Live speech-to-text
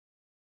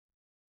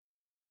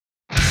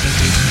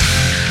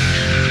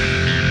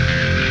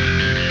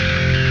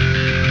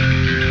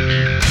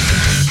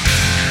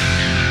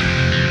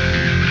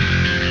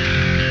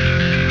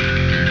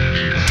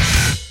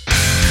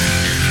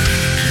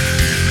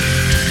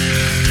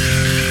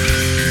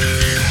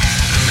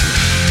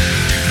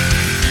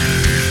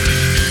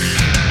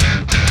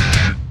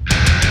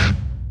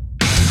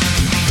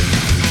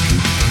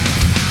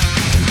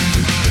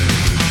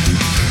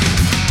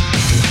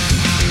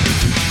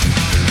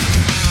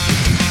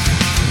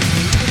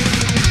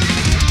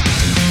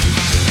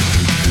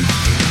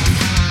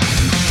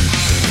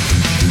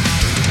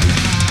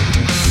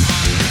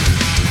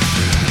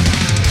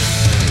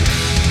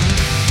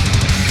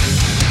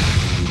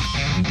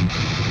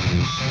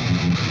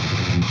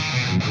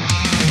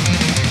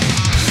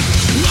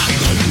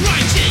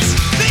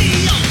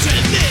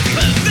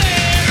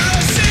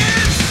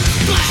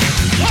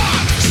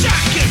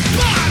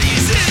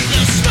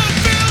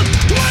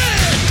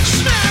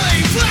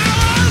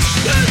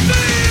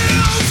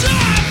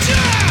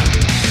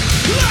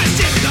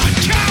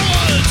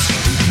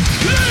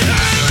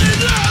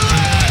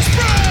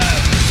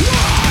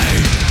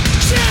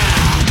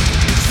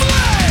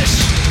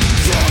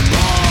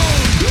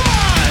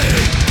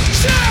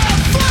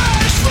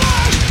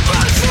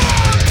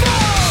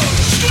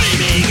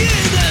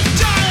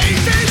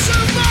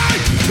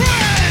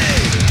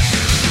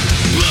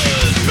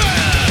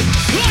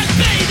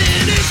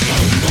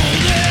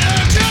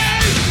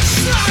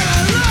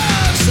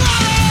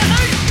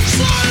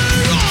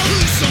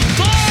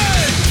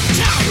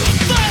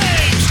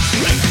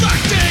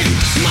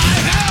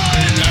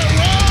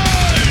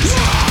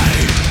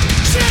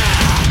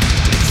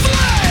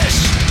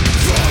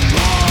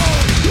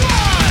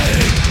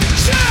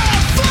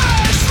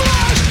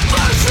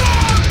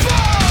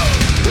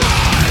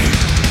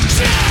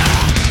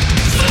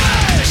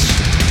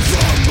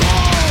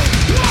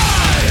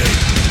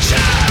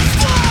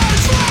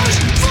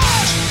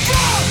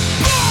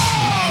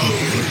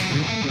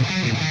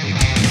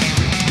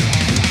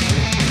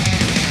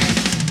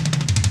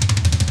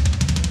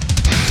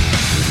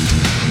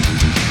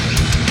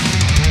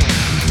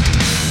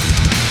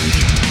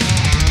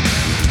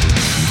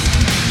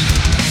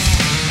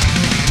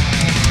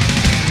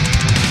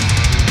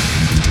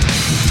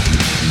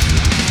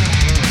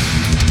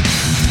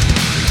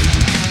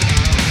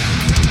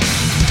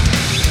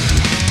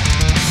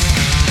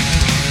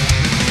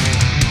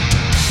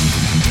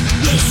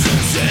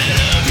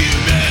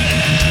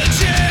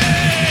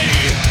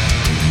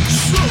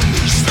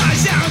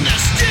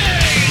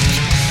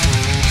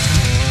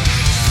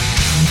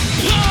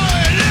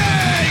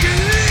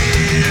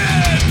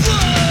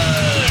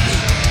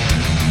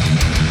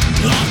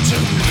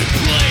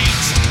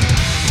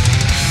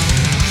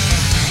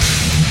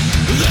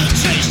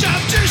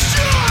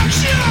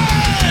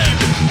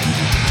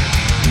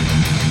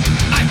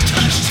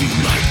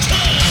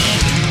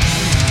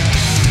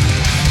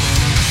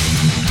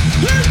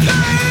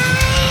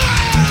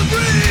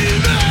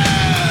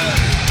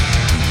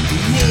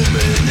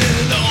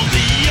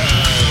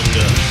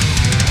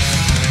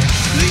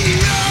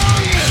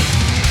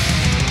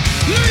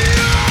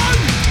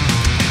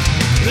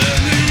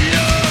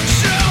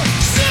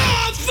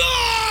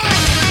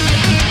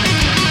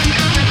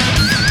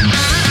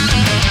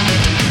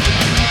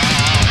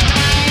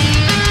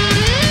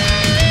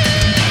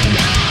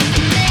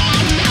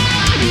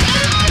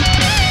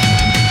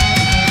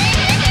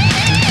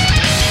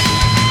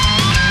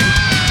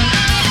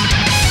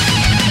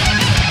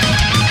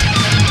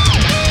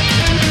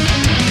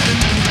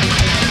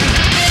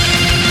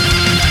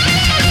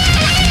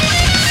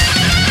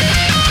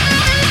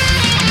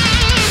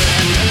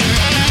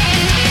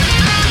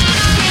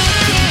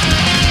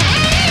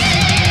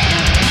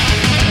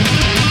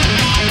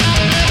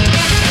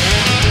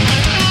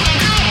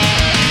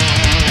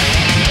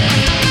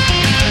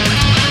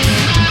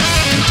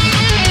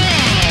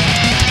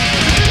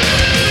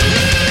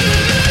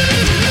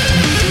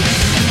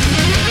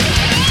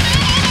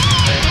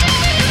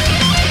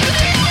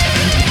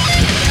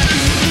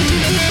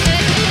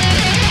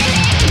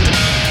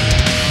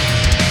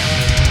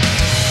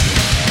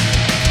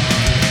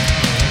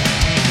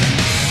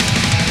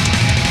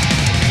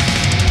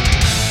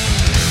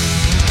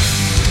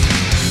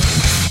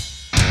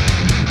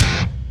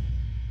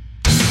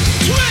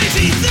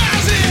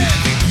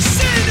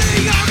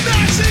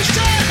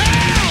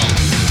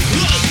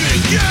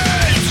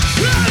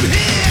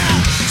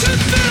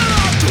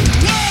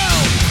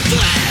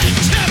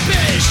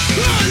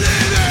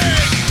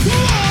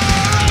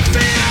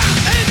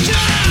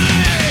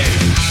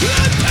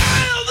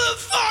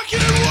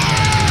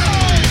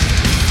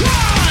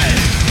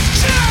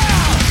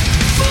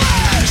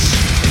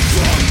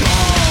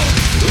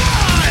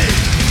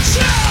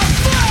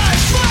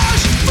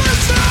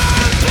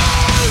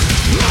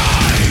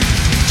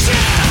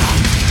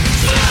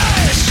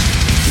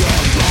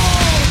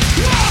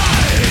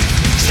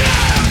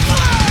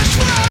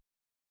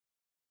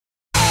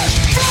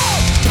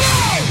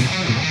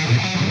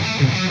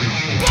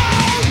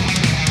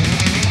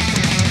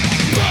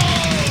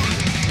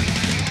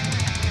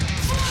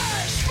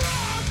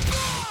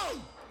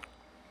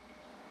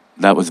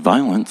That was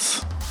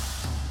Violence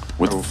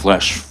with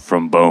Flesh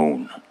from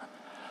Bone.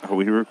 Are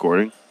we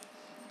recording?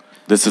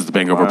 This is the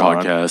BANGover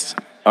podcast.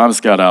 I'm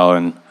Scott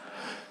Allen.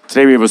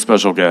 Today we have a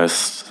special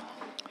guest,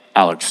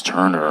 Alex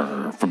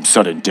Turner from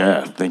Sudden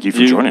Death. Thank you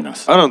for joining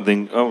us. I don't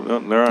think... Oh, no,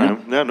 there I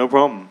am. Yeah, no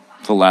problem.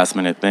 It's a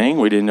last-minute thing.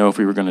 We didn't know if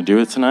we were going to do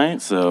it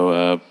tonight,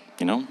 so,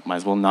 might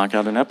as well knock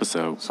out an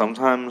episode.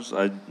 Sometimes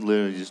I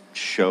literally just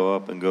show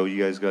up and go,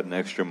 you guys got an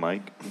extra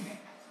mic?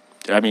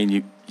 I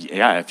mean,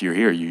 if you're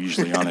here, you're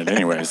usually on it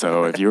anyway.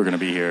 So if you were going to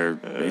be here,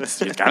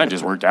 it kind of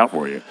just worked out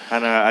for you. I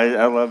know.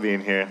 I love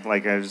being here.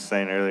 Like I was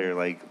saying earlier,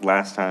 like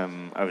last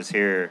time I was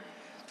here,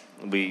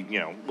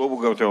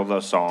 we'll go through all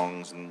those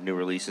songs and new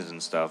releases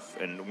and stuff.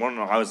 And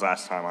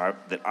last time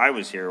that I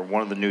was here,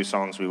 one of the new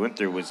songs we went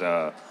through was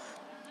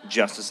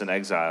Justice in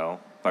Exile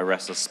by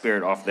Restless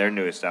Spirit off their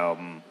newest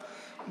album,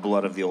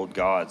 Blood of the Old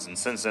Gods. And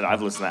since then,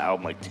 I've listened to that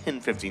album like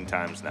 10, 15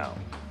 times now.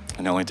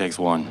 It only takes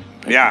one.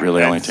 It Yeah,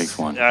 really only takes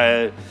one.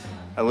 I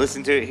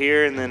listened to it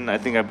here, and then I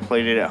think I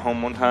played it at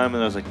home one time,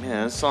 and I was like,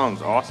 man, this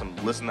song's awesome.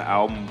 Listened to the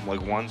album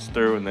like once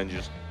through, and then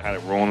just had it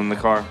rolling in the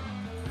car.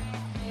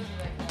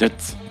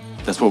 That's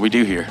what we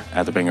do here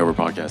at the BANGover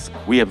podcast.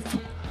 We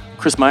have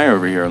Chris Meyer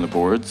over here on the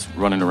boards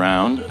running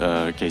around.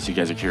 In case you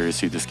guys are curious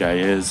who this guy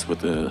is with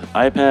the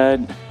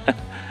iPad,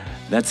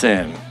 that's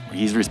him.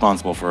 He's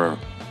responsible for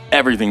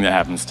everything that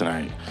happens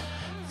tonight.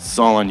 It's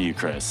all on you,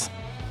 Chris.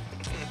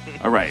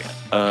 All right.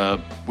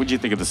 What'd you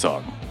think of the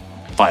song?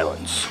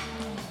 Violence.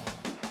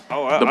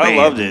 Oh, I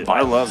loved it.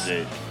 I loved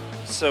it.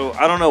 So,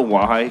 I don't know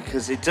why,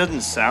 because it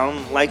doesn't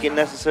sound like it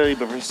necessarily,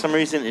 but for some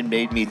reason it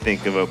made me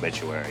think of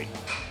Obituary.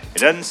 It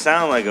doesn't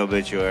sound like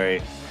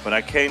Obituary, but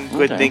I can't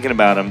quit thinking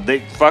about them. They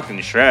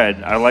fucking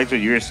shred. I liked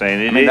what you were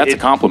saying. That's a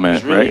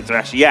compliment, really right?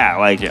 Thrashy. Yeah,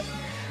 like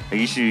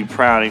you should be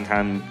proud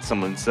anytime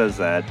someone says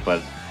that,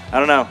 but I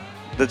don't know.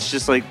 That's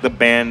just like the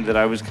band that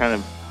I was kind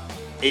of...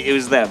 It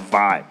was that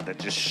vibe, that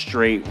just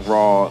straight,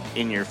 raw,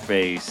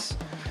 in-your-face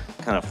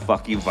kind of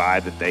fuck you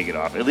vibe that they get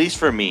off. At least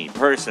for me,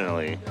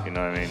 personally. You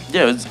know what I mean?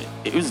 Yeah,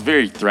 it was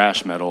very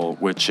thrash metal,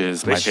 which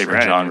is my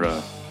favorite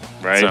genre.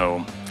 Right.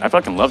 So I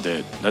fucking loved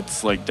it.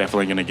 That's like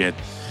definitely going to get...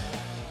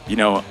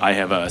 I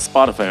have a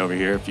Spotify over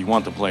here. If you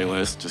want the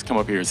playlist, just come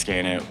up here and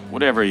scan it.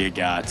 Whatever you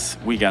got,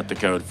 we got the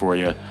code for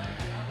you.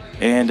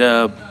 And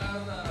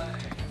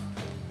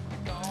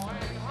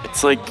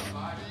it's like...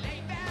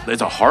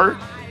 There's a heart...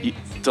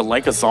 To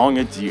like a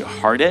song, do you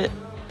heart it?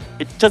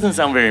 It doesn't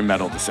sound very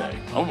metal to say.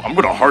 I'm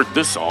going to heart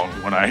this song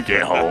when I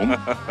get home.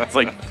 It's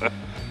like,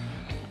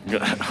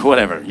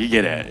 whatever, you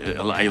get it.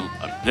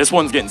 This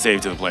one's getting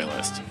saved to the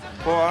playlist.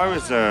 Well, I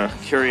was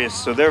curious.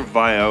 So they're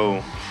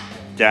Vio-Lens.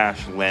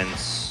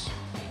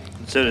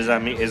 So does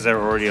that mean, is there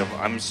already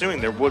I'm assuming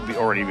there would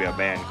already be a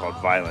band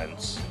called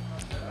Violence.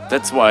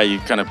 That's why you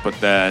kind of put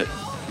that,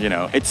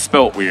 it's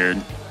spelt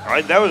weird.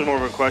 That was more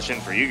of a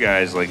question for you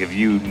guys, like if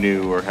you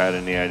knew or had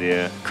any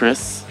idea.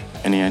 Chris,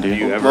 any idea?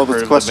 Have you ever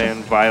heard of the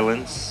band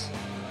Violence?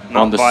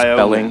 On the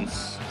spelling?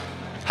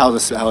 How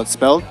it's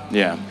spelled?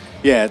 Yeah.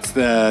 Yeah, it's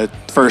the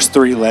first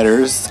three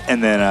letters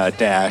and then a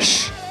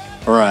dash,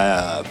 or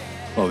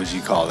what would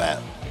you call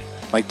that?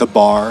 Like the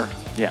bar.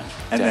 Yeah.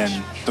 And dash.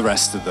 then the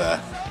rest of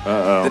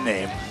the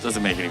name.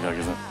 Doesn't make any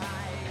fucking sense.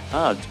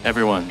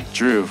 Everyone,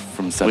 Drew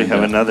from Sudden Death.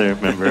 We have another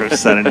member of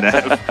Sudden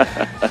Death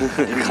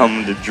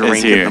come to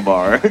drink at the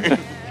bar.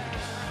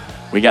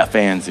 We got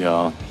fans,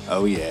 y'all.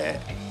 Oh, yeah.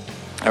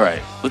 All right,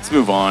 let's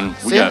move on.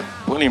 We got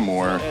plenty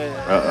more.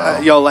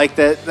 Y'all like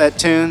that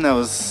tune?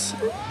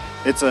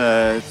 It's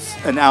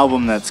an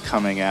album that's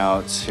coming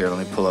out. Here,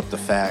 let me pull up the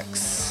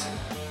facts.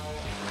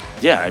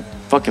 Yeah, I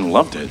fucking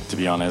loved it, to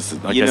be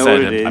honest. Like I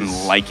said, I'm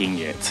liking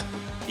it.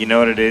 You know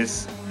what it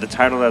is? The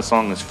title of that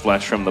song is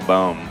Flesh from the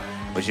Bone.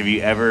 Which, if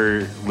you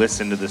ever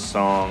listen to the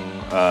song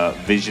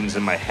 "Visions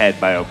in My Head"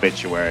 by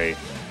Obituary,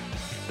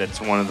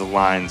 that's one of the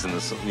lines in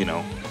this.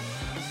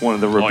 One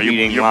of the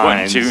repeating you're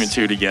lines. You're putting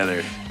two and two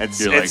together.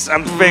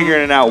 I'm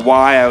figuring out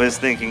why I was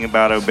thinking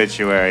about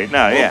Obituary.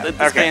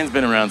 This band's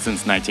been around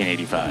since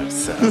 1985,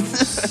 so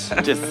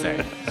just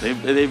saying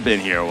they've been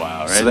here a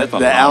while, right? So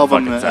the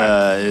album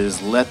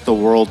is "Let the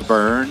World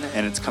Burn,"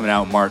 and it's coming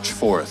out March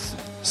 4th.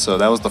 So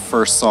that was the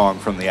first song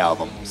from the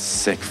album.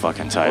 Sick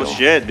fucking title. Well,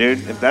 shit,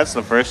 dude. If that's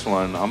the first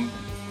one, I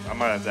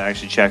might have to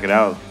actually check it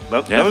out.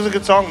 That was a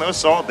good song. That was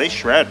solid. They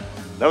shred.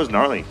 That was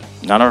gnarly.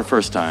 Not our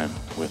first time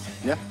with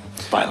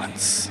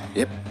Violence.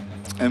 Yep.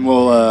 And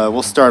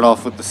we'll start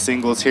off with the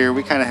singles here.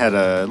 We kind of had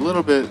a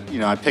little bit,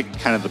 I picked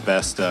kind of the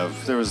best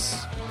of. There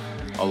was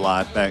a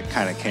lot that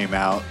kind of came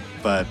out,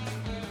 but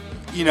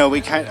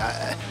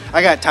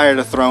I got tired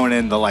of throwing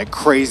in the like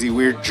crazy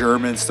weird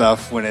German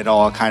stuff when it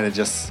all kind of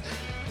just.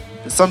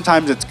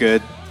 Sometimes it's good,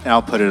 and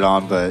I'll put it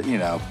on, but,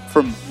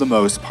 for the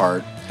most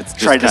part,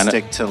 try to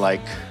stick to,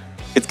 like...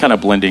 It's kind of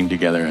blending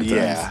together at times.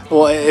 Yeah.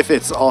 Well, if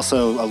it's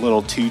also a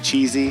little too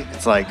cheesy,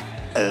 it's like,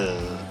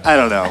 I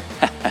don't know.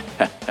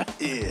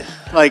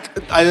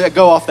 Like, I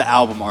go off the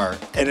album art,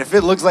 and if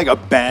it looks like a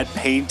bad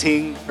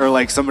painting, or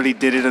like somebody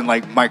did it in,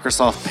 like,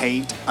 Microsoft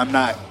Paint, I'm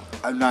not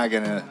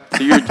gonna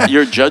So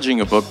you're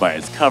judging a book by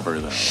its cover,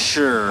 though.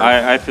 Sure.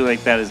 I feel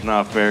like that is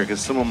not fair because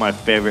some of my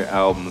favorite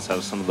albums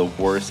have some of the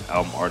worst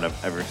album art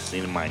I've ever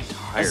seen in my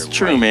entire life. It's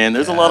true, man.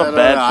 There's a lot of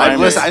bad I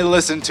primers.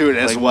 listened to it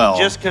as well.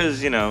 Just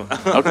because, Okay,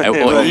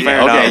 well,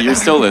 Fair okay, enough. you're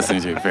still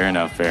listening to it. Fair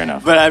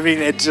enough. But I mean,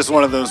 it's just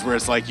one of those where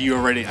it's like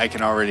I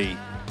can already,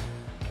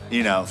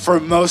 for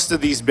most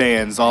of these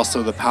bands,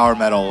 also the power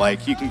metal,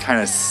 like you can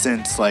kind of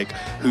sense like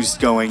who's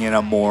going in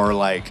a more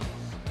like,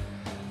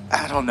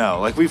 I don't know,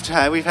 like we've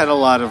had a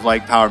lot of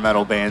like power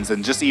metal bands,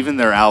 and just even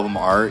their album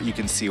art, you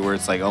can see where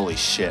it's like, holy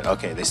shit,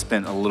 okay, they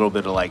spent a little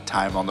bit of like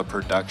time on the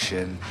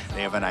production,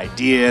 they have an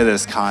idea,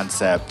 this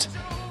concept.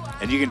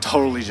 And you can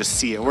totally just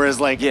see it.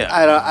 Whereas, like, Yeah.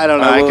 I don't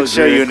know. I I will can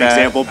show agree you with an that.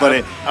 example,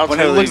 but I'll when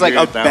it totally looks like agree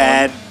a with that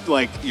bad,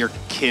 like your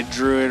kid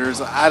drew it or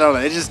something, I don't know.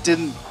 It just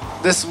didn't.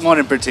 This one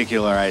in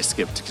particular, I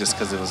skipped just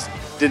because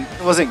it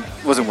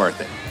wasn't worth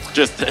it.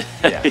 Just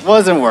Yeah, it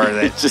wasn't worth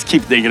it. just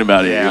keep thinking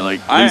about it. Yeah. You're like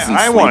I losing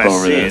sleep want to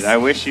over see this. it. I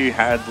wish you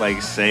had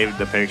like saved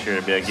the picture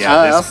to be like, yeah,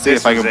 I'll see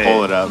if I can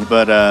pull it up. up.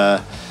 But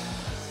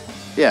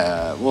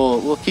yeah,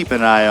 we'll keep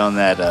an eye on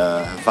that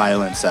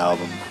Violence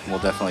album. We'll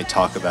definitely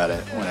talk about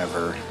it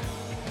whenever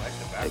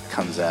it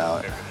comes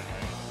out.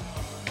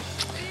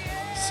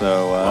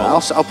 So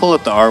I'll pull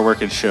up the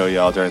artwork and show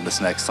y'all during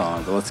this next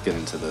song. But let's get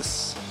into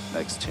this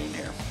next tune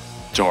here.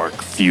 Dark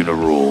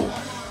Funeral.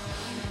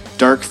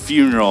 Dark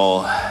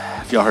Funeral.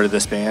 Have y'all heard of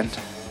this band?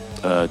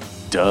 Duh.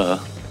 Duh.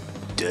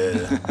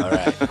 All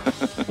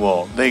right.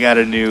 Well, they got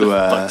a new.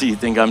 What do you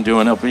think I'm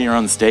doing up here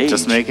on stage?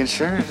 Just making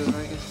sure.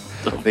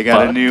 The They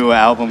got a fuck? new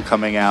album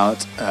coming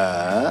out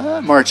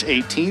March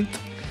 18th,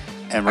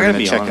 and we're I gotta gonna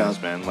be check honest,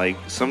 out. man. Like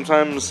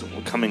sometimes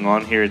coming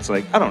on here, it's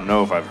like I don't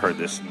know if I've heard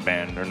this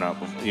band or not.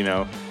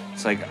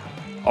 It's like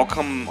I'll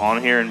come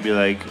on here and be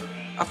like,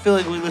 I feel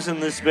like we listened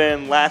to this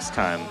band last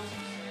time.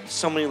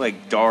 So many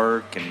like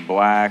dark and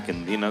black,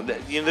 and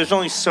there's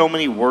only so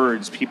many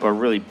words people are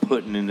really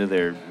putting into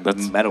their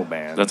metal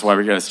bands. That's why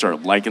we gotta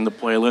start liking the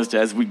playlist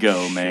as we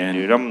go, man.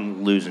 dude,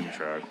 I'm losing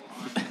track.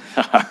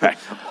 All right.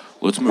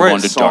 Let's move We're on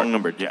at to song Dark.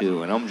 number Yeah.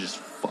 2, and I'm just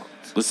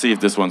fucked. Let's see if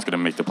this one's gonna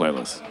make the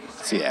playlist.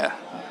 So yeah,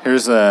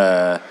 here's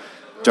a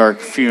Dark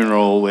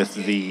Funeral with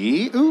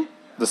the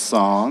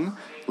song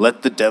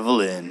 "Let the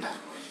Devil In."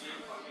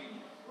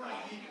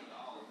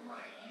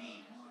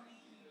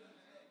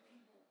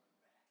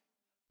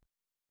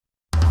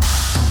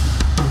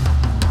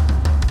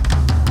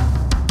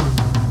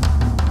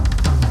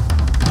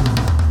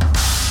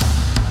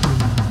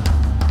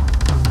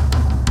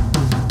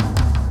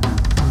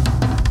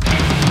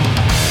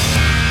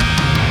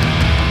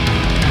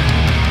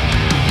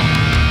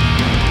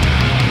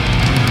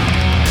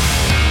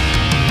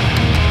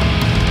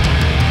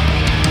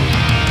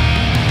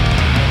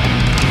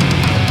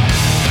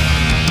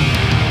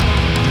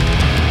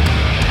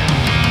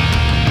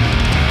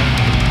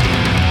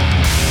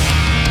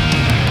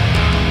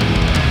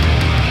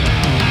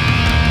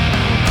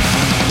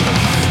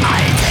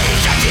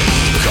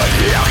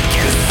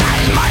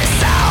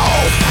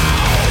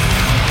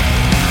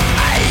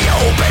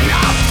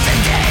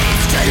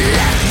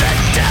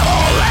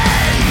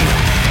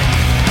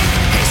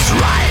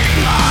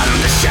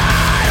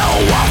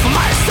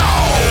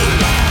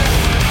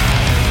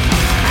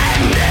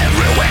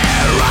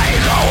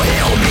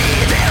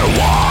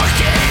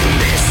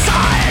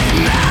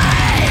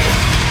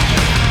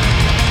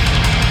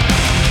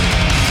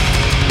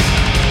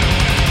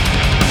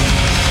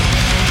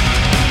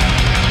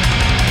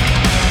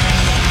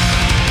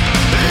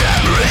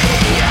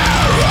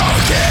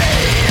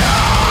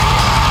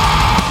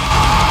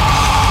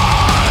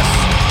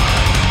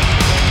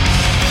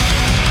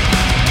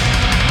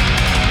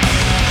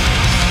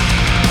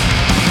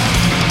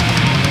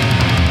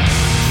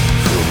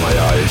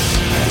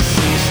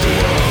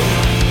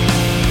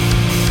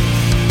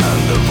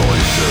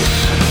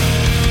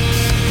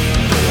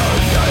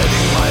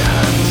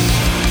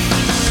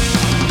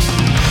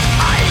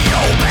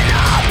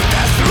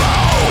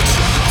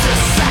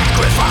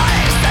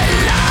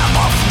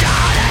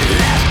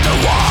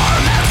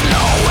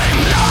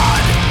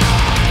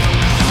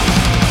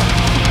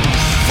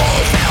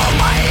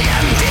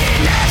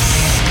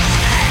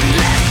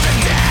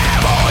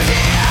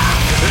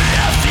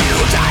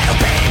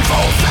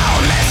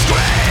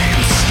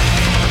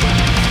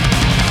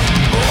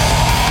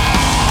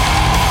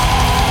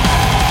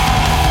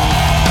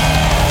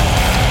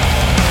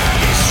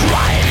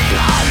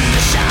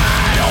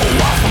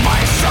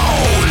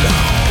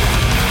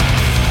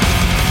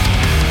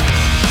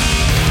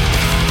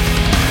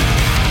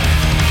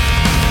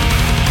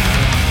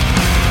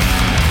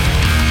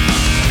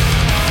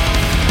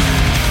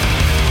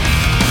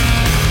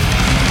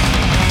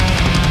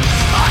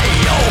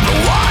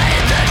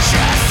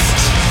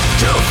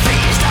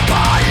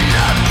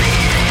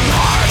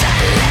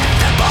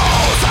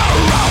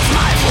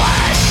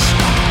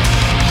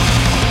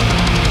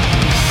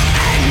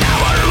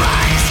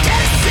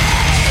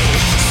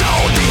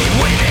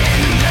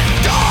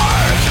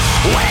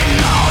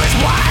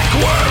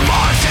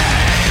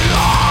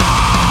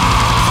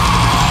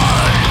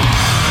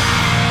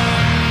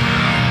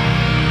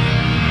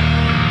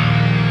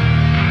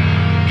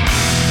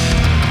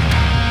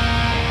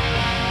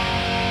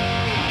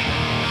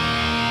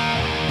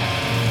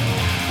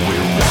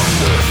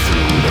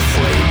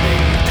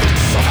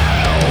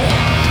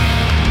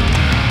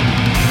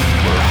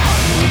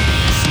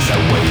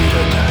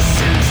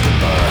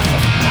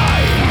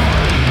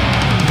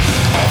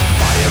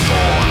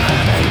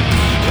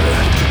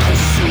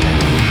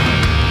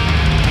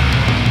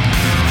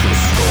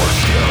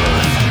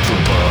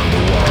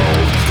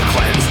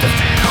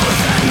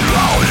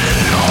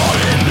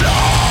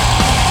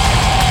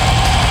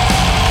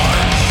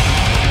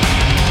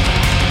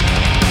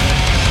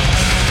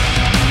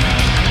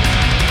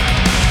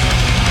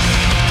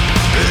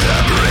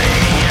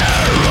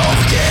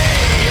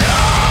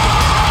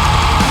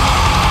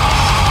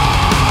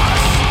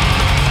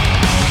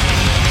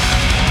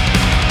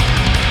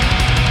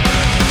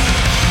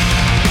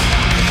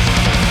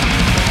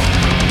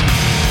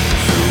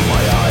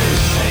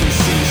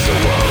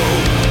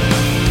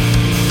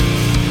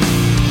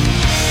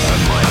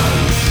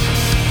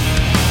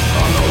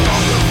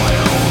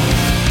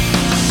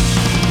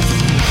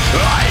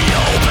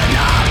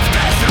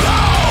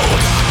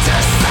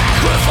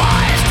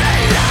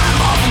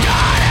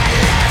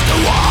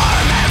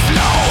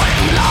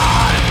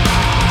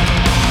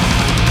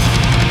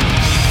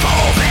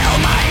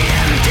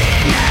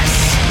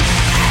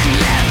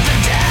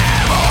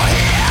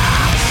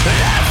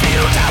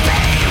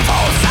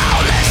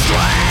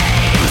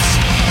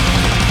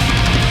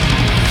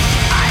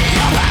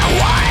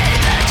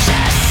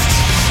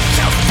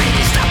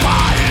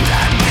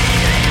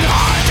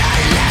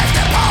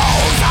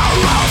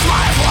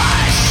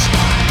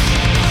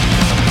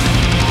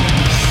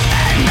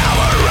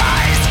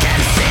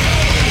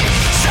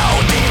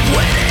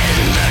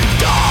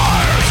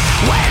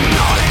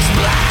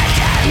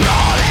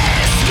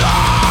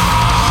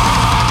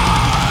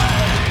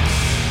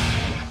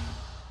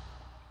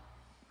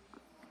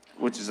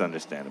 Which is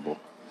understandable.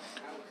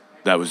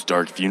 That was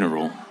Dark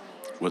Funeral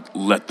with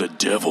Let the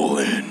Devil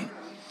In.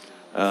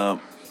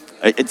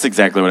 It's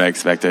exactly what I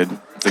expected.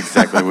 It's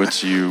exactly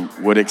what you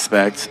would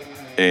expect.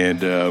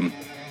 And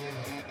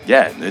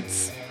yeah,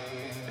 it's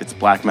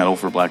black metal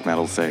for black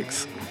metal's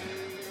sakes.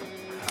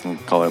 I'll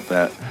call it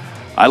that.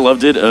 I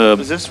loved it.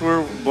 Is this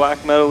where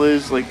black metal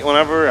is? Like,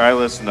 whenever I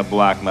listen to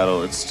black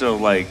metal, it's still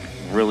like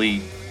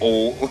really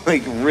old,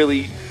 like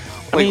really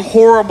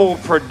horrible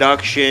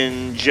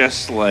production,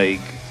 just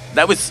like.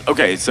 That was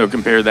okay. So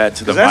compare that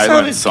to the that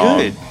Violent song,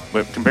 good.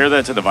 but compare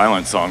that to the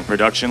Violent song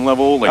production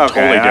level, like Okay,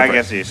 totally different. I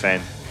guess what you're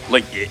saying.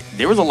 Like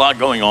there was a lot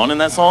going on in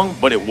that song,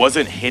 but it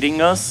wasn't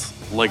hitting us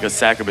like a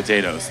sack of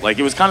potatoes. Like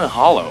it was kind of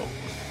hollow.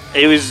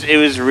 It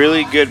was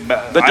really good.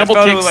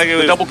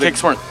 The double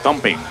kicks weren't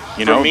thumping.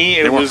 You know, for me,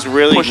 They it weren't was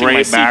really pushing my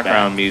great seat back.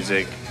 background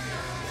music.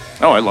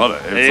 Oh, I love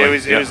it.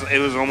 It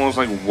was almost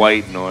like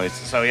white noise.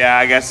 So yeah,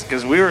 I guess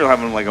because we were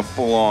having like a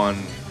full on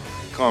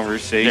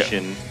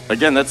conversation. Yeah.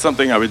 Again, that's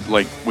something I would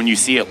like when you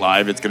see it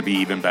live. It's going to be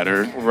even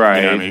better, right?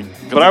 You know what I mean?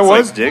 But I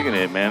was digging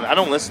it, man. I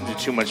don't listen to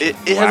too much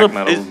black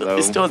metal though.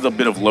 It still has a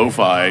bit of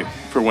lo-fi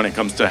for when it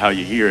comes to how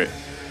you hear it.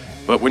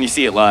 But when you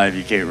see it live,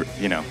 you can't.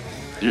 You know,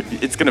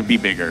 it's going to be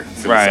bigger,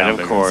 right?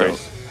 Of course.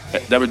 So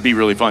that would be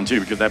really fun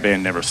too because that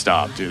band never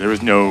stopped, dude. There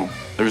was no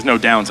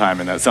downtime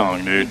in that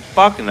song, dude.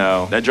 Fuck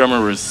no. That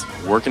drummer was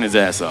working his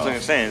ass off. That's what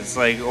I'm saying. It's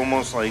like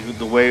almost like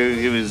the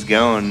way it was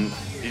going.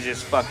 It's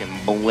just fucking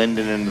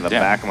blending into the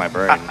back of my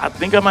brain. I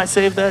think I might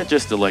save that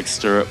just to like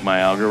stir up my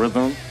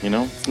algorithm. You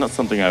know, it's not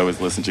something I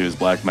always listen to as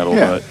black metal,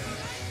 but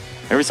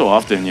every so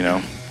often, you know,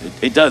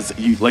 it does.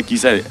 Like you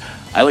said,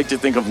 I like to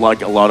think of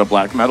like a lot of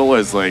black metal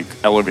as like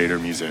elevator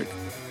music,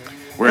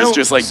 where it's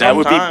just like that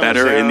would be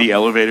better in the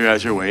elevator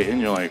as you're waiting.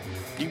 You're like,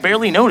 you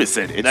barely notice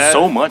it. It's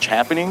so much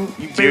happening,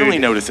 you barely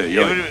notice it.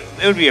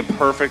 It would be a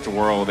perfect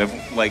world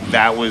if like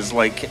that was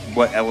like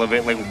what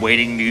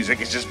waiting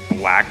music is just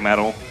black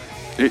metal.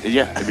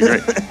 Yeah, it'd be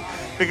great.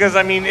 Because,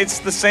 I mean, it's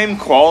the same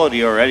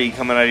quality already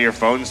coming out of your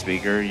phone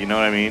speaker, you know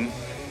what I mean?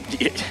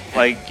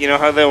 Like, you know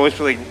how they always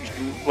play,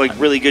 like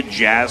really good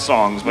jazz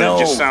songs, but it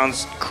just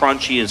sounds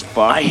crunchy as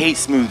fuck? I hate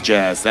smooth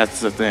jazz,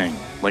 that's the thing.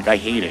 Like, I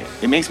hate it.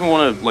 It makes me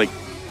want to, like,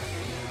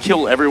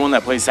 kill everyone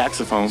that plays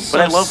saxophone.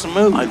 But I love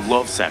smooth. I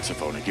love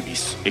saxophone.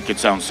 It could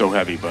sound so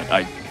heavy, but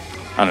I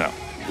don't know.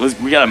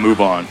 We gotta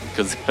move on,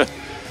 because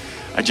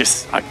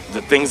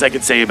the things I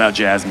could say about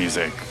jazz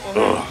music,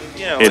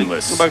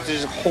 endless. Like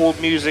this whole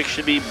music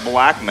should be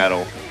black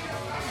metal.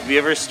 If you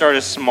ever start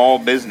a small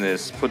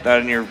business, put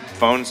that in your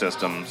phone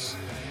systems.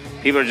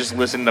 People are just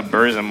listening to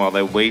Burzum while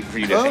they wait for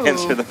you to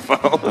answer the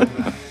phone.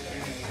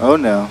 Oh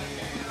no.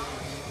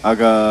 I'll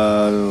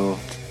go.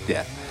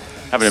 Yeah.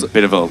 Having a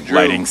bit of a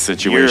lighting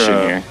situation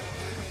here.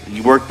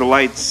 You work the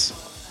lights.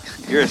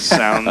 You're a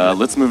sound.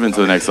 Let's move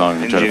into the next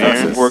song and try to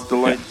fix this. Work the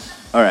lights.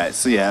 All right,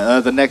 so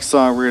the next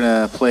song we're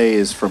gonna play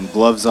is from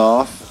Gloves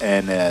Off,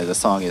 and the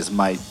song is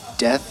 "My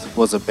Death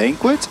Was a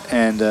Banquet."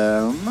 And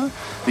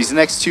these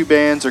next two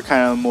bands are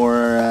kind of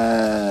more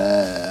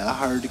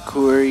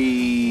hardcore-y.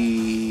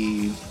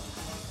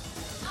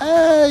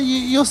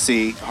 You'll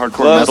see.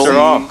 Hardcore metal. Are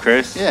off,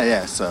 Chris.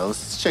 Yeah. So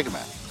let's check them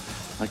out.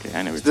 Okay,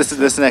 I know.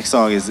 This next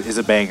song is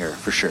a banger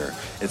for sure.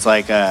 It's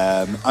like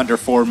under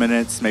 4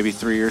 minutes, maybe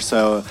 3 or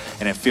so,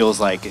 and it feels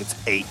like it's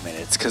 8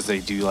 minutes because they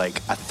do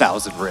like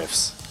 1,000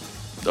 riffs.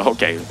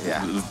 Okay,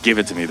 Yeah. give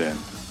it to me then.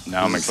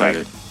 Now I'm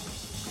excited.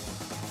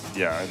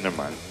 Yeah, never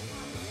mind.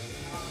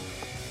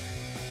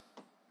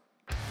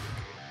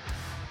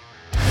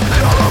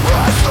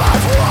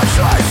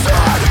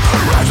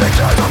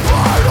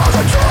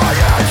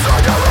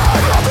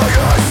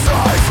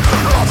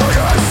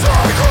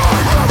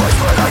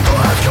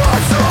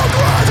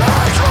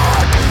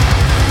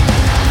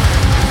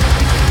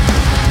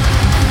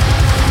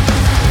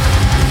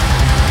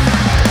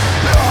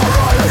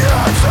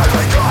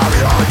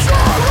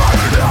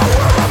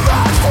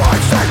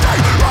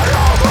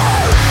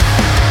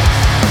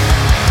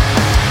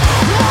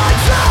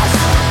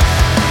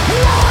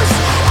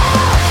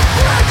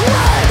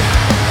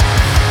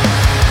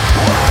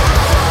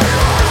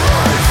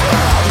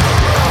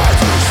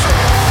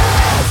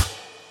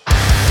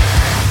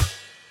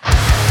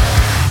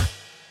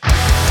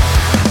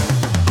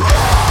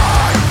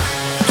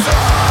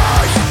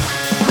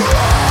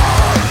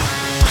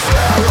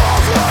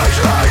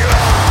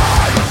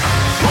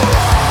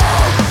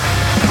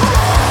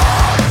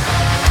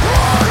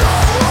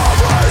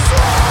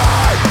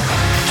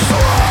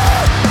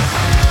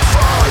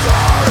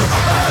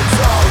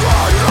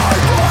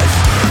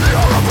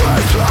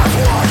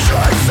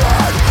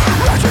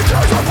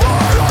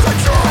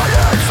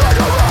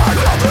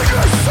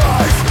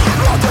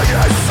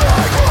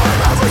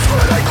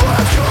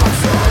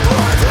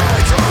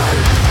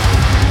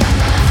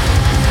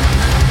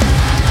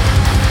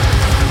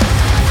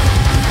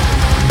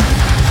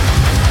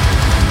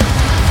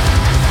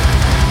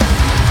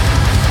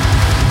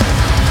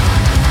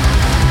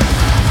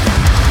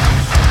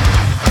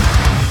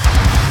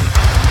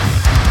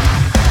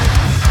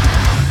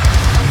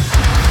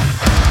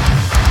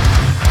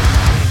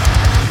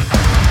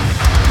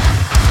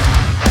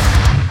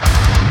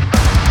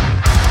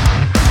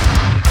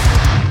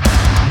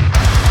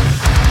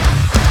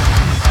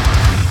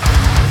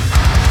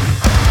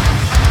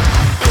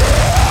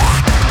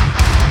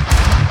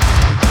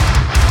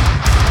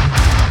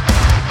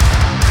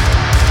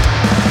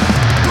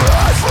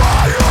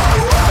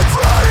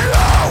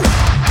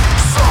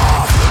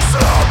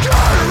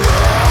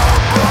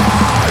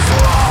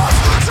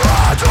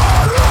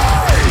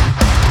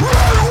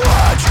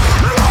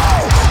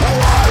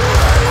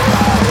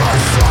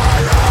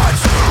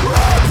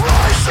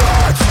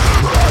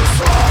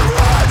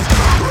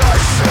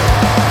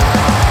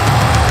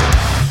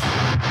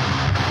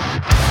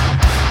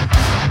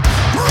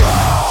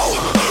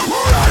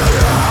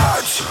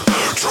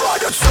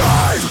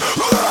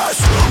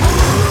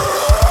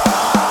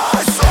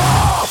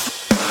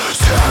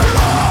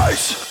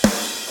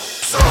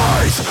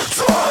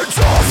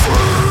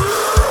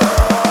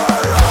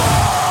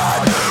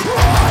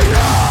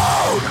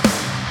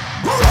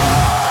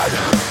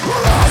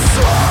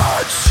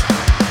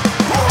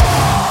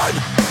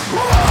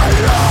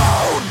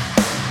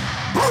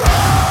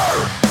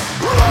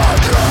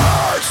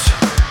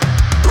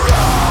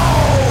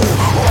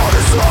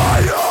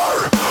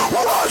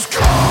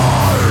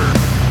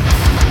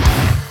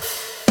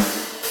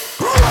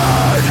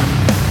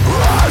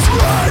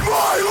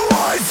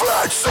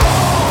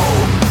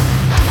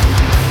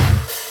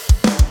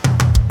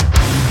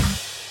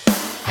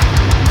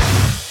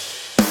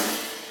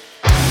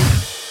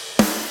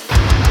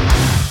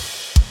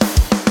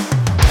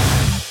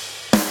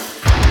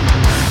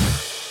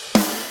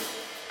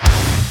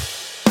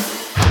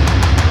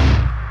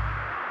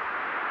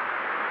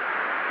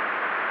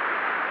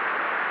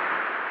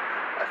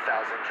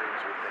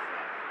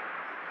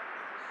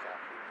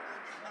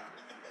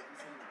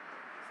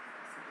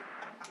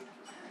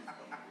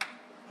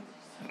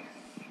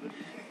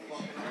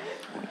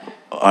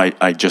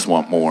 I just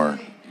want more.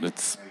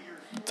 That's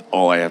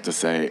all I have to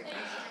say.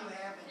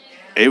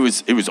 It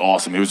was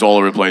awesome. It was all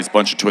over the place,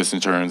 bunch of twists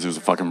and turns. It was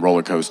a fucking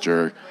roller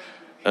coaster.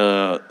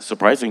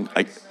 Surprising.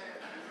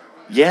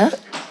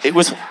 It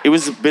was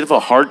a bit of a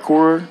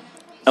hardcore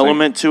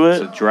element to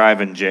it. It's a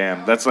drive and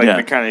jam. That's like Yeah.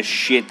 the kind of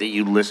shit that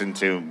you listen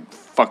to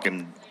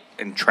fucking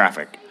in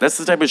traffic. That's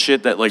the type of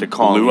shit that like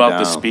calm blew you out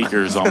the down.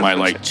 speakers on my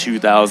like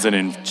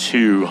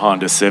 2002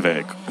 Honda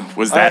Civic.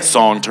 Was that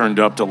song turned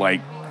up to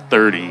like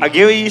 30? I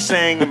get what you're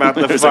saying about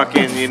the It's like,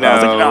 fucking, you I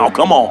was like, know, no,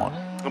 come on.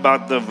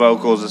 about the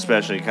vocals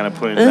especially, kind of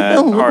putting that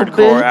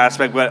hardcore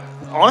aspect. But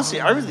honestly,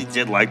 I really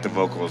did like the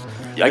vocals.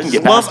 Yeah, I can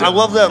get past it. I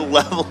love that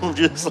level of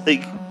just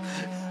like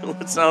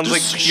what sounds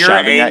Just like pure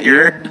shouting at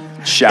you. anger.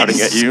 Shouting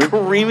and at you.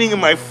 screaming in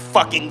my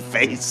fucking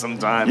face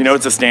sometimes. You know,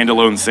 it's a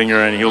standalone singer,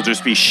 and he'll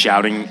just be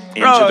shouting into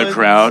Bro, the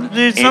crowd,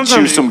 dude, into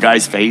sometimes some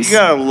guy's face. You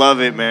gotta love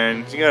it,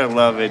 man. You gotta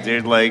love it,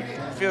 dude. Like,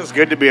 it feels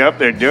good to be up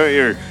there doing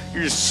it.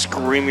 You're just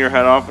screaming your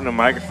head off in a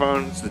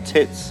microphone. It's the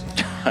tits.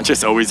 I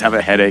just always have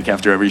a headache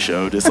after every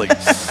show. Just like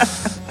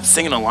I'm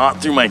singing a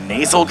lot through my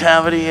nasal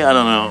cavity. I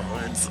don't know.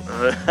 It's,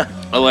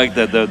 I like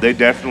that though. They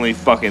definitely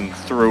fucking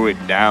threw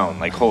it down.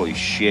 Like, holy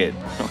shit.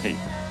 like,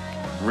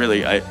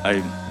 really,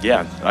 I'm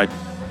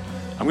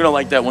gonna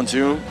like that one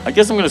too. I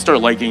guess I'm gonna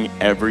start liking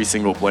every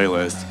single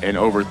playlist, and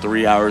over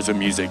 3 hours of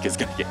music is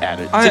gonna get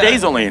added.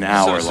 Today's only an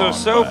hour long.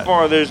 So but-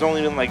 far, there's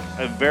only been like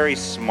a very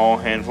small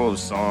handful of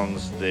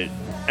songs that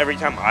every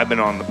time I've been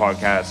on the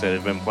podcast that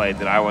have been played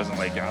that I wasn't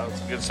like, oh,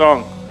 it's a good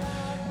song.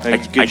 I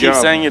Like, good keep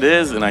job. saying it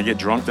is, and I get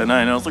drunk that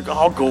night, and I was like,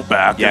 I'll go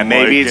back. Yeah, and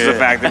maybe like it's the it.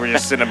 fact that we're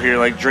just sitting up here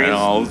like drinking,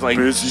 And all like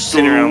busy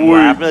sitting around story.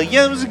 laughing. Like,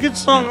 yeah, it was a good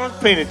song. I was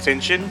paying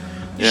attention.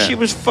 Yeah. Shit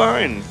was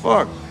fine.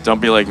 Fuck. Don't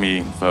be like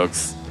me,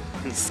 folks.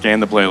 Scan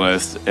the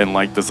playlist and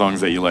like the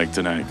songs that you like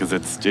tonight, because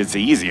it's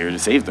easier to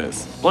save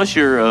this. Plus,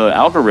 your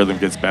algorithm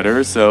gets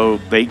better, so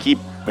they keep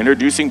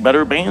introducing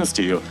better bands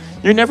to you.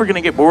 You're never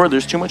gonna get bored.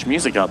 There's too much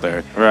music out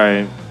there.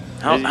 Right.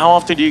 How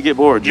often do you get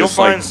bored? You'll Just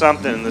find like,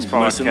 something in this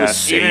listen to the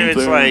podcast, even same if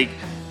it's thing. like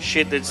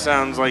shit that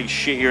sounds like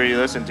shit you already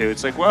listened to.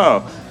 It's like,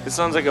 wow, it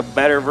sounds like a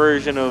better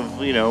version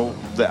of, you know,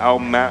 the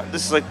album.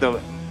 This is like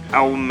the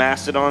album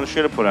Mastodon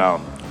should have put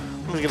out.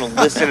 I'm just gonna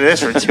listen to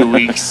this for 2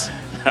 weeks.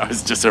 that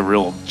was just a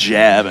real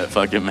jab at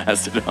fucking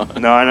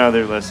Mastodon. No, I know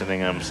they're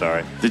listening. I'm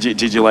sorry.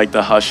 Did you like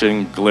the Hush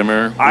and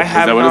Glimmer? I Is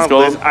have that what not it's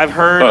called? I've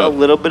heard a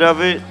little bit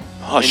of it,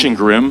 Hush and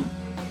Grim.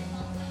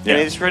 and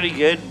it's pretty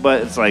good.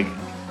 But it's like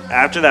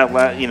after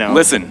that, you know.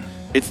 Listen,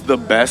 it's the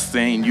best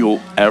thing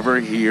you'll ever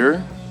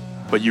hear,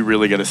 but you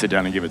really got to sit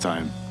down and give it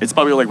time. It's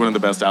probably like one of the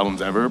best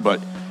albums ever, but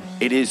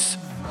it is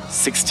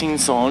 16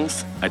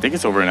 songs. I think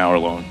it's over an hour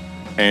long,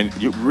 and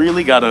you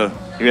really gotta.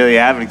 Really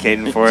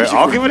advocating for it.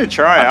 I'll give it a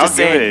try. I'm I'll just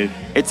give saying,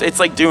 it. It's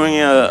like doing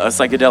a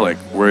psychedelic,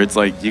 where it's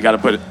like you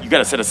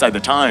gotta set aside the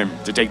time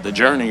to take the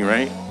journey,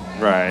 right?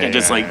 Right. You can't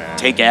just like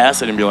take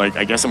acid and be like,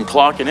 I guess I'm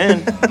clocking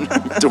in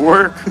to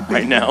work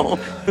right now.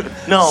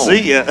 No.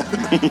 See ya.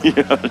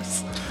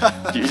 Yes.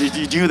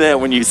 You do that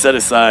when you set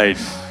aside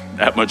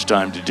that much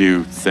time to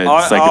do said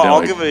psychedelic.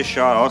 I'll give it a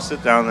shot. I'll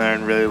sit down there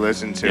and really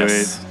listen to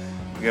Yes.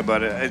 it. Yeah,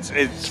 but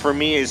it's for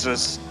me. It's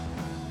just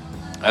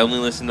I only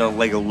listened to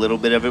like a little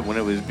bit of it when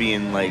it was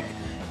being like,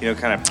 you know,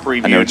 kind of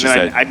previewed. I know what you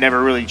and said. I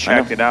never really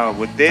checked it out.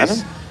 With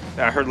this,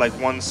 I heard like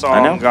one I know.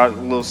 song, got a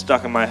little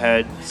stuck in my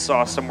head.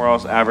 Saw somewhere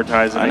else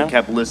advertising, I know. and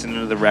kept listening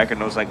to the record.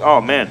 And I was like,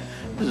 oh man,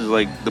 this is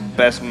like the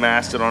best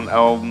Mastodon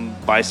album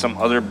by some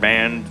other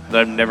band that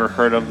I've never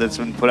heard of that's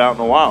been put out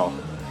in a while.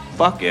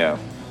 Fuck yeah.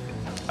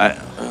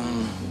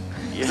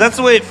 'Cause that's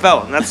the way it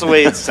felt, and that's the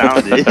way it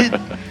sounded.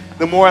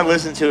 The more I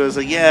listened to it, I was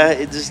like, yeah,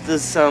 it just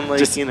does sound like,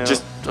 just, you know.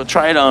 just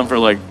try it on for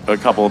like a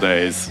couple of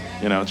days.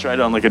 You know, try it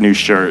on like a new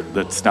shirt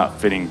that's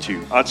not fitting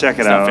too. I'll check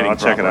it it's not out. fitting I'll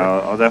check it proper.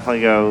 out. I'll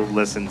definitely go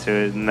listen to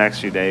it in the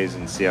next few days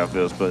and see how it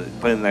feels. But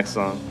play the next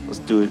song. Let's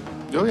do it.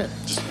 Oh yeah.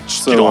 Just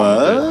get So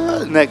on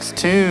with next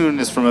tune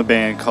is from a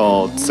band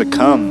called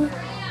Succumb.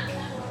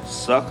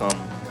 Suck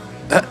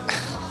 'em.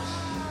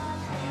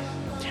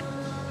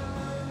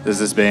 Does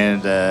this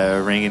band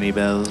ring any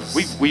bells?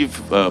 We've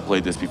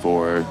played this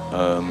before.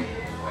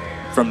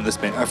 From this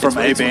band, from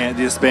a band,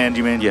 this band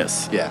you mean?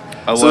 Yes. Yeah.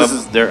 I So this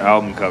love their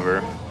album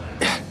cover.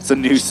 It's a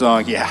new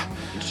song. Yeah.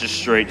 It's just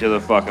straight to the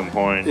fucking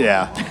point.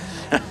 Yeah.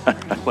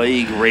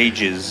 Plague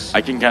rages. I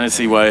can kind of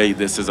see why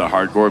this is a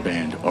hardcore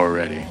band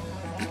already.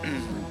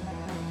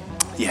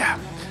 Yeah.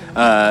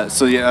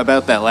 So yeah,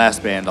 about that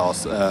last band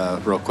also,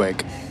 real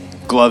quick.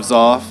 Gloves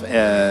Off.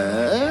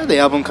 The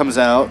album comes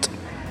out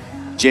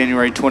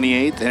January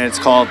 28th, and it's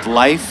called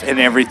Life and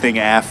Everything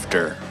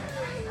After.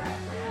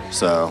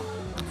 So,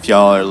 if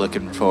y'all are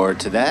looking forward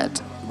to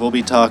that, we'll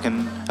be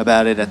talking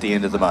about it at the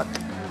end of the month.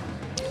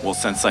 Well,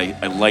 since I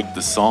like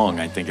the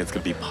song, I think it's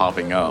going to be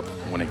popping up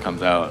when it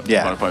comes out.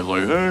 Yeah. Spotify's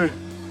like, hey,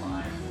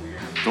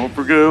 don't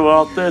forget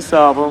about this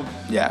album.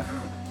 Yeah.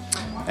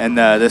 And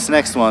this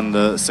next one,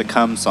 the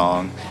Succumb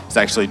song, is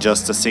actually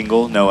just a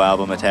single, no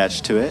album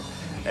attached to it.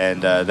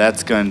 And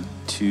that's going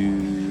to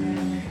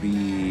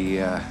be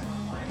the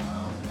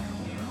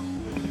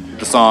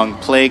song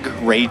Plague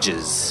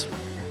Rages.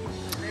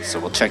 So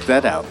we'll check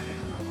that out.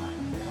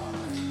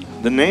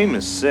 The name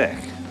is sick.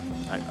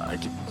 I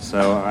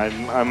So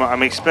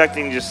I'm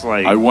expecting just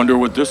like wonder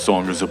what this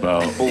song is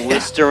about.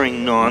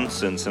 blistering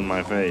nonsense in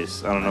my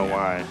face. I don't know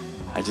why.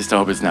 I just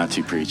hope it's not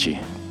too preachy.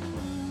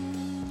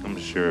 I'm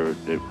sure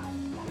it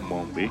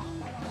won't be.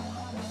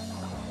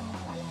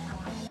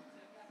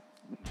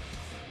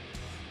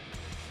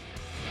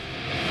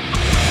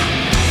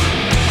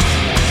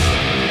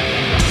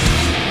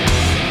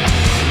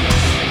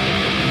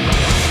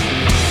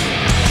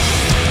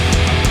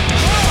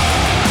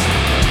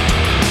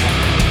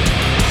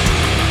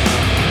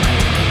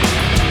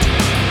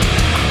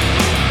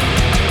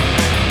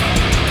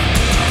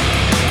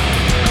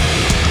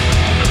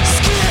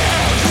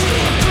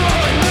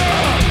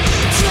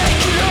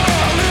 Take it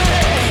all in.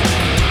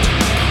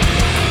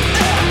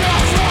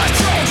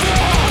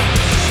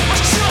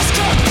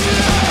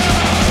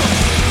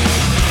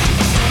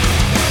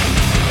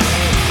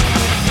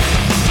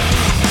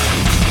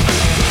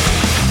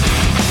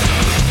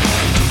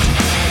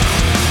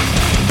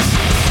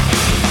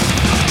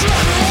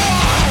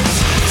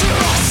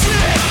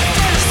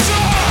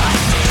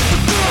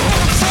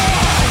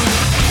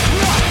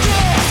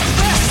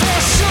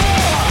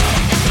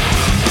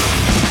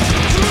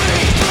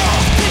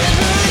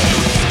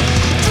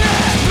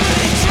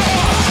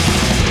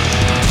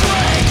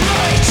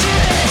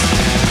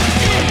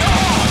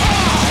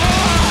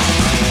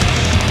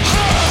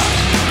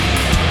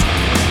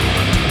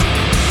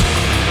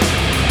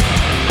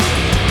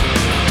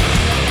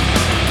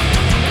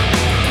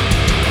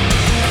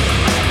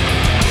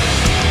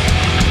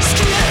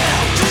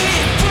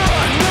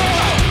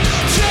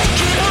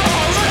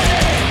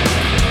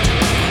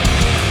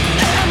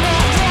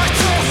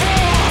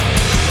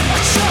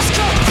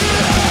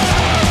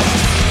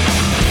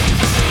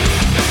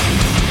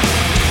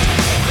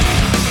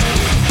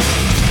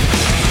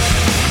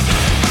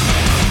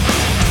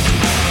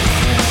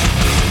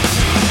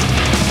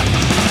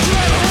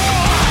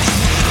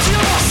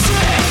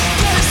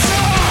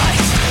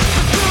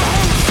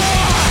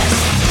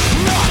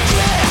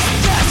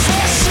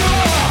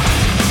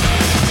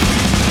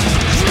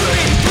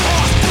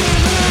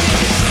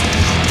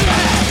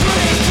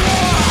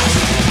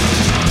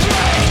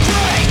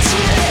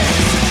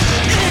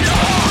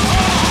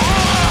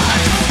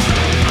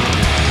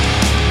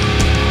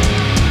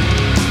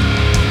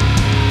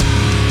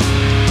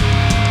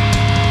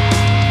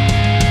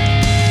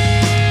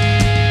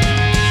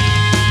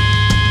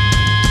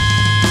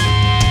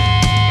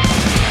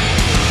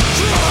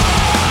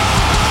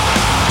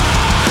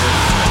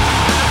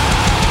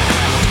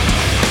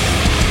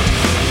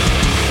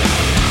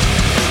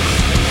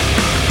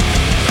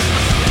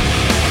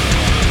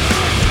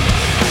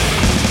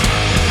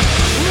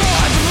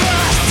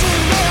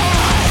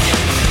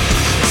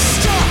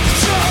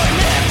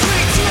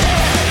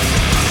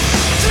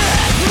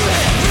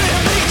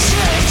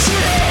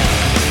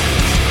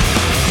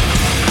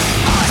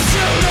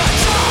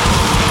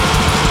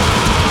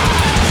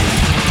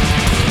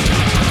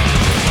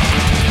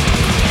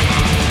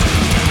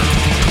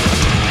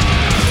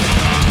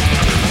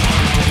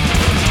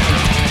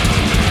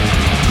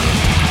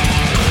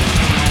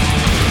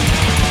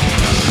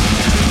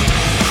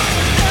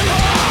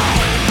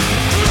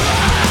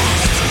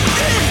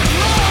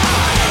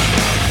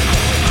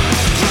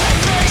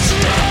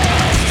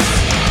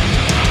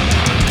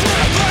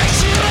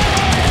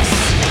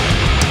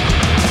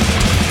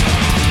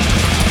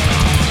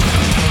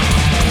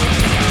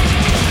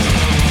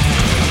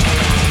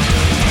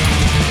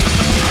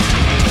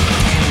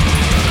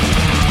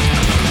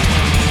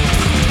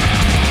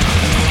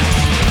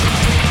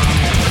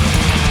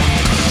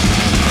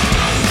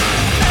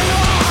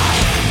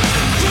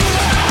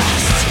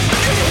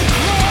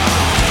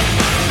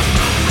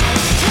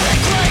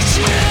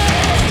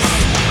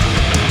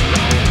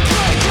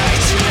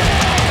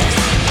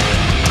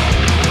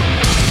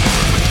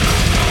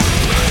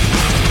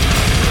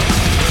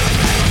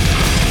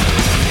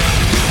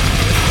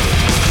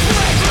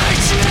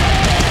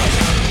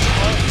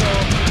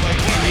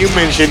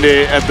 mentioned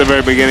it at the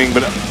very beginning,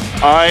 but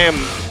I am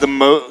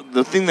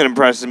the thing that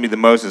impresses me the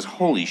most is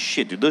holy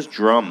shit, dude, those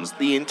drums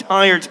the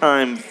entire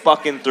time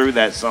fucking through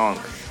that song.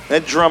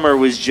 That drummer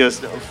was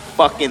just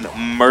fucking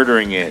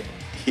murdering it.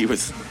 He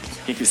was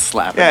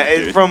slapping. Yeah, it,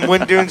 dude. from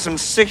when doing some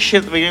sick shit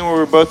at the beginning where we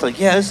were both like,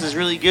 yeah, this is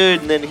really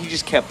good, and then he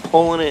just kept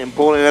pulling it and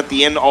pulling it. At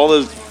the end, all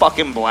those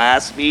fucking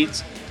blast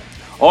beats.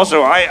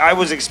 Also, I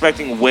was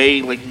expecting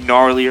way like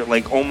gnarlier,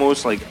 like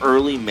almost like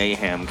early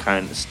Mayhem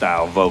kind of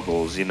style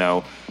vocals, you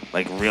know,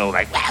 like real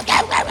like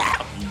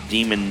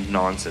demon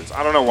nonsense.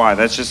 I don't know why.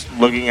 That's just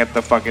looking at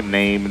the fucking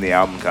name and the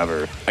album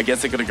cover. I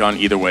guess it could have gone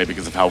either way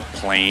because of how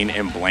plain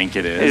and blank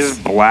it is. It's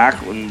just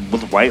black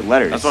with white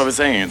letters. That's what I was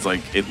saying. It's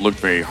like it looked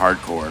very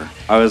hardcore.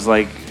 I was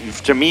like,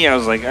 to me, I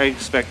was like, I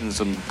expecting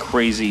some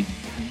crazy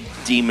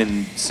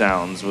demon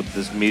sounds with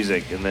this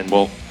music, and then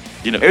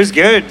you know, it was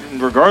good.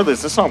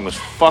 Regardless, this song was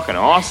fucking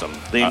awesome.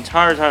 The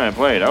entire time I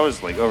played, I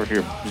was like over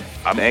here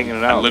banging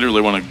it out. I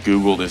literally want to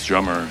Google this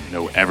drummer,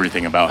 know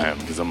everything about him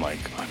because I'm like,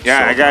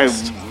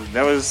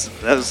 that was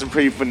some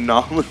pretty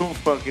phenomenal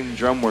fucking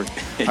drum work.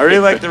 I really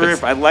like the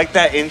riff. I like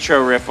that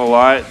intro riff a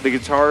lot. The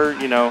guitar,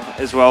 you know,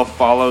 as well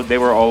followed. They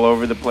were all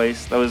over the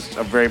place. That was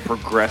a very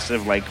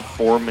progressive, like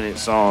 4-minute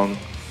song.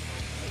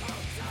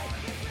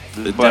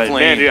 But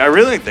man, dude, I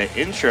really like the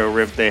intro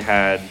riff they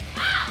had.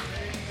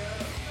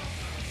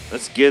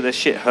 That's good. That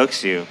shit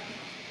hooks you.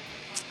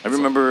 I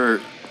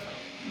remember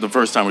the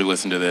first time we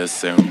listened to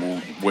this,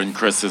 and when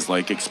Chris is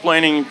like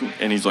explaining,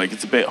 and he's like,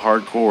 it's a bit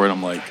hardcore, and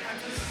I'm like,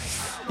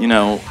 you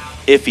know,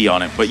 iffy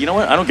on it. But you know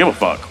what? I don't give a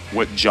fuck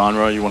what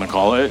genre you want to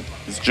call it.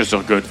 It's just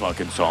a good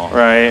fucking song.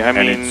 Right. I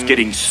mean, and it's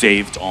getting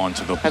saved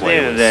onto the playlist, at the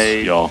end of the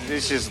day, y'all.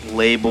 It's just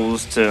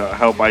labels to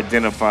help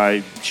identify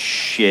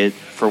shit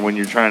for when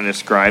you're trying to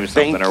describe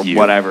something or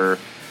whatever.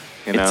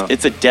 You know?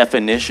 It's a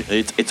definition.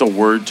 It's a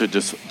word to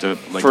just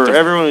like for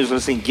everyone who's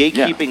listening.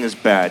 Gatekeeping is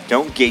bad.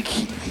 Don't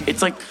gatekeep.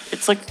 It's like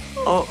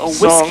a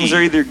whiskey. Songs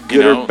are either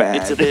good or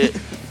bad.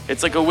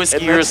 It's like a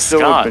whiskey or a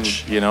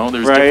scotch. You know,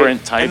 there's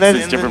different types.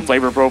 There's different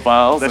flavor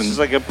profiles. That's just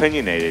like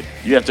opinionated.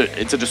 You have to.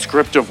 It's a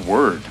descriptive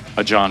word,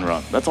 a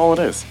genre. That's all it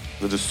is.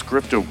 The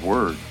descriptive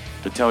word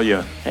to tell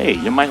you, hey,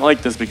 you might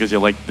like this because you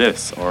like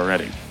this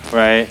already.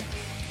 Right.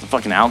 It's a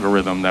fucking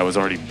algorithm that was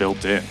already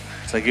built in.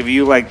 It's like if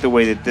you like the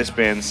way that this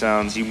band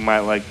sounds, you might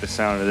like the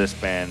sound of this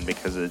band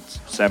because it's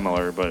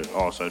similar but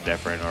also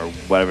different or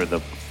whatever the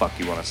fuck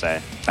you want to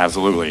say.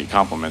 Absolutely. It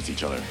complements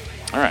each other.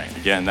 All right.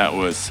 Again, that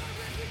was...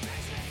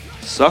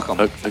 Suck 'em.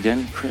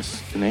 Again,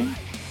 Chris, the name?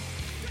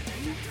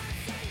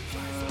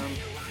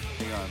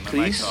 Hang on.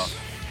 Please?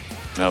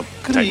 No,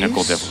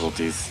 technical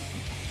difficulties.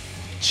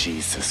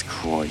 Jesus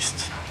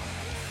Christ.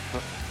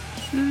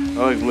 I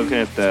like looking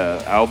at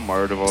the album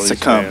art of all these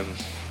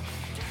bands.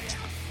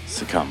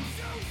 Succumb.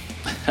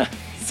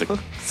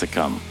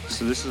 Succumb.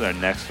 So this is our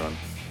next one.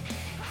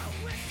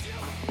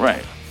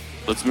 Right.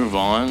 Let's move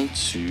on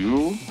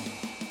to...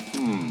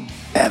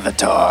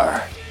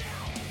 Avatar.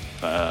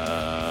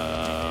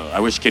 I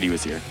wish Kitty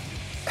was here.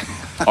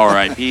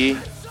 R.I.P.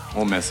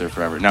 We'll miss her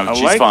forever. No,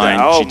 she's like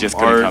fine. She just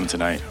couldn't come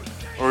tonight.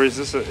 Or is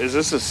this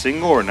a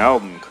single or an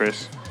album,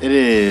 Chris? It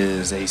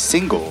is a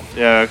single.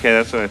 Yeah, okay,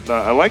 that's what I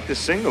thought. I like the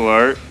single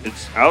art.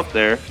 It's out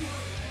there.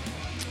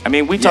 I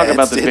mean, we talk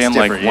about this band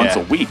like once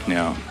a week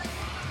now.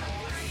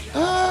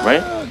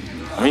 Right?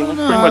 I mean,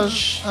 pretty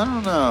much. I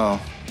don't know.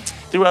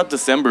 Throughout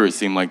December, it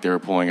seemed like they were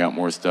pulling out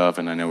more stuff,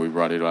 and I know we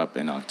brought it up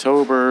in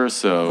October,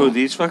 so... Who,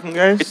 these fucking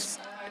guys?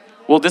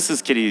 Well, this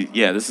is Kitty...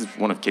 Yeah, this is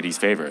one of Kitty's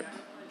favorite.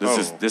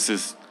 This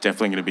is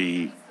definitely going to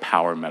be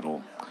power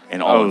metal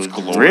in all its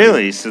glory.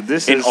 Really? So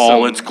this in is...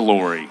 all its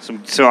glory.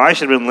 So I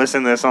should have been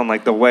listening to this on,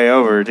 like, the way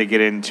over to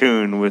get in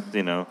tune with,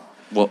 you know...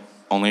 Well,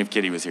 only if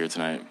Kitty was here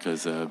tonight,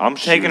 because... I'm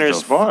taking her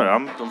spot.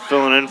 I'm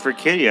filling in for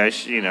Kitty.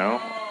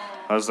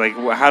 I was like,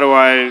 how do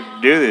I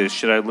do this?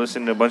 Should I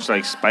listen to a bunch of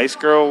like Spice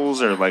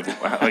Girls or like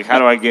how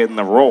do I get in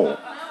the role?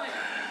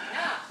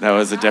 That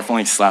was a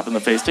definitely slap in the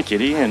face to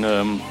Kitty, and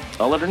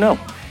I'll let her know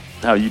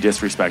how you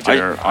disrespected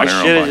her on her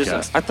own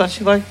podcast. I thought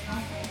she liked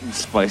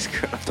Spice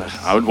Girls.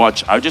 I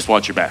would just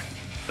watch your back.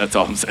 That's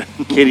all I'm saying.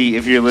 Kitty,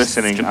 if you're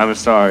listening, I'm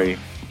sorry.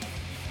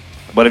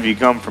 But if you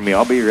come for me,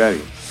 I'll be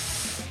ready.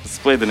 Let's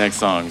play the next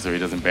song so he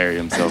doesn't bury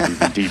himself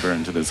even deeper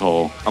into this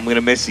hole. I'm going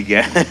to miss you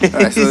guys. All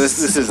right, so this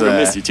is I'm going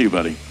to miss you too,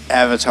 buddy.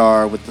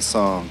 Avatar with the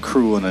song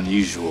Cruel and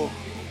Unusual.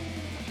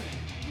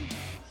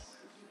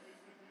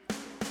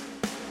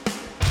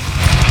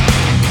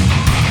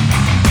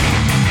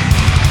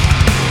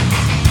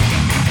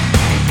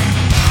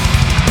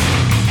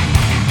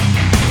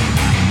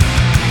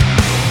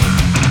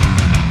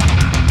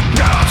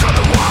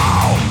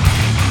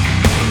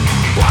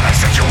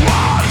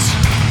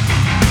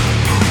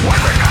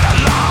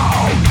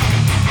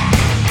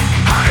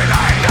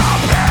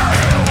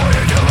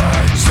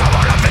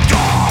 Someone at the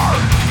door,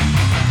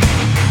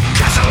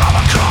 castle of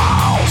a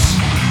close.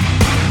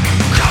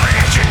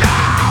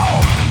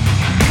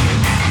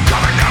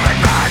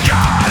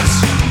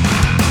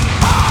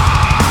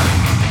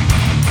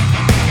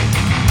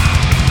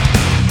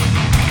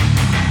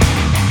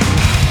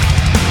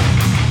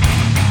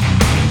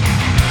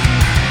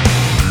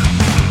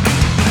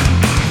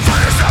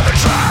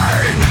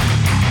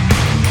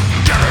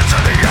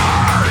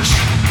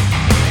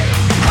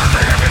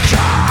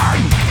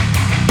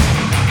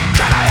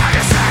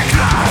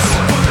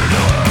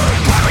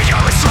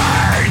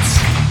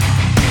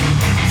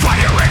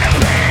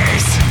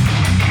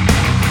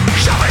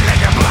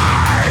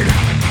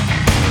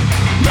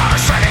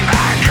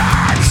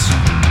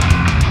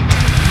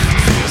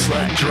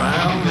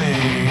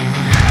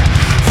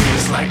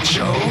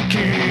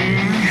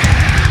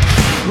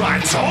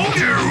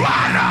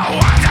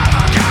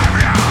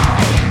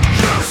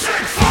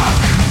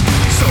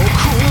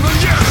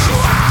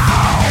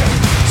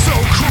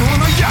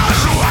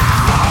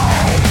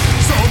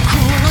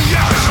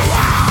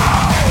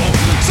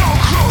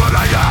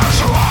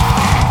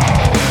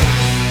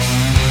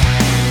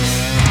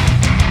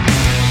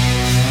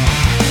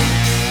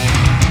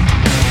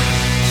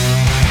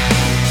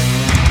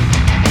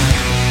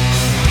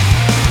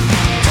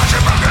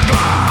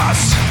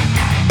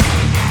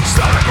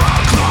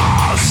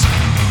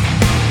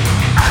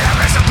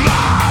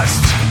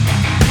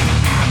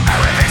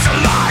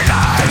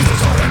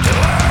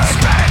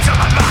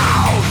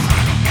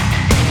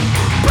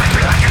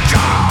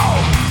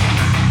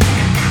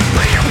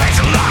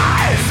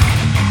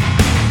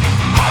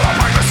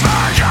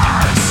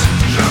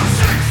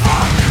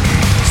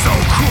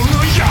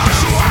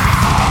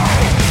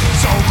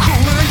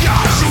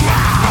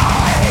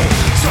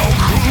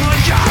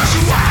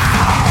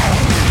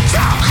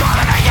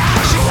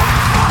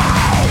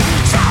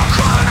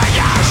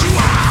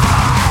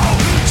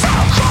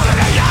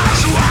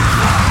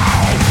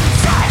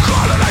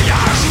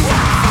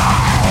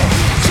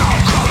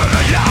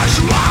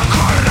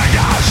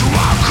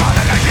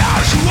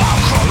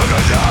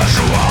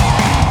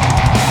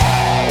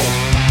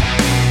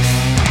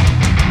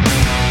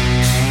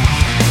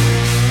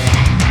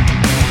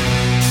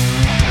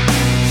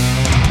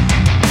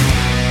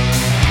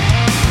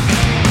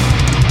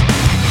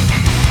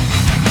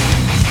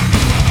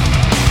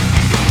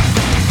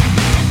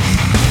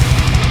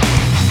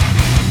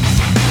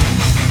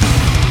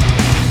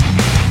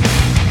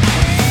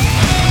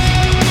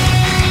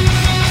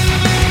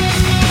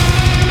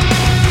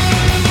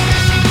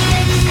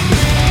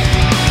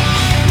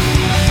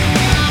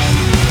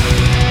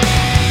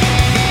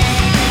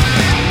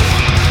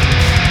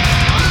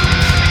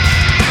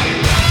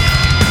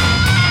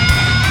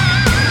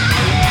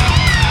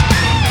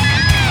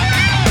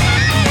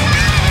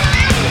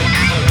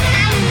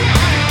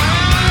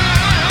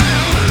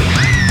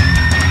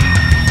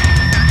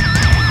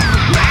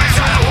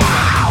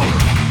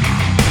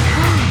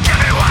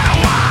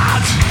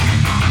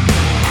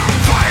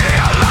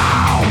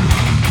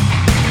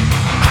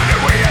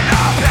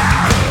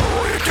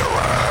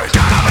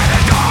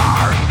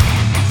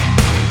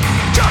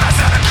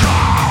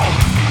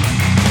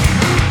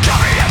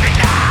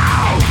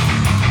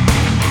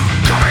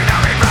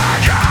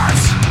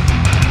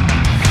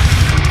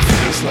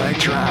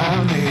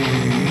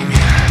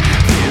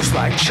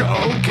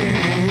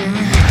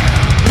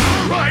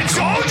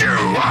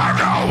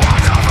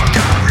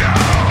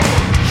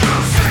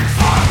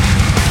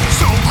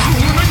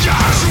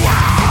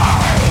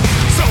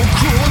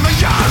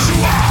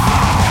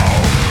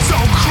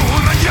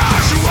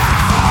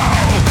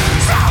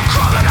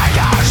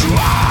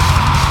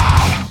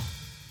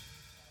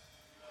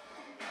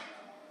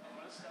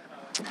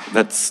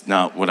 That's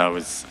not what I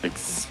was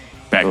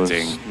expecting. It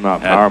was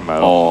not power at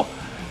metal. all.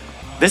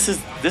 This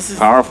is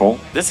Powerful.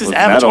 This is With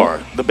Avatar,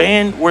 metal. the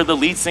band where the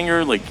lead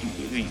singer, like,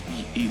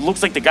 he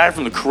looks like the guy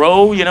from The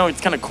Crow. You know,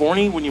 it's kind of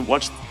corny when you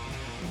watch.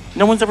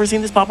 No one's ever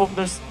seen this pop up on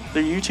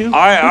their YouTube.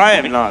 I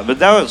have not, but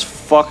that was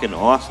fucking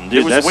awesome, dude.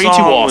 It was that way too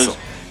song awesome.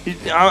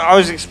 I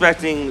was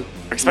expecting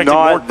Expecting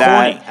not more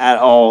that corny. at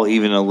all,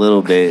 even a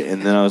little bit,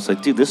 and then I was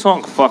like, dude, this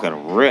song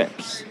fucking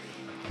rips.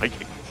 Like,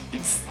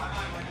 it's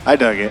I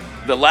dug it.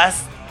 the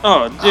last.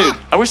 Oh, dude.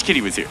 I wish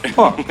Kitty was here.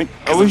 Fuck. I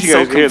 'Cause wish I'm you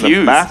guys so could hear the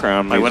confused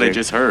background by what I music.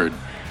 just heard.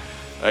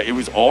 It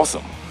was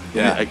awesome.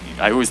 Yeah.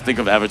 I always think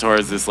of Avatar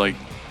as this like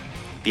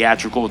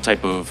theatrical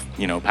type of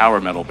power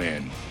metal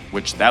band,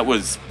 which that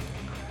was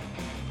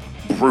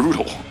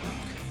brutal.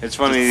 It's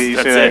funny that you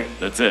That's say it.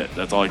 That's it.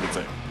 That's all I can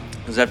say.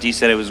 Because after you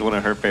said it was one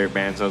of her favorite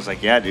bands, I was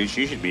like, yeah, dude,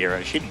 she should be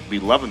here. She'd be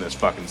loving this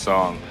fucking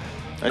song.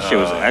 That shit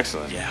was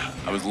excellent. Yeah,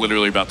 I was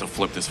literally about to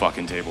flip this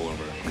fucking table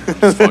over.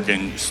 Just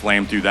fucking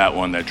slam through that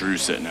one that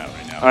Drew's sitting at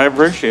right now. I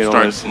appreciate all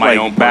Start this my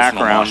own personal mosh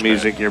background pit.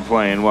 music you're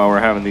playing while we're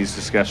having these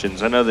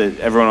discussions. I know that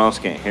everyone else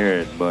can't hear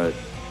it, but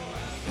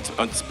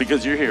It's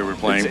because you're here. We're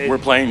playing. It's- We're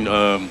playing.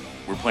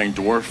 We're playing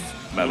dwarf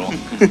metal.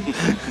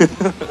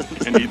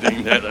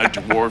 Anything that a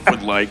dwarf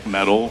would like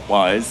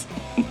metal-wise,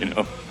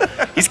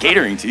 He's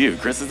catering to you.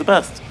 Chris is the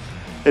best.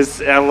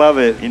 I love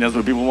it. He knows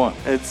what people want.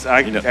 I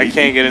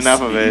can't get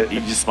enough of it. He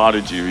just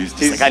spotted you. He's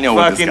just He like, I know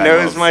what this fucking guy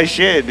knows loves. my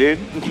shit, dude.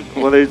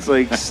 Whether it's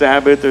like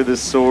Sabbath or the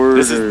Sword,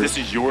 This or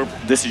is your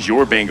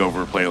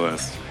BANGover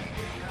playlist.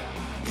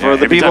 for Yeah,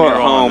 the every people time at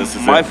you're on, home. this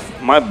is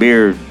it. My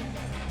beard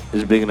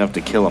is big enough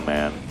to kill a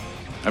man.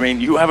 I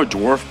mean, you have a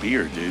dwarf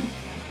beard, dude.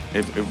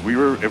 If we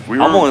were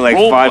I'm only like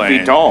 5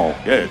 feet tall.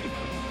 Yeah.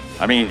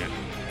 I mean, I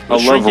let's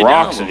love shrink it down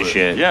rocks a and little bit.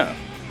 shit. Yeah.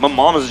 My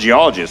mom is a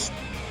geologist.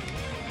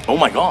 Oh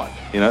my God.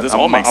 This I,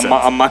 all makes sense.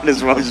 I might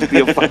as well just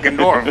be a fucking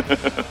dwarf.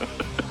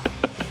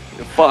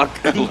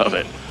 Fuck. I love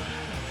it.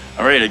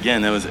 All right,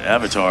 again, that was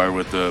Avatar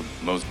with the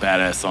most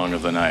badass song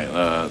of the night.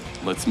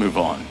 Let's move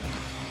on.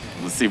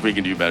 Let's see if we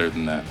can do better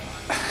than that.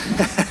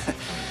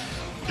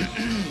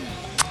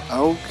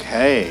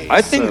 Okay.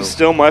 I think so-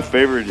 still my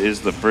favorite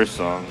is the first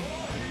song.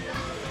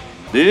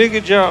 They did a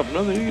good job.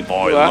 No, they did. The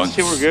last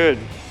two were good.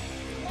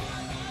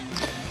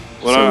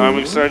 Well, So- I'm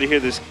excited to hear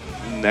this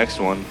next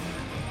one.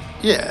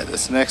 Yeah,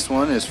 this next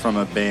one is from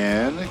a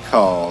band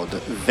called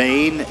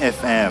Vane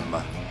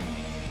FM.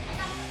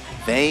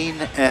 Vane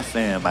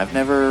FM. I've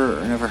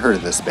never heard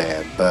of this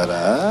band, but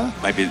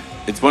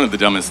It's one of the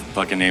dumbest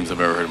fucking names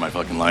I've ever heard in my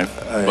fucking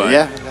life. But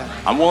yeah.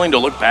 I'm willing to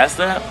look past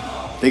that.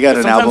 They got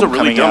an Sometimes album a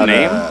really coming dumb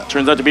out. name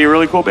turns out to be a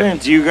really cool band.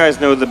 Do you guys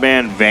know the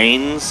band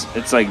Veins?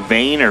 It's like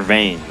Vane or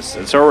Veins.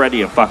 It's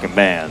already a fucking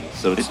band,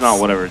 so it's not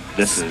whatever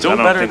this is. Still I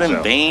don't better think than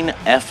so. Vane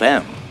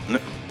FM.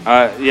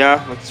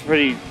 Yeah, that's a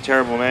pretty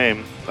terrible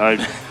name.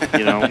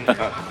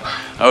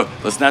 Oh,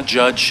 let's not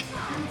judge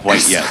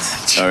quite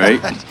yet. All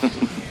right.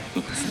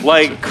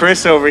 Like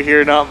Chris over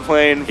here not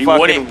playing He fucking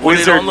wouldn't put it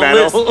wizard on the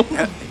metal.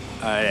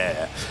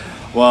 Yeah.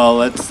 Well,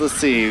 let's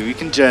see. We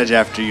can judge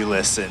after you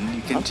listen.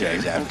 You can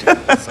judge after you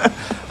listen.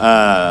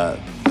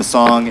 The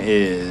song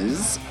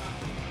is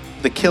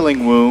 "The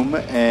Killing Womb,"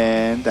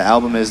 and the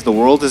album is "The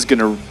World Is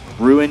Gonna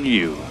Ruin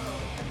You."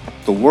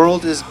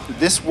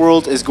 This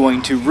world is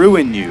going to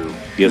ruin you.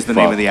 Is the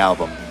name of the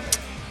album.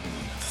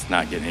 It's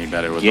not getting any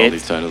better with Get all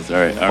these titles. All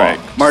right.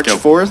 March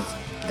Let's go.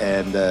 4th,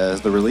 and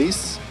the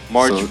release.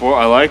 March So- 4th.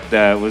 I like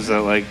that. Was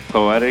that like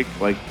poetic?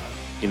 Like,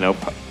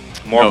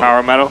 more No.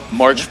 power metal?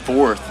 March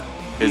 4th.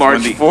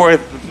 March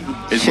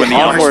 4th. Is when the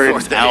March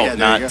album's 4th, out. yeah, there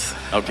Not you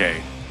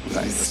okay.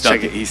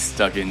 check it. He's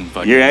stuck in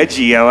fucking. You're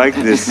edgy. I like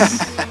this.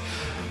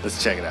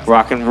 Let's check it out.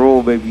 Rock and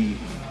roll, baby.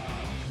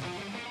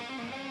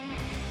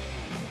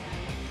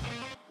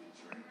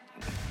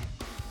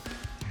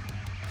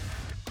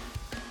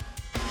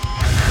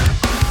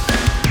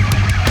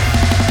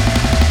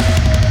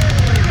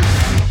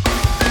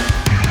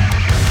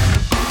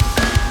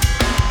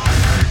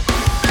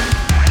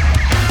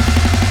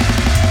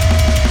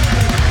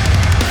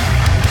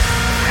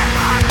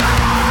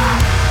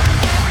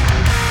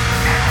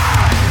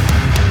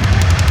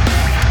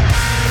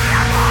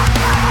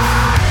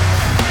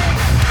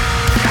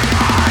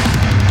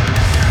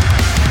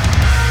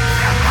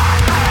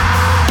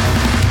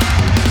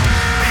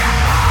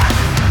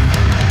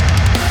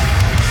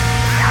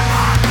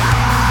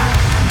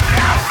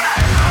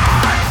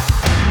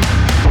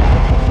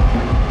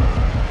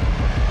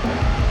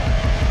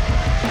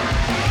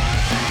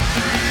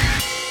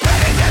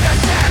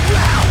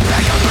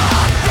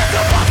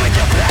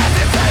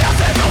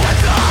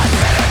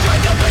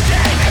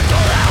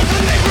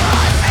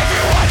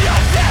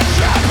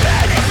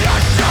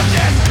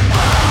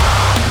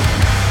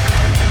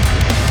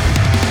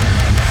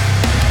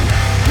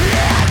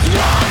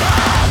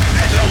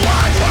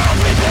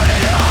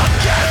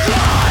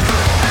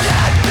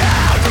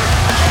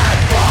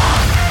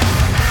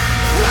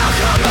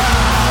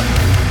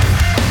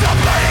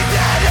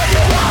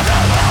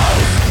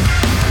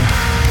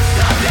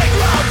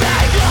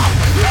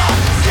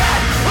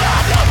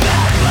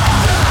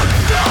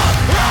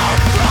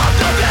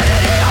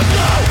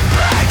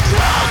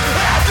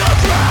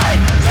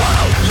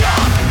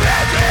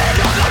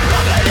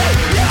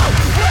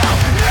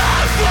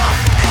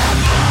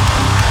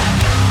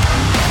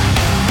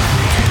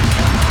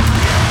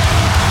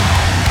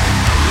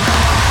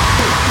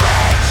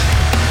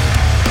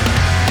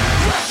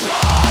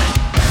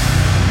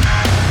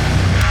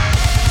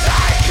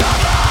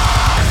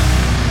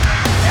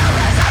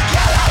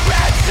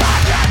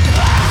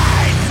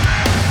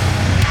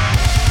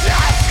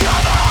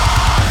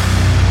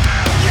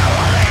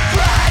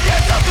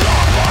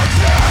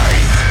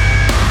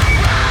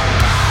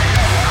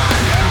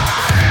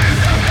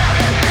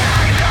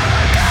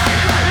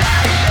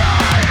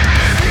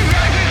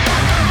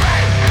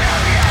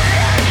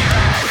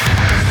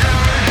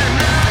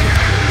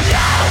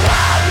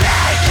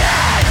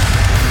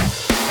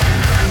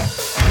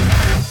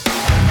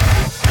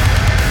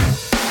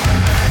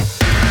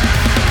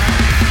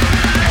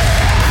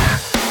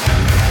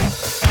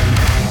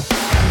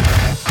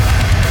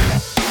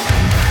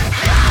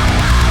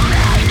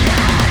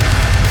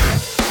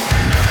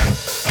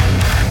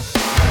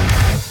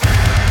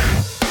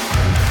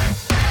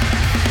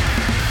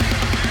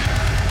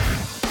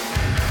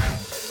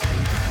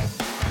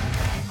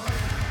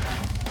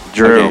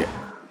 Drew, Okay.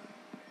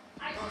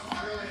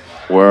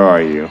 where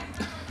are you?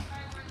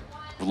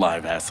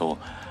 Live asshole.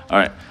 All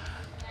right.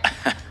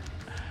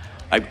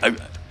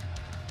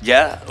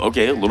 Yeah,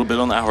 okay, a little bit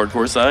on that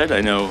hardcore side.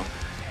 I know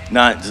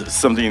not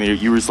something that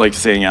you were like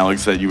saying,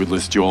 Alex, that you would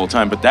listen to all the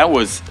time, but that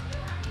was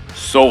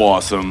so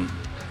awesome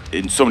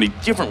in so many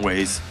different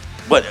ways.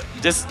 But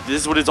this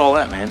is what it's all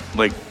at, man.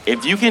 Like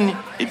if you can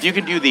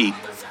do the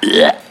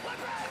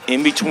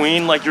in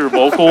between like your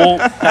vocal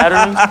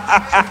patterns,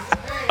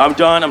 I'm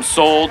done. I'm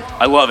sold.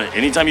 I love it.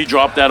 Anytime you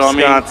drop that on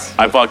Scott's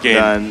me, I fucking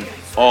done.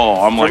 oh,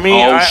 I'm For like me,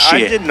 oh I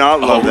shit. did not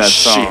love oh, that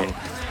shit. song.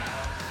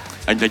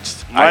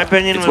 My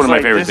opinion it's was one of my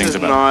like, favorite this things is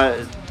about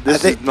it.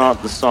 This is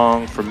not the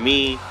song for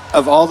me.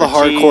 Of all the For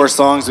hardcore Cheese.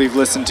 songs we've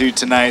listened to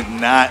tonight,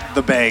 not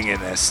the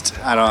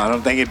bangingest. I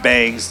don't think it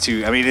bangs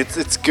too. I mean,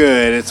 it's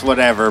good. It's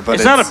whatever, but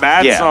It's not a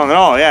bad yeah. song at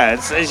all. Yeah,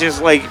 it's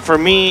just like for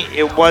me,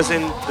 it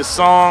wasn't the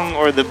song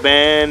or the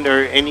band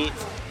or any.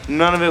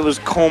 None of it was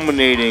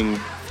culminating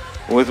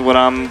with what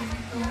I'm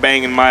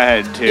banging my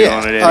head to Yeah,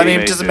 on a daily I mean,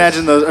 basis. just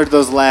imagine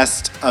those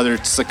last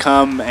other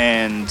Succumb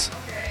and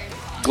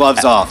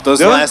Gloves Off. Those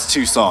Those- last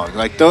two songs,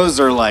 like those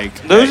are like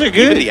Those are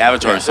good. Even the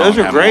Avatar song Those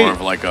are had great. more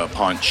of like a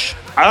punch.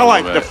 I a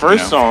like little the bit,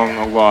 first you know? song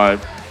a lot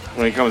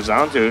when it comes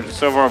down to it.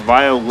 Some of our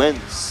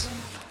violence.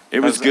 It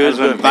was As- good, as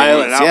when but they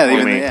Violence. put it out Yeah, for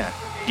even me.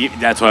 yeah.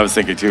 that's what I was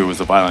thinking too. Was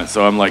the violence?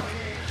 So I'm like,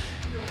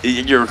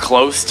 you're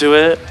close to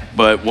it,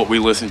 but what we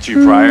listened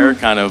to prior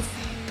kind of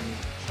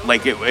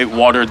like it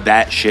watered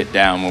that shit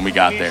down when we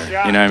got there.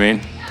 You know what I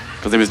mean?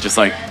 Because it was just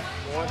like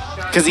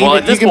Because Well, at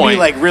even you this can be point-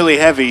 like really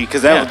heavy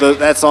because Yeah.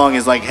 that song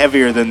is like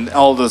heavier than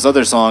all those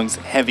other songs,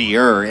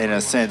 heavier in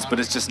a sense, but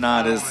it's just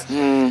not as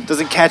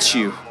doesn't catch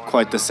you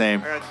quite the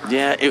same.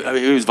 yeah,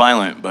 it was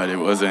violent, but it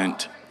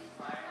wasn't.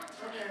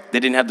 They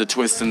didn't have the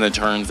twists and the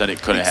turns that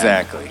it could have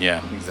Exactly. had.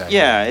 Yeah, Exactly.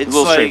 Yeah, a it's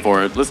little like,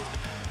 straightforward.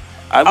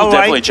 I will I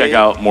definitely liked check it.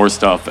 out more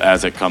stuff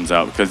as it comes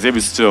out because it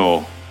was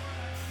still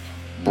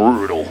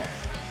brutal.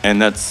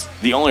 And that's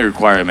the only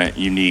requirement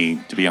you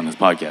need to be on this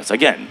podcast.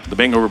 Again, the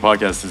BANGover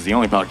podcast is the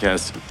only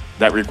podcast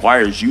that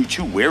requires you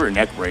to wear a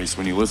neck brace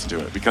when you listen to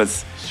it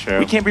because True.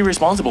 we can't be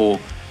responsible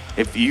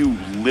if you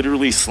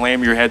literally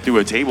slam your head through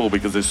a table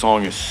because this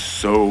song is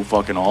so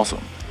fucking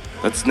awesome.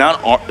 That's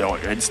not our, no,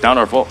 it's not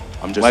our fault.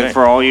 I'm just Like saying.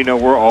 for all you know,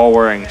 we're all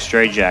wearing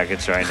straight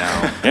jackets right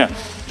now. Yeah,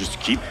 just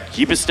keep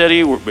it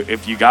steady.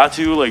 If you got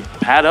to, like,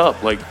 pad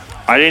up. Like,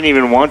 I didn't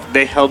even want.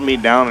 They held me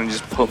down and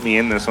just put me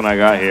in this when I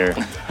got here.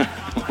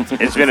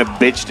 It's been a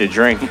bitch to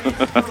drink.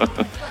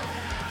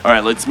 all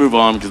right, let's move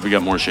on because we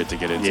got more shit to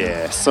get into.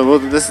 Yeah. So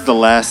this is the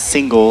last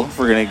single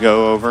we're gonna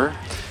go over.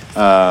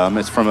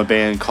 It's from a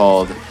band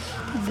called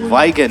Dude.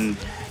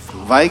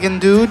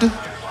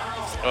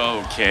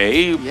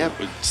 Okay. Yep.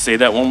 Say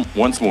that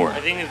once more. I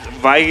think it's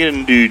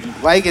Vigan dude.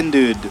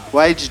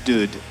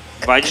 Dude.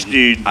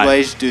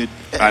 Dude. Dude.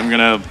 I'm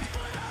gonna.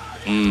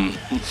 And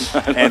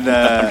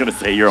I'm gonna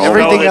say your whole.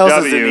 everything the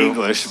else is in W.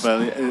 English,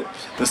 but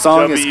the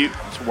song is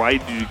It's why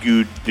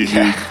dude.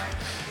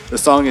 the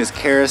song is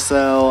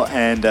Carousel,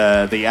 and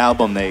the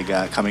album they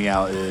got coming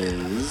out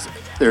is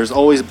There's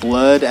Always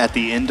Blood at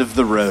the End of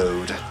the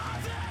Road,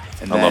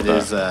 and I love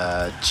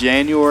that is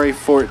January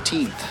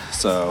 14th.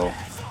 So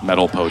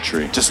Metal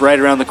poetry. just right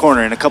around the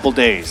corner in a couple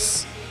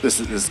days. This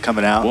is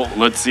coming out. Well,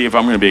 let's see if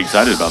I'm gonna be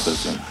excited about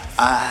this then.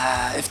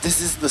 If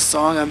this is the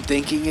song I'm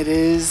thinking it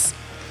is,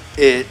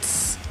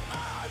 it's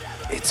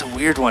a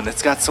weird one.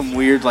 It's got some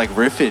weird like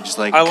riffage,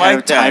 like I kind like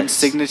of that. time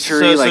signature,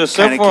 So like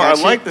kind of far, I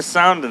catchy. like the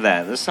sound of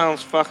that. This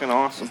sounds fucking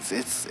awesome.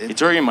 It's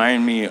It's already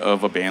reminding me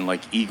of a band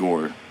like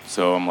Igor.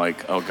 So I'm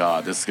like, oh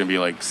god, this is gonna be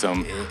like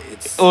some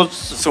Well, it's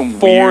Some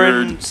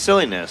foreign weird-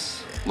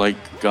 silliness. like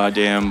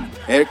goddamn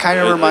it kind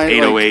of reminds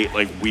 808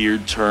 like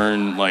weird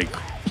turn like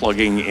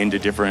plugging into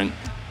different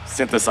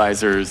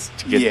synthesizers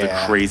to get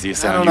the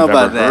craziest I sound don't know you've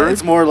about ever that. heard.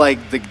 It's more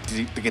like the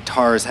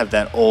guitars have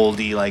that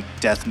oldie like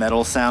death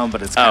metal sound,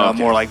 but it's kind of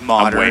okay. more like I'm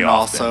modern way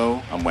off also.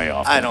 then. I'm way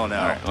off. I then. don't know.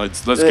 All right,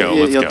 let's go. Let's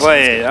you'll go. tell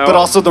Wait, But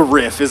also the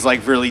riff is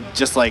like really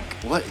just like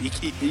what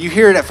you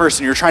hear it at first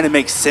and you're trying to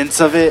make sense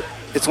of it.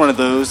 It's one of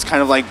those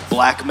kind of like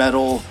black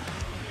metal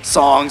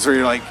songs where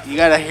you're like you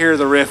gotta hear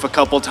the riff a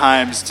couple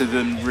times to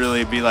then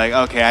really be like,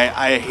 okay,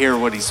 I hear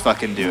what he's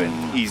fucking doing.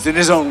 He's in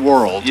his own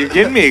world. You're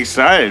getting me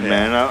excited,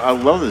 man. I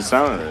love the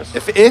sound of this.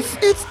 If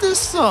it's this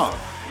song,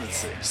 let's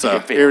see. So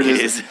If here it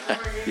it is. is,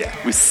 Yeah.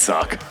 we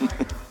suck.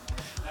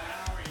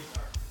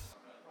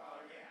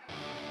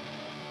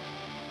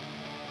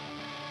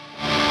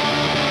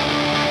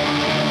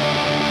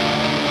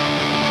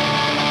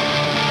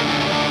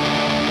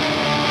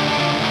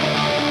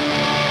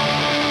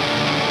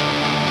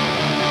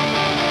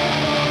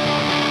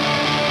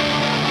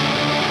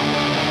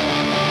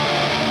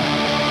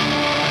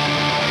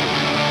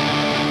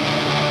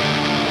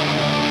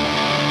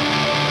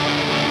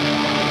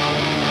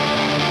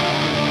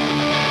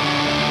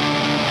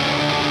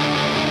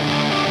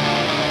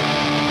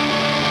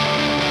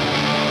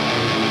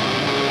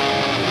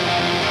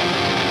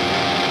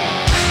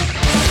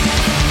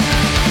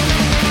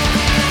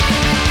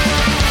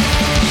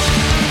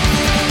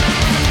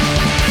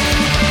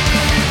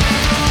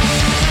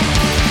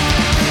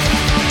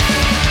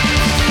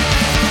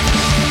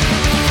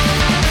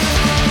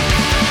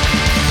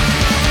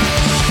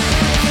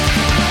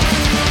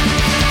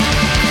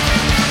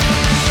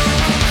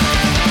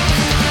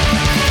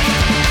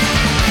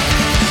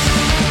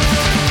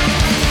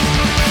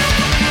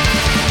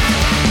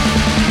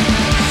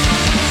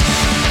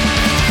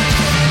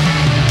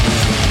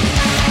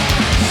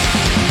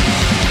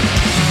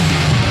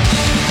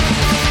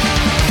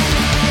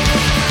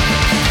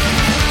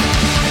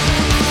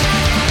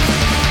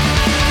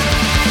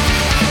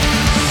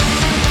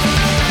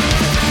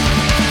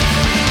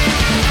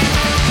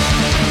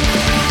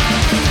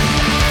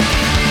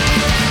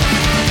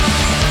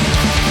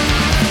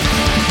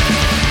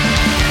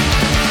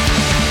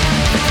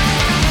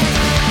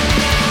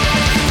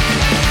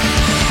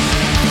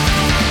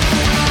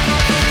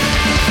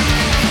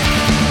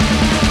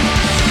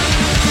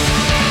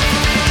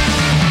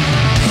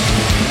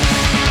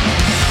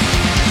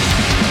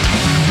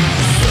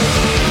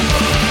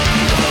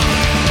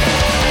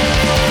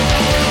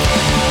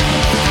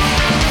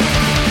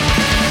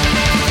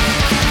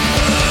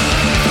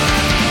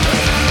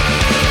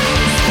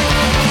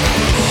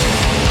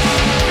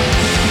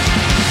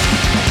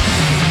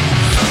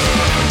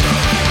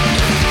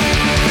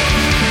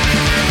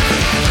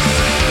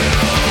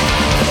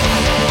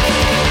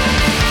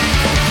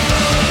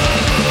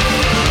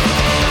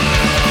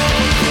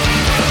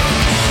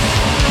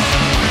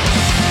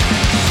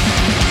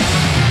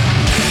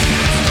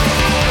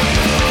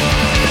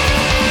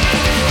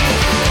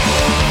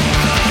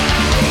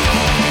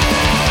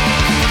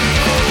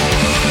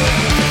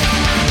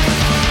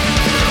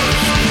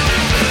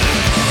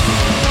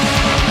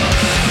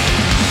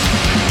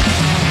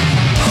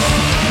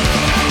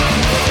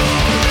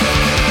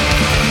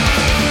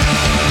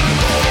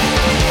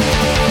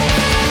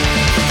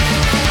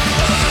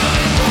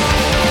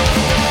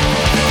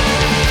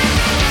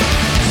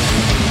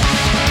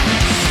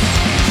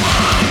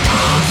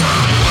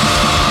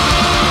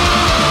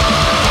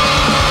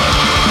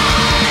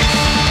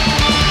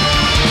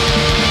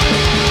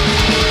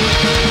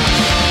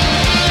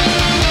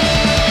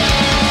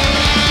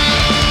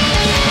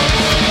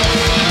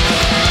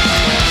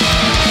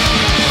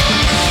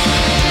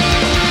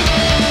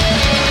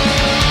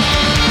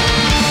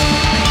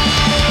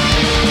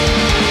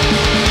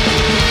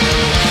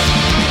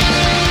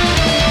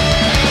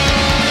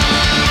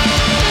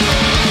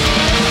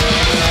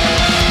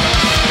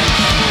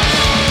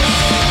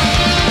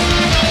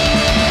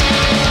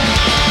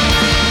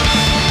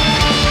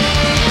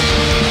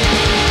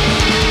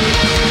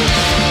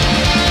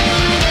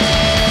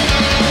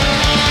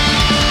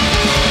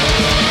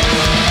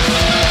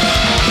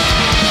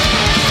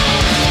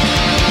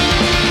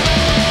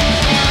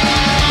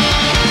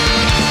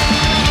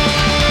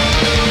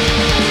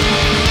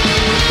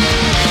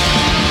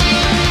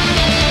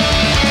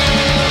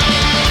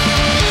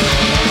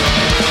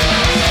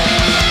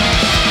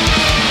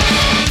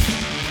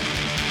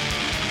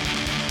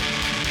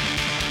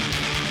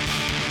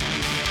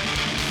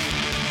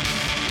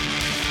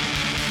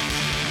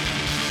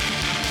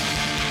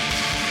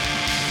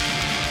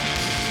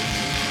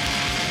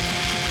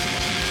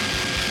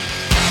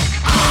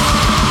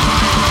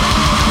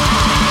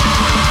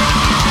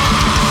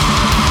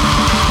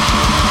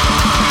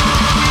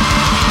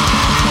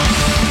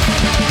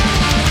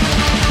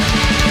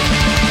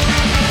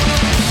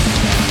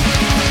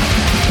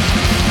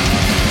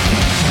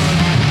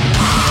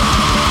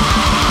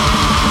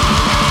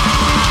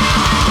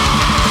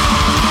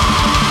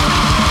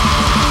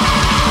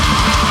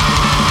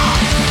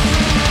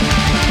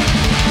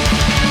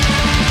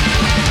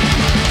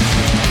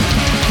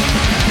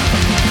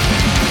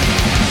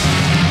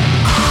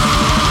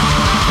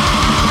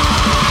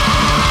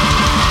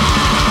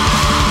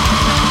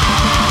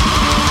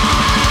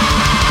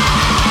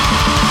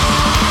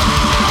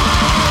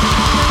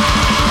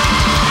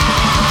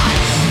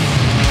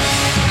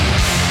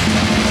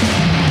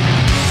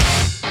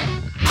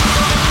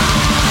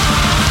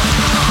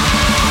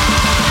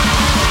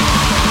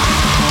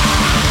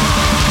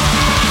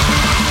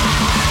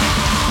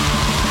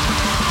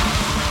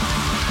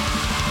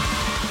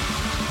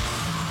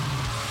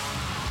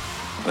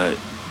 But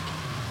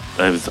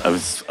I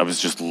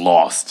was just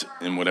lost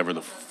in whatever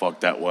the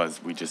fuck that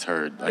was we just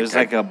heard. It was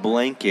like a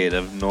blanket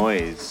of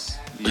noise.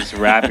 You just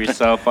wrap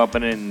yourself up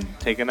in it and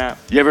take a nap.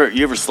 You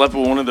ever slept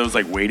with one of those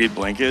like weighted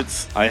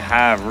blankets? I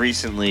have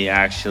recently,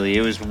 actually.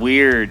 It was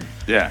weird.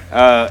 Yeah.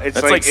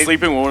 It's That's like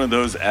sleeping with one of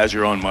those as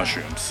you're on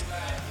mushrooms.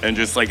 And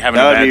just like having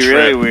a That bad would be trip.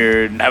 really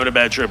weird. Having a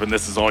bad trip, and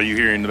this is all you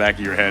hear in the back of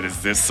your head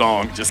is this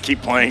song. Just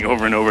keep playing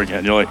over and over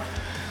again. You're like,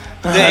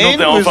 I don't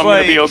know if I'm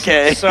going to be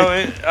okay. So,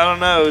 I don't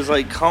know. It was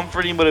like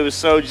comforting, but it was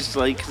so just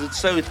like, because it's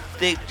so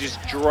thick,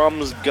 just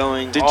drums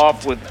going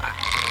off with.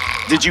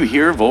 Did you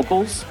hear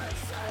vocals?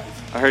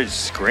 I heard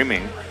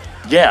screaming.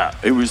 Yeah,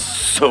 it was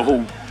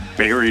so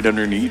buried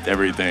underneath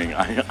everything.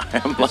 I'm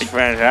like, It's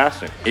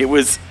fantastic. it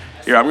was.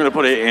 Here, I'm gonna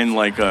put it in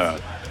like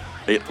a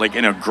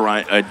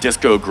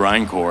disco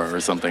grindcore or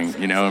something.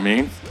 You know what I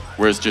mean?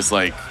 Where it's just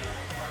like,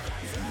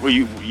 well,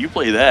 you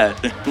play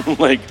that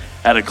like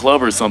at a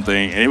club or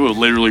something, and it would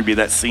literally be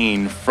that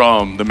scene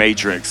from The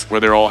Matrix where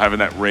they're all having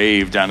that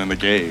rave down in the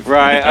cave.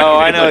 Right. Oh,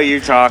 I know what you're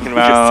talking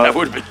Because about. that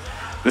would be.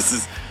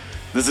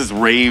 This is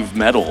rave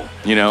metal.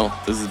 You know,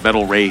 this is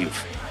metal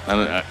rave. I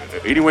don't know,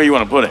 any way you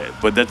want to put it,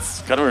 but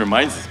that's kind of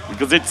reminds us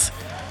because it's.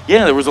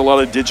 Yeah, there was a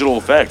lot of digital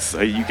effects.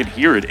 You could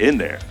hear it in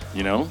there.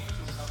 You know,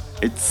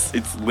 it's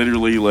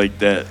literally like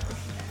that.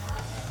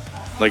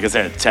 Like I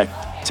said,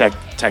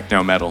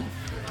 techno metal.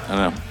 I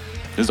don't know.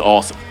 It was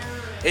awesome.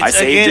 I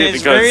saved it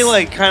it's because very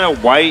like kind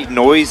of white,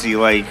 noisy.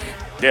 Like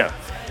yeah,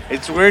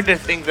 it's weird to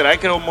think that I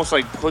could almost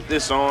like put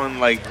this on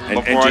like And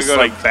before I just, go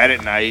like, to bed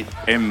at night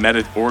and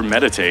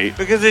meditate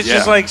because it's Yeah,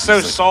 just like so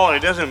just like- solid.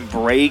 It doesn't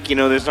break. You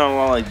know, there's not a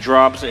lot of like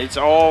drops. It's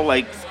all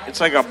like it's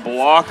like a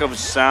block of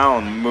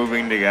sound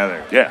moving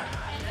together. Yeah,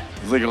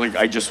 it's like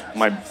I just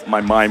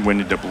my mind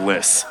went into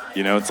bliss.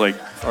 You know, it's like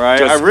Right.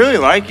 just- I really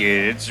like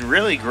it. It's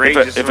really great.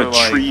 if just a for,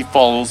 like, tree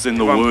falls in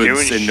the if I'm woods doing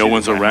and shit no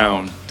one's in my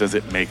around, does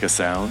it make a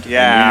sound?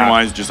 Yeah. And your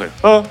mind's just like,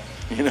 oh,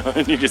 you know,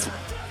 and you just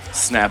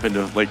snap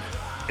into like,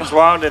 It's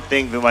wild to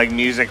think that like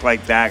music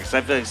like that, because I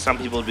feel like some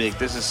people would be like,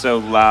 "This is so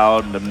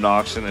loud and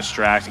obnoxious and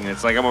distracting." And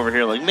it's like I'm over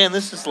here like, man,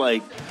 this is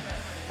like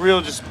real,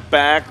 just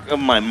back of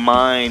my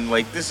mind.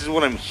 Like this is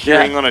what I'm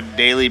hearing on a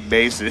daily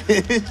basis.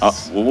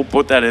 well, we'll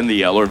put that in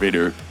the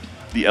elevator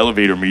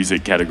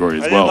music category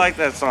as I well. did like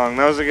that song.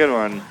 That was a good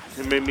one.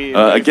 It made me.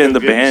 Again, the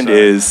band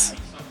is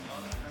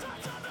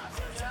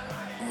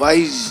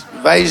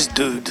Wise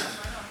dude.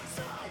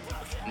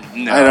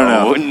 no, I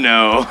don't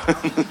know.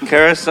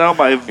 Carousel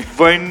by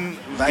Vegan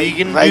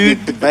Dude.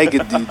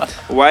 Vegan dude.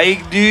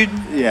 Weig Dude.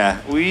 Yeah.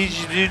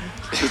 Weege Dude.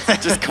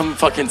 Just come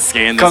fucking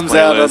scan this Comes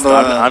out on playlist. the,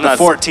 I'm the not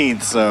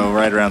 14th, so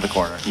right around the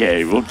corner.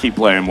 Okay, we'll keep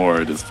playing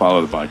more. Just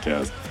follow the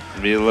podcast.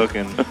 Be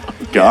looking.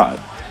 God.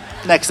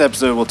 Next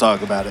episode, we'll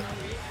talk about it.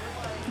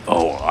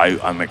 Oh,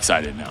 I'm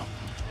excited now.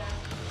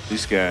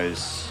 These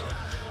guys.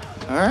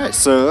 All right,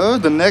 so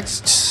the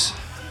next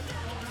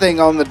thing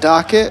on the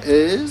docket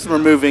is we're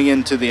moving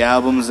into the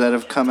albums that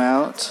have come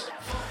out.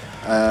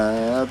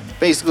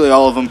 Basically,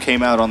 all of them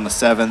came out on the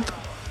 7th,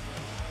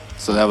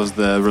 so that was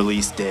the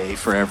release day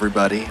for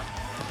everybody.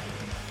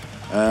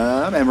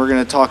 And we're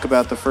going to talk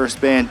about the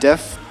first band,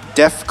 Def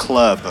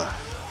Club.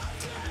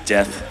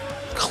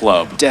 Death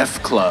Club.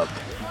 Def Club.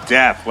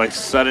 Deaf, like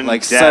sudden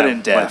Like death.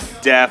 sudden death.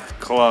 Like Deaf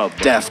Club.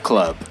 Def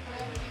Club.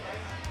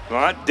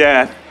 Not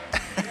death.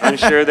 I'm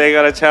sure they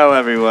gotta tell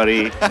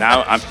everybody.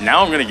 Now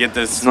I'm gonna get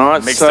this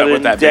not mixed up sudden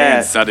with that death.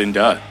 band, sudden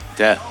death.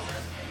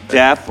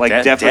 Deaf, like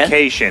Death?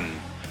 defecation.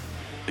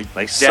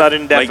 Like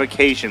sudden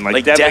defecation.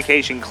 Like death-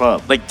 defecation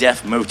club. like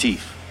death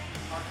motif.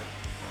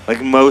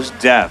 Like most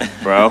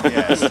deaf, bro.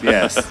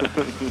 Yes.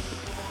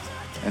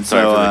 And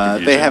Sorry so for the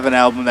confusion. they have an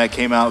album that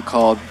came out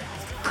called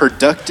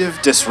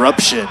Productive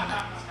Disruption.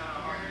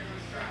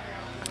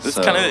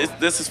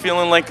 This is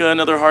feeling like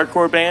another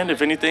hardcore band.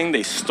 If anything,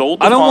 they stole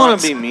the I don't wanna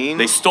fonts. be mean.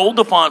 They stole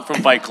the font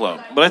from Fight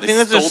Club. But I They think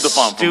that's stole a the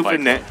font from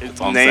stupid Fight Club.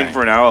 That's all I'm name saying.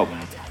 for an album.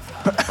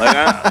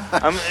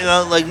 Like, I'm you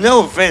know, like,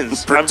 no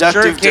offense. I'm sure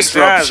Productive it kicks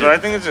ass, disruption. but I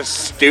think it's just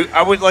stupid.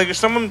 I would, like, if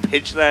someone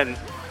pitched that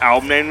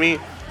album name to me,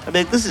 I'd be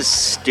like, this is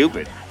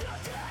stupid.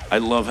 I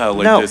love how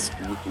No.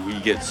 we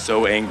get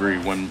so angry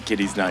when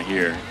Kitty's not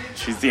here.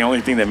 She's the only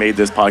thing that made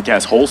this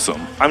podcast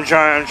wholesome. I'm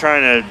trying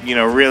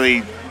to,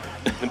 really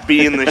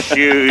be in the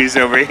shoes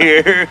over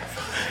here.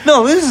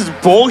 No, this is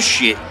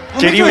bullshit.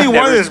 Let me tell you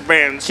why this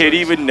band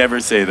Kitty would never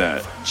say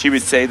that. She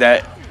would say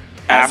that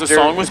as the After-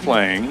 song was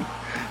playing.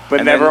 but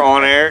and never then-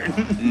 on air.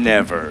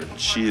 Never.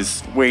 She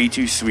is way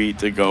too sweet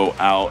to go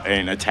out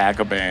and attack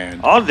a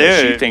band. I'll do that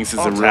She it. thinks is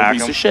I'll a real attack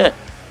piece 'em. of shit.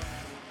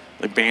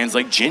 Like bands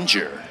like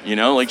Ginger,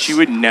 like she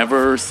would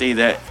never say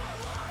that.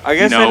 I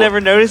guess I never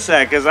noticed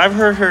that because I've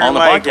heard her On the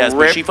like podcast, but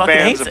rip she fucking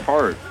bands hates it.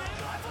 apart.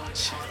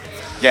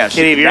 Yeah,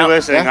 Kitty, if you're now,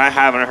 listening, yeah. I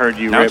haven't heard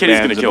you now rip Kitty's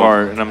bands gonna kill.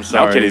 apart, and I'm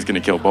sorry. Now Kitty's gonna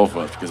kill both of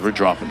us because we're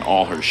dropping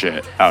all her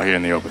shit out here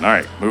in the open. All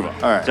right, move on.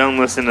 All right. Don't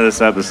listen to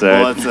this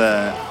episode.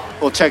 Well,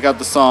 we'll check out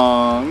the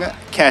song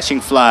Catching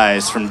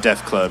Flies from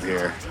Def Club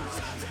here.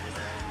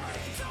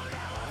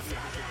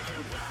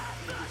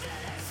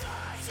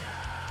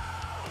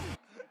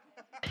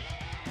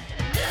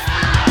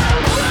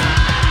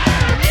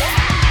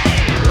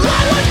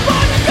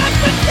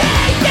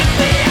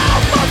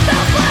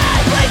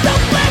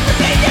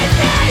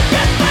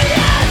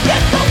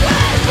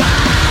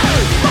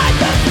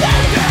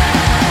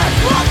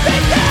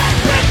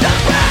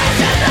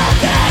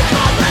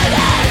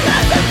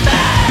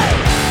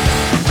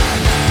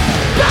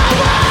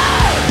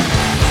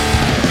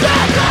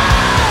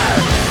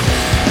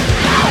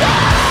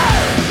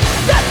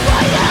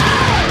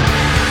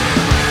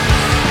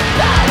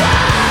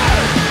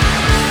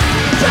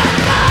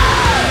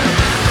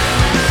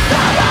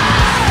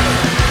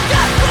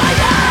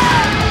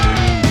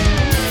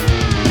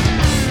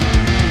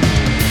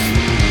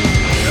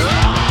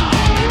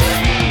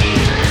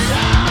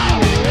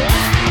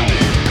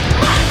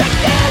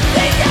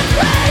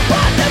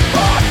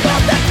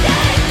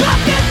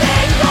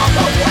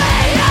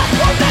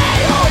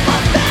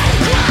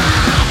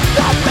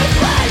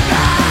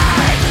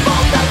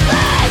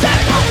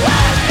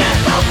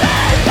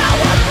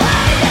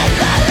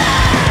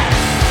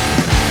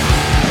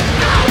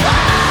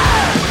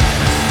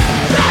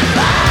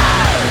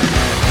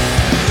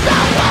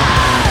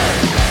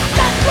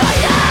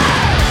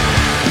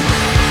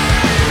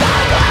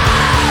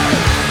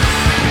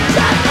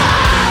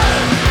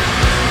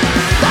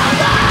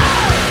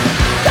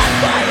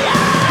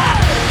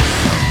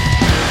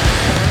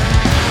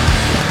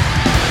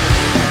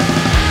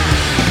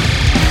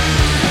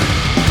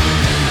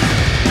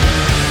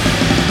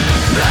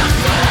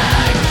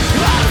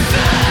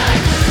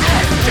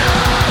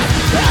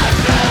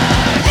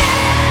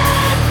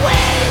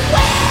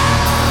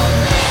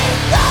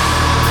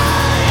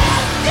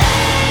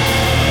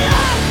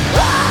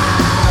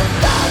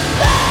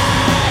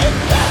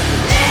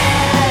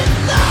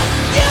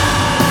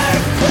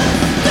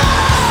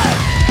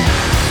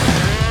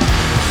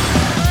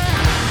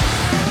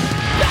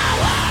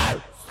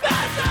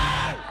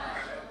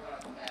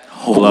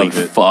 Holy loved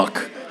it.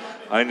 fuck.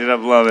 I ended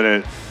up loving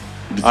it.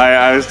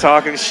 I was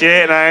talking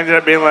shit, and I ended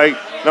up being like,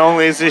 not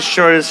only is this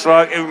short as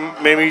fuck,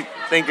 it made me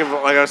think of,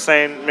 like I was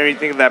saying, made me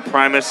think of that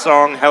Primus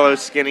song, Hello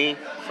Skinny,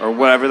 or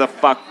whatever the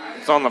fuck.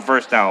 It's on the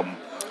first album.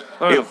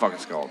 Whatever the fuck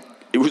it's called.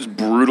 It was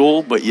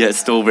brutal, but yet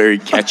still very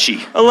catchy.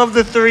 I love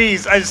the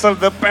threes. I just love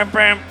the bam,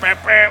 bam, bam,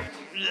 bam.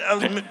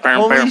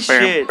 Holy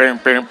shit.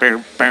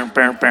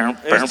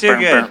 It's too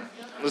good.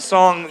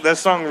 That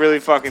song really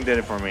fucking did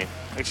it for me.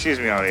 Excuse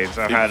me, audience.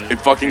 It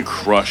fucking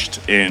crushed,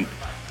 and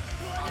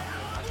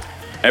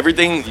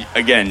everything,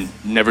 again,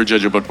 never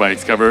judge a book by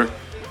its cover.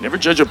 Never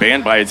judge a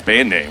band by its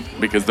band name,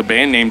 because the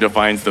band name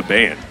defines the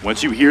band.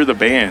 Once you hear the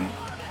band,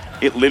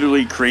 it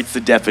literally creates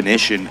the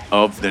definition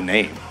of the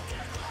name.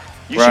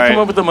 You should come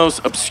up with the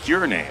most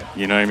obscure name,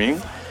 you know what I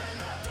mean?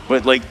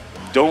 But, like,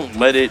 don't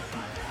let it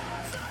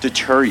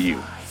deter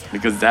you,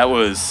 because that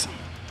was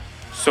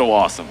so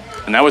awesome.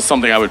 And that was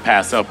something I would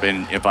pass up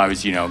if I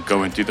was,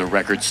 going through the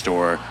record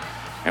store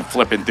and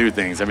flipping through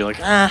things. I'd be like,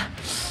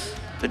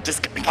 it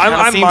just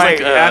I seems might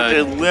like have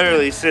to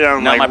literally sit down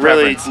and not my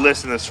really preference.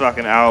 listen to this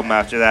fucking album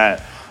after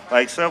that.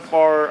 Like, so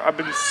far, I've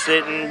been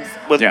sitting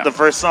with the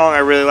first song I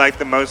really liked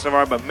the most so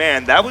far, but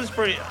man, that was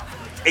pretty.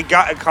 It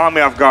caught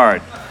me off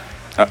guard.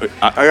 I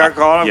got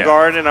caught off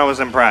guard, and I was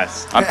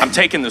impressed. I'm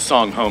taking the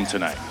song home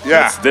tonight.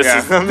 Yeah,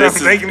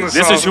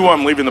 This is who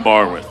I'm leaving the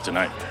bar with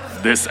tonight.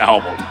 This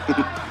album.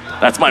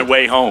 That's my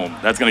way home.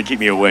 That's gonna keep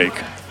me awake.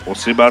 We'll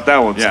see about that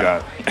one,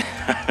 Scott.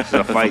 It's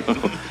a fight.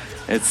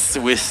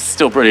 We're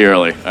still pretty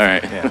early. All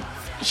right. Yeah.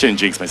 Shouldn't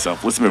jinx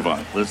myself. Let's move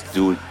on. Let's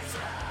do it.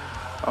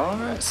 All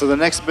right. So the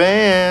next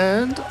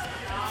band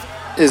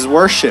is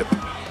Worship.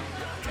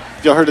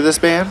 Y'all heard of this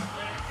band?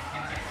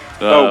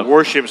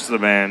 Worship's the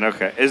band.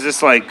 Okay. Is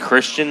this like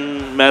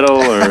Christian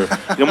metal or?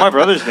 My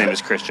brother's name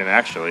is Christian.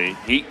 Actually,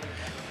 he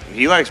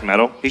likes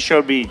metal. He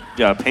showed me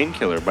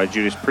 "Painkiller" by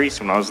Judas Priest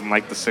when I was in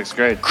like the 6th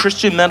grade.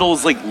 Christian metal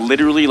is like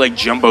literally like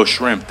jumbo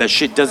shrimp. That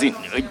shit doesn't.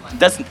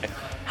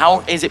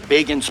 How is it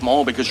big and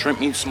small? Because shrimp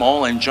means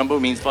small and jumbo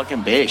means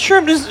fucking big.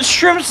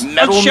 Shrimp's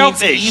metal means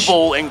shellfish.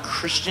 Evil and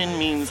Christian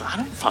means I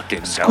don't fucking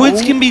know.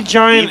 Squids can be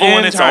giant evil and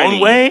in its tiny.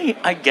 own way,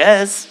 I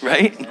guess.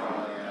 Right?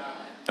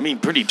 I mean,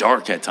 pretty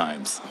dark at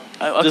times.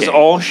 Okay. Does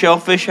all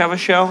shellfish have a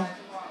shell?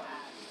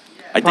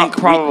 I think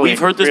probably, we've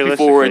heard this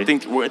before. I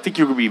realistically. think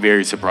you're gonna be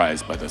very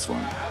surprised by this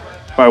one.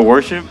 By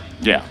Worship?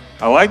 Yeah.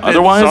 I like the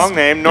Otherwise, song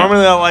name.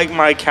 Normally I like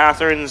my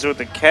Catherines with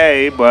a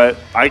K, but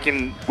I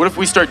can... What if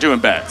we start doing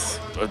bets?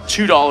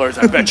 $2,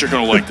 I bet you're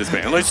gonna like this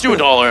band. Let's do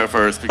 $1 at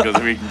first because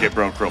we can get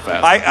broke real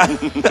fast.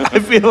 I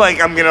feel like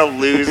I'm going to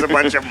lose a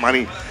bunch of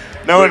money.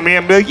 Knowing me,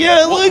 I'm like,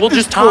 yeah, I like we'll this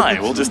just tie.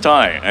 We'll just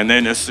tie. And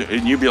then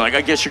and you'd be like,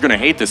 I guess you're gonna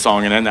hate this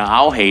song, and then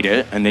I'll hate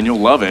it, and then you'll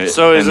love it.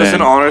 So is and this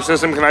then, an honor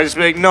system? Can I just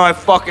be like, no, I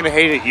fucking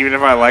hate it, even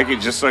if I like it,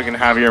 just so I can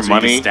have your so you're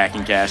money? just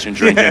stacking cash and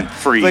drinking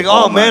free. Like,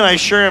 all oh man, night. I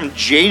sure am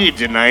jaded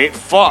tonight.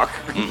 Fuck.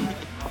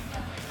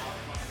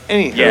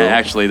 Anywho. Yeah,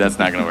 actually, that's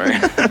not gonna work.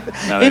 Now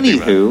that I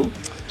think about it.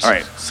 All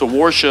right, so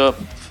Worship.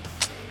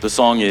 The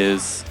song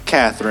is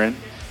Catherine,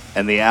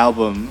 and the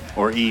album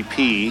or EP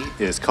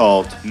is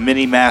called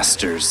Mini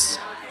Masters.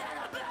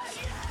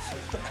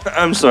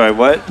 I'm sorry,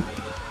 what?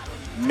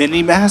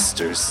 Mini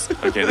Masters.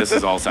 okay. This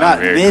is all Not sounding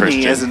very mini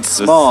Christian. as in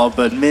small,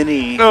 but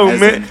mini No,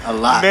 as in a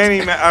lot.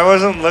 I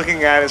wasn't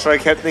looking at it, so I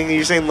kept thinking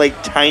you're saying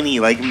like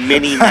tiny, like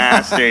mini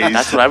masters.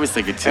 That's what I was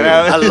thinking too. And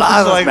I was A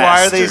lot of like,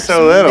 why are they masters.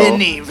 so little?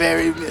 Mini,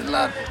 very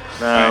lot.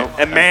 No.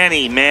 And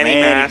Manny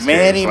Masters.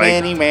 Manny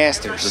like,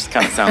 Masters. This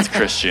kind of sounds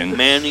Christian.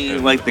 Manny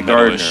like the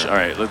Metalish. gardener. All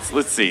right,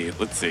 let's see.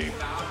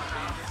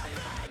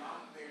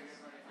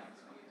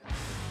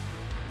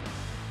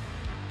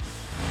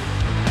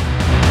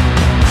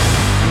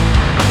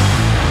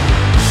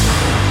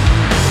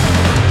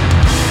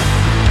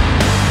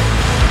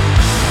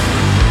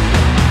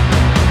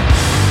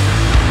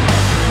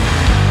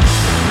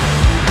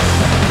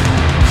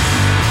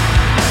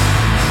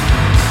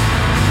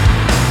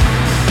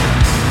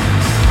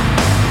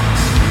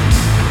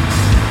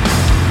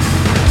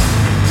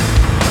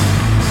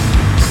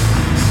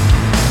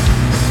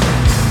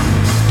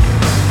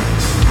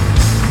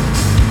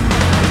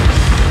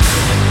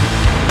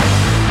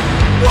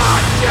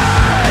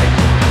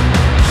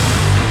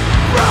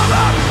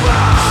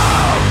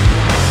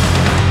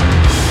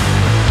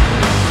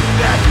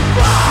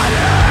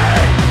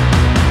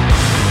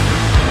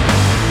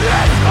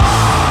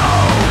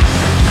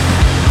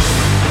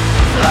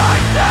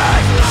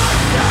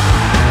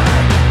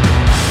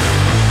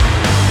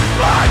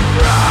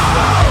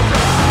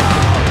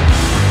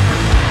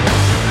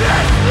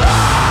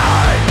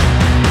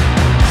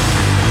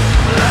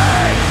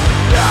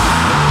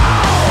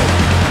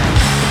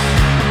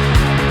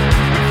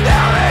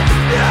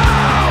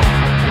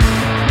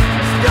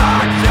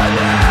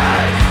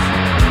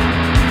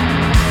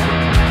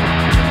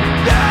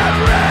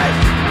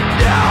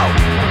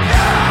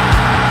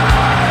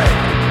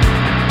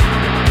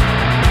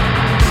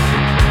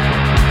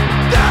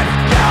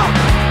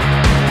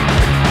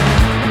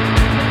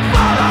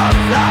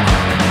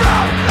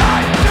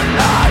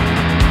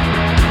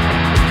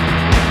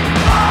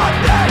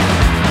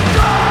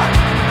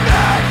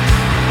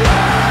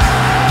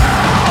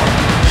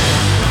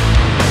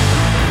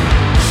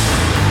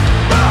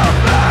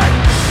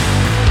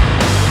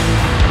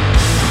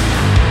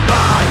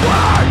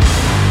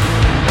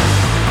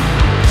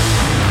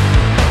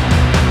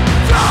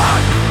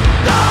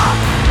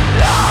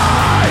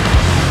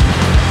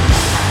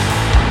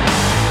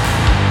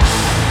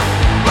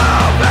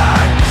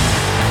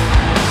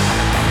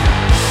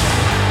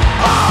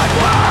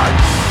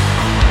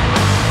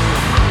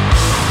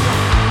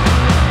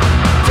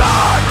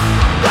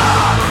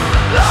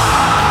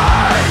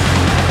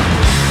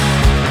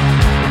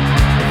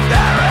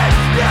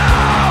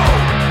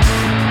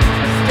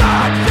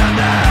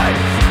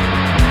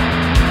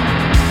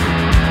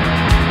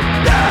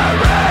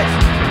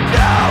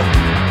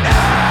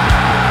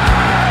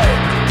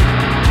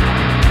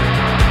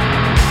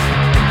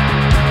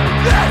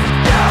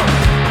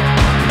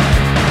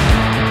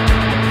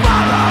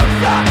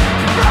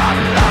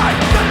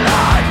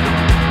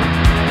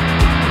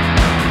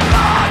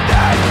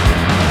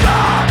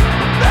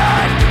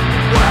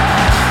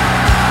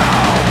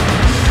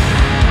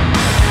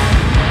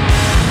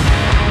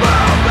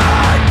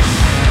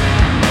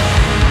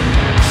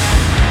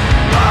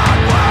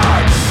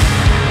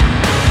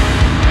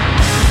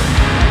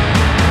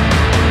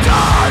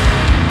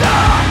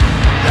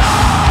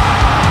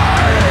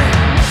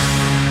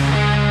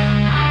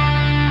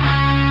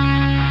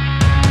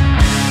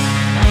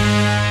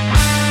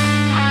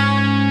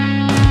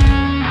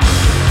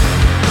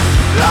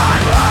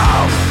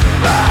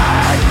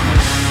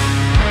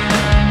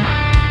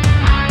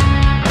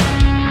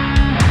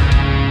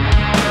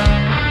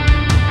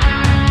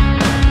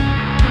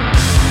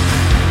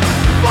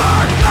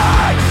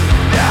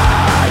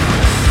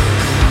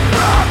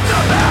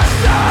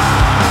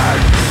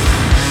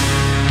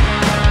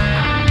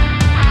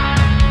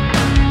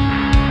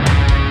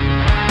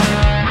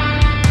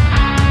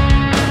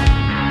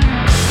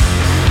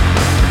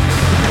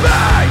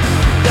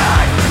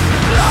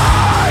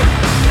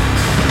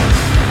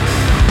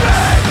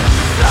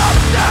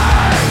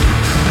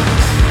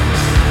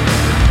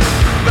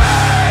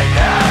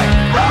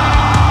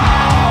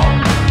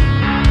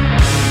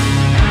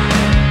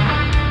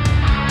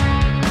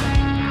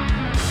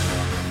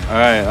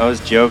 was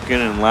joking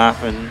and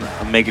laughing.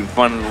 I'm making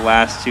fun of the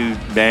last two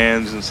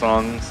bands and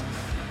songs.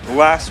 The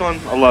last one,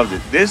 I loved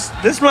it.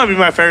 This might be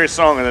my favorite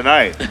song of the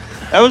night.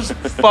 That was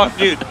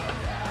dude.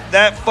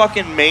 That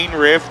fucking main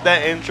riff,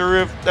 that intro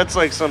riff, that's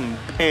like some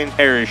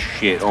Pantera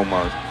shit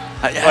almost.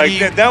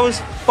 That was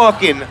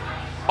fucking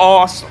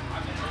awesome.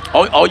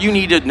 All you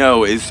need to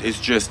know is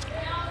just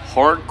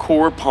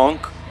hardcore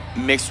punk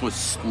mixed with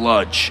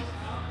sludge.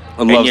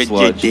 I love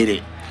sludge. You did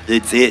it.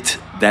 It's it.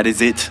 That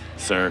is it,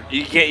 sir.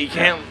 You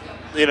can't.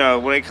 You know,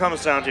 when it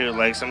comes down to it,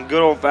 like some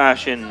good old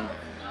fashioned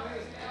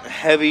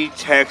heavy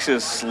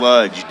Texas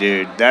sludge,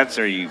 dude. That's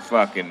where you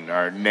fucking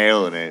are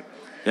nailing it.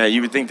 Yeah, you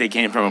would think they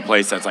came from a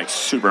place that's like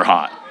super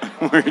hot.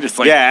 Where you're just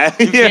like, you yeah.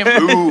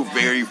 can't move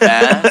very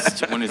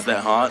fast when it's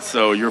that hot,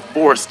 so you're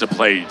forced to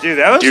play. Dude,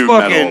 that was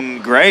fucking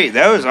metal. great.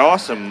 That was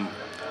awesome.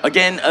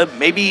 Again,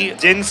 maybe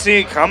didn't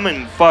see it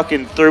coming.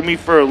 Fucking threw me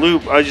for a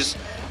loop.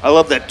 I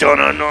love that.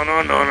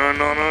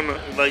 No.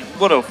 Like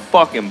what a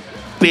fucking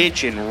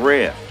bitchin'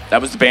 riff. That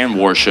was the band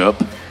Worship.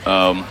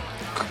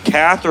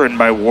 Catherine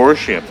by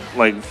Worship.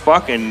 Like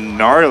fucking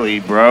gnarly,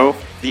 bro.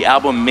 The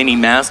album Mini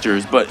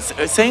Masters, but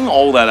saying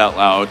all that out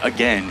loud,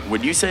 again,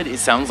 when you said it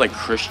sounds like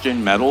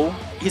Christian metal,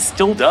 it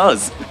still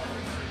does.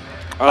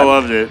 I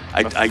loved it.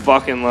 I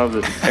fucking loved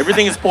it.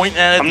 Everything is pointing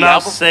at it. I'm not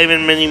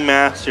saving Mini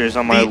Masters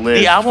on my list.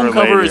 The album for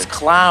cover later. is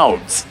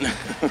clouds.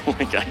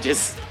 Like,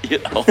 you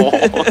know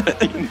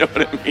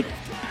what I mean?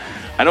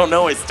 I don't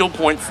know. It still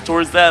points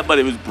towards that, but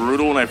it was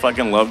brutal, and I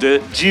fucking loved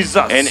it. Jesus.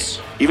 And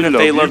even if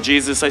they love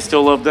Jesus, I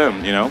still love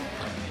them, you know?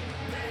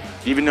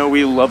 Even though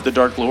we love the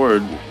Dark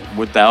Lord,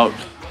 without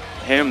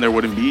him, there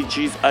wouldn't be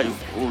Jesus.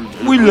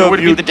 We love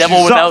you, the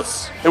devil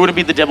Jesus. There wouldn't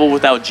be the devil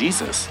without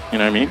Jesus. You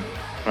know what I mean?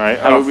 Right.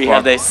 How would we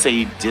have that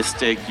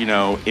sadistic,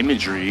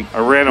 imagery I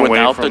ran away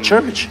without from the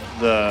church?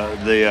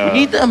 We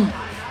need them.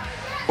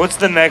 What's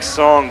the next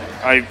song?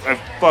 I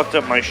fucked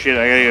up my shit.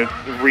 I gotta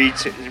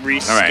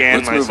rescan All right,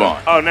 let's move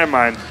on. Oh, never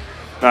mind.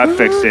 No, I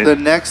fixed it. The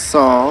next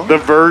song, The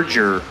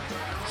Verger.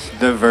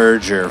 The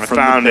Verger. I from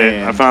found the it.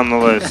 band I found the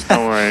list.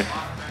 Don't worry.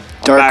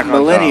 Dark back on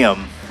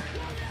Millennium.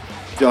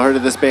 Y'all heard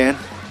of this band?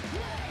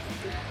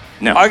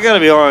 No. I gotta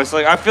be honest.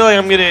 Like, I feel like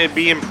I'm gonna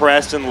be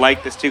impressed and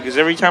like this too, because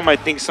every time I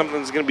think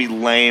something's gonna be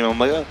lame, I'm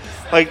like,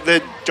 like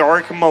the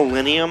Dark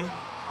Millennium.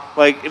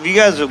 Like, if you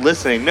guys are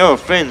listening, no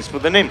offense,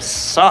 but the name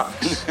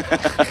sucks.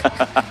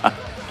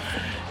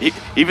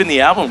 Even the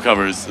album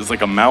cover is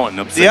like a mountain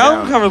upside The down.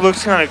 album cover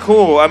looks kind of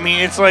cool. I mean,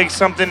 it's like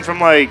something from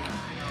like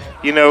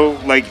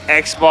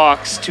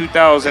Xbox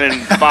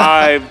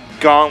 2005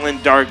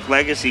 Gauntlet Dark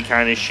Legacy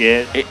kind of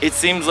shit. It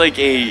seems like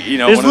There's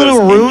one of little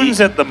those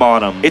runes at the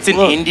bottom. It's an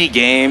indie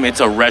game. It's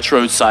a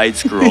retro side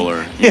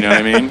scroller. You know what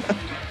I mean?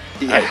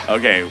 Yeah.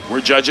 Okay,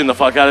 we're judging the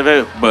fuck out of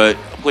it, but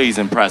please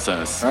impress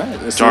us. All right,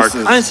 this Dark.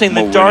 is- I'm saying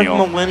the Dark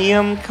Millennial.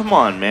 Millennium. Come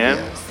on, man.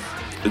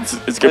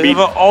 It's gonna be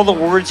All the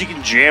words you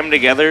can jam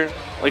together.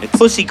 Like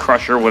Pussy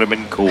Crusher would have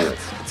been cool.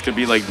 it's gonna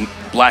be like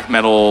black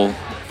metal,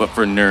 but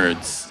for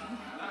nerds.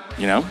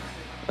 You know?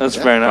 That's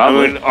fair enough.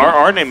 probably. I mean,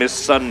 our name is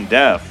Sudden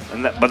Death,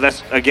 but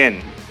that's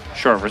again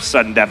short for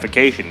sudden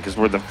defecation because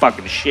we're the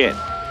fucking shit,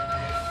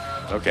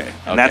 Okay.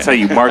 and that's how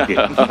you mark it.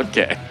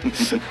 Okay.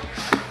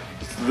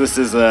 This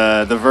is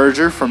The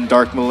Verger from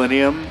Dark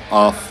Millennium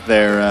off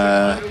their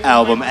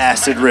album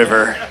Acid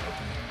River.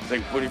 It's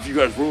like, what if you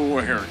guys really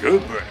want to hear a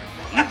good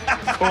band?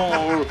 You come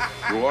over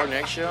to our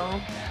next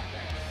show.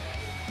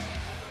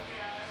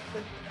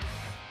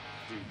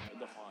 Dude,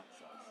 the font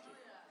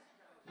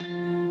sucks,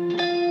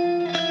 dude.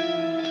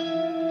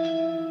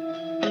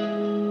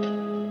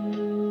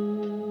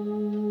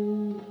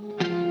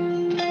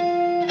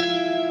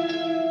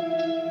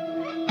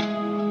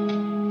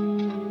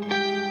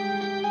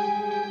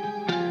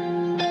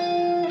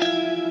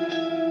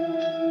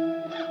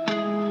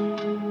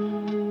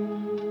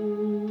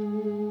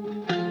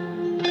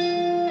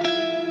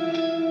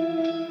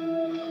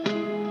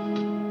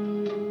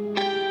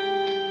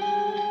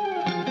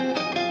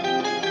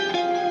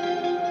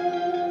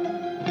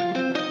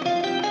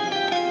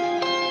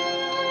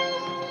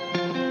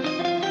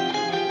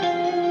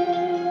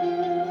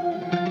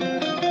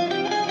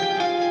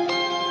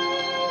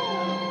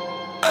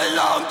 A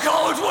long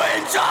cold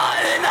winter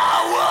and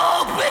our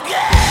world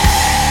begins.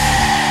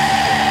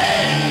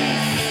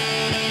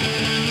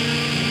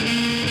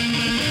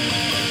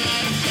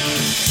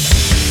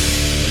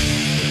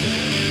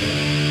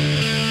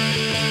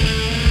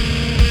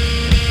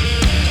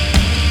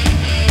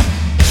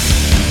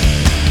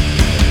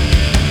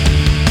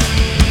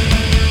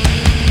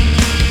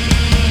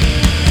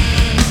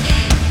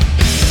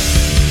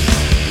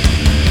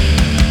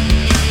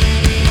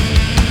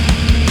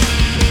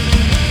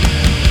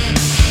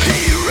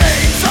 He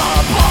rains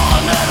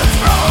upon us.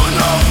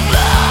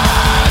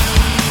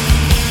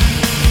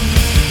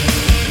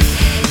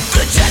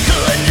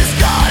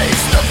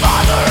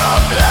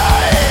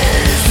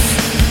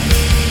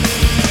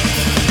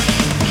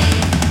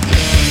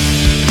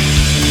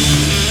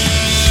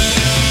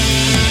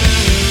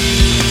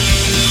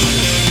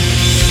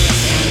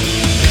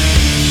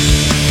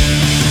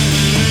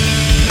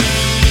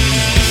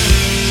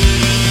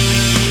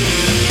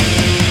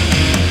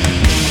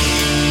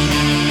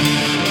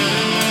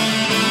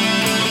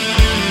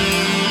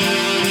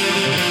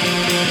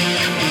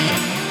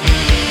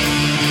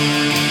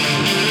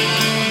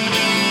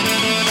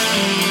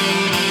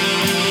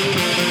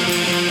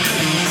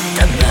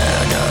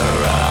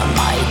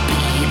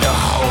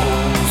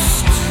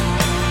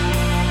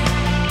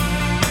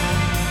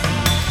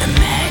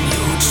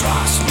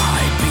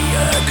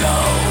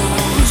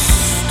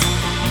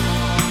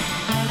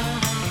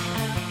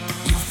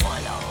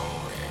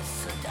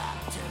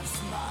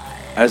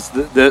 As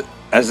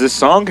this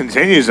song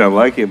continues, I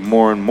like it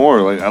more and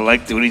more. Like I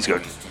like when he's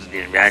going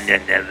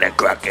the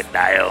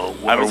crocodile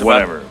or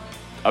whatever.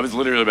 I was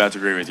literally about to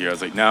agree with you. I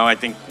was like, no, I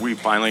think we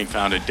finally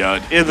found a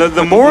dud. Yeah,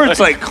 the more it's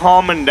like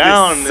calming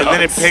down, and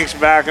then it picks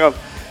back up.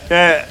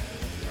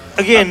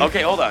 Again,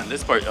 okay, hold on.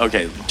 This part.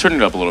 Okay, turn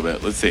it up a little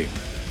bit. Let's see.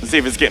 Let's see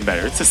if it's getting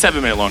better. It's a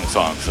 7-minute long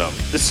song, so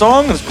the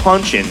song is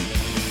punching.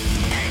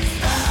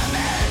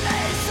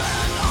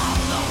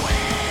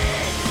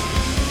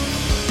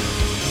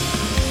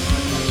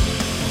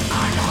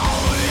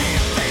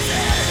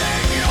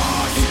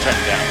 turn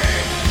it down.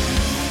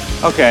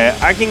 Okay,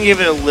 I can give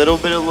it a little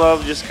bit of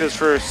love just because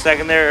for a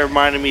second there it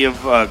reminded me of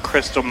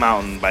Crystal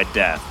Mountain by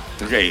Death.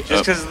 Okay,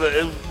 Just because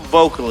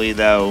vocally,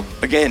 though.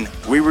 Again,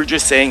 we were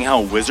just saying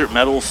how wizard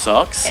metal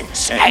sucks,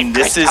 and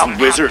this is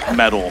wizard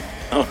metal.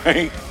 All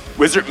right,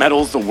 wizard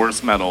metal is the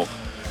worst metal.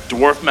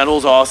 Dwarf metal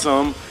is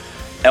awesome.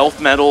 Elf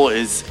metal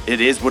is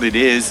what it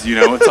is. You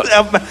know,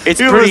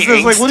 it's pretty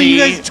angsty. Like, what are you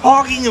guys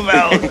talking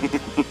about?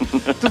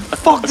 The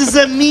fuck does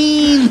that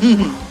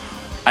mean?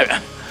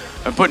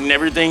 I'm putting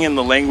everything in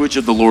the language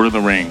of the Lord of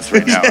the Rings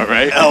right now, all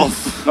right?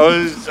 Elf.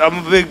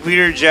 I'm a big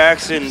Peter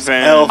Jackson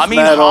fan. Elf I mean,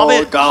 metal,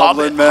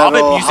 Hobbit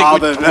music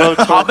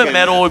Hobbit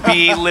metal would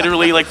be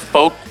literally like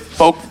folk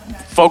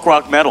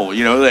rock metal,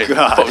 you know, like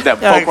that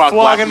folk rock Flog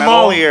black and metal.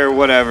 Molly or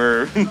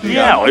whatever.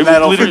 Yeah, it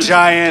metal would for literally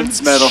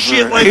giants, metal for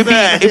shit like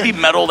that. it'd be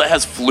metal that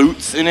has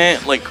flutes in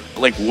it, like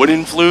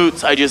wooden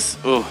flutes. That'd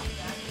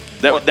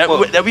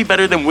be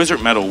better than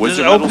wizard metal.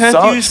 Wizard metal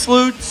sucks. Use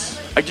flutes?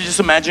 I could just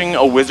imagine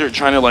a wizard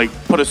trying to like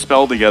put a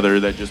spell together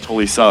that just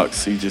totally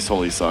sucks. He just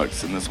totally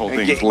sucks, and this whole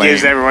thing is lame.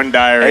 Gives everyone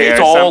diarrhea. It's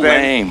or all something.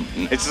 lame.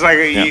 It's just like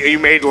you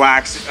made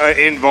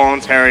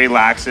involuntary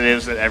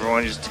laxatives that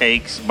everyone just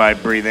takes by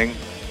breathing.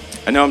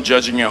 I know I'm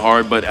judging it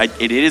hard, but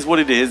it is what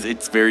it is.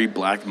 It's very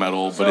black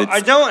metal, but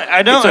I don't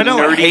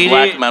nerdy hate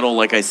black it. metal,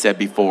 like I said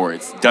before.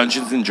 It's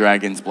Dungeons and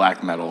Dragons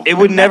black metal. It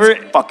would never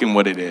fucking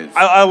what it is.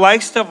 I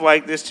like stuff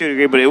like this to a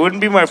degree, but it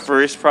wouldn't be my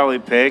first probably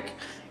pick.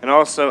 And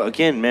also,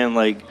 again, man,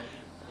 like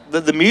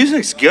the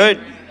music's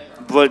good,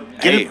 but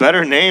get a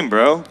better name,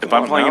 bro. If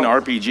I'm playing an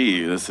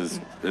RPG, this is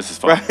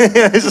fun.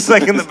 It's just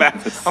like in the back.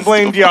 I'm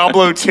playing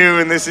Diablo 2,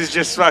 and this is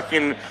just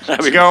fucking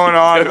going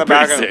on in the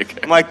background.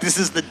 I'm like, this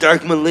is the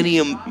Dark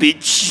Millennium,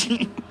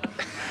 bitch.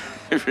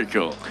 Very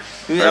cool.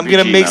 I'm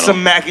gonna make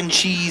some mac and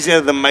cheese out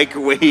of the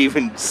microwave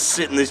and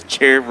sit in this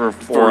chair for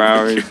 4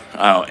 hours.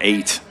 Oh,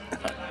 8. I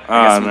guess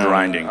I'm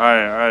grinding. All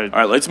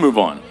right, let's move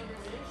on.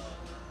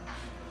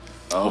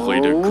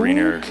 Hopefully to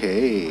greener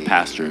Okay.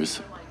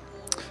 pastures.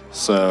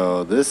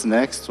 So this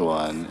next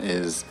one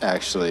is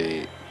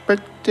actually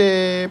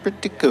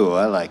pretty cool.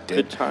 I liked it.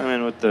 Good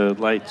timing with the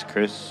lights,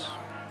 Chris.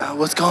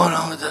 What's going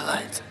on with the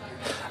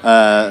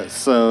lights?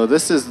 So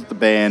this is the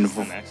band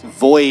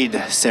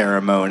Void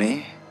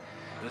Ceremony,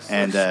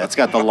 and it's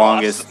got the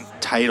longest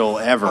title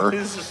ever,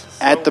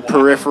 At the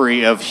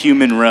Periphery of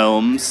Human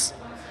Realms.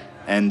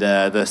 And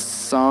the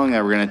song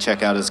that we're going to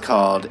check out is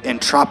called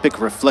Entropic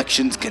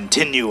Reflections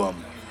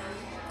Continuum.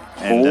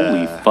 And,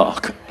 Holy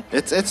fuck.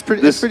 It's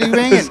pretty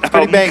banging. It's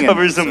pretty banging.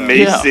 Cover's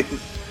amazing.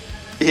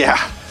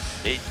 Yeah.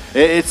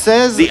 It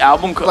says the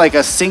album like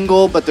a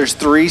single, but there's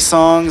 3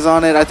 songs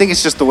on it. I think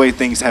it's just the way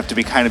things have to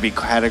be kind of be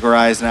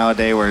categorized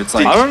nowadays, where it's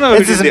like I don't know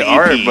who this did is the an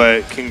art, EP.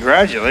 but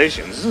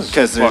congratulations. This is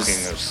Because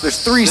fucking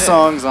there's 3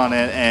 songs on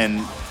it,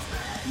 and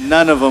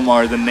none of them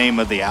are the name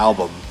of the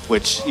album.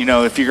 Which, you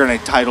know, if you're gonna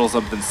title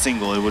something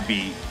single, it would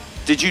be.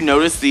 Did you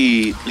notice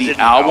the it an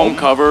album album?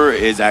 cover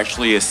is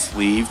actually a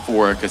sleeve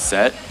for a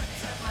cassette?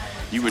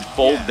 You would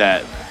fold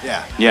that,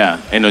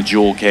 Yeah. in a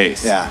jewel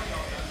case. Yeah.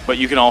 But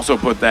you can also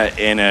put that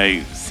in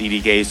a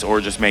CD case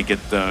or just make it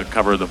the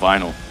cover of the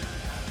vinyl.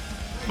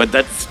 But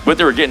that's what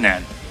they were getting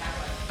at.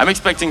 I'm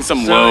expecting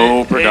some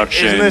low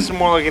production. Isn't this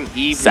more like an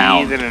EP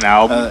sound than an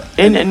album?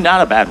 in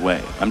not a bad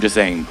way. I'm just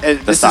saying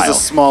the style. This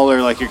is a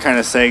smaller, like you're kind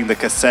of saying, the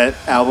cassette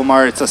album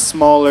art. It's a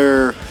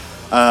smaller,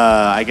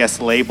 I guess,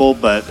 label,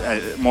 but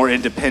more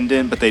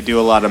independent. But they do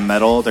a lot of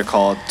metal. They're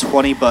called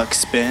 $20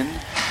 Spin.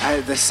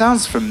 This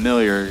sounds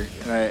familiar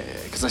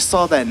because I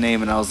saw that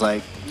name and I was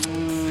like,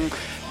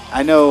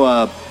 I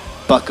know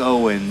Buck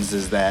Owens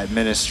is that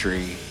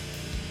Ministry.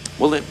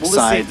 Well, let's see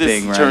side if this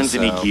thing, right? turns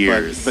any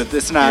gears. But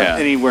it's not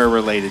anywhere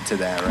related to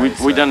that, right?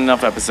 We've done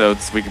enough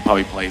episodes. We could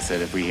probably place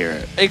it if we hear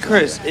it. Hey,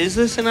 Chris, is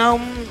this an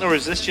album or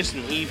is this just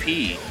an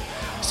EP?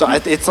 So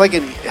it's like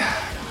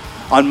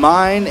on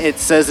mine, it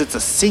says it's a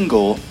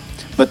single,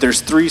 but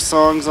there's 3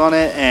 songs on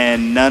it,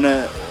 and none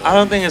of. I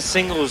don't think a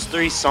single is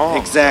 3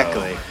 songs.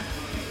 Exactly.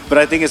 But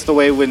I think it's the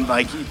way when,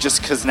 like,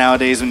 just because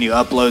nowadays when you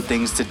upload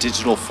things to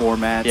digital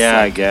formats, Yeah,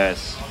 I like,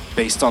 guess.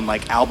 based on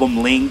like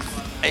album length.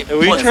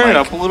 Will you turn it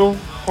up a little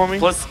for me?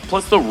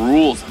 Plus the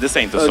rules. This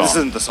ain't the song. This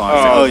isn't the song.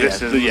 Oh, yeah,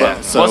 this is- yeah.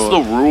 Plus So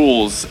the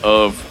rules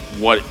of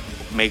what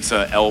makes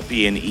a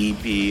LP, an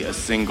EP, a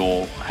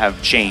single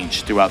have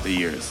changed throughout the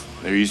years.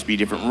 There used to be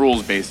different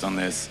rules based on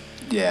this,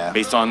 yeah,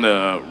 based on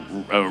the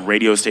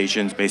radio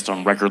stations, based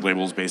on record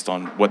labels, based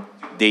on what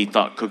they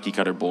thought cookie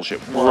cutter bullshit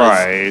was.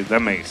 Right,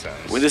 that makes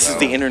sense. Well, this is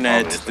the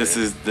internet. Obviously. This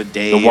is the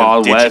day The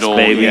Wild of digital. West,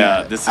 baby.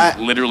 Yeah, this is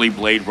literally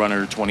Blade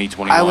Runner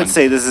 2021. I would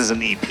say this is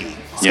an EP.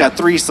 It's Yeah. got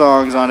 3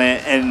 songs on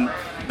it, and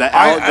the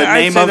I'd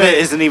name say of it that-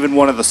 isn't even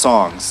one of the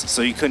songs,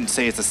 so you couldn't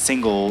say it's a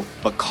single,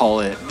 but call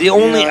it. The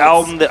only it's-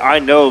 album that I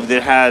know of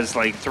that has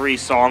like 3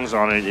 songs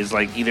on it is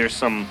like either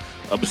some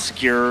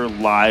obscure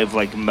live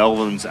like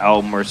Melvin's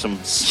album or some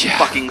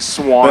fucking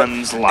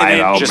Swans live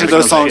and album. each or of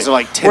those some songs shit. are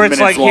like 10 where it's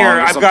minutes like here long or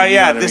I've something, got you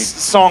know what I this mean?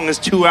 song is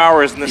 2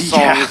 hours and this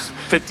song Yeah. is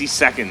 50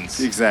 seconds.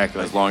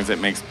 Exactly. As long as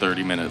it makes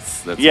 30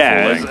 minutes, that's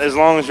Yeah, full as, length. as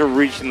long as you're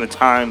reaching the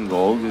time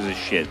goal, who gives a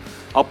shit.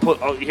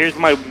 Here's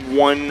my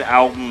one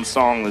album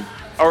song that,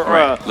 or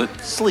Right.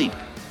 Sleep.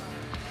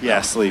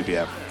 Yeah, Sleep,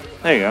 yeah.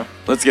 There you go.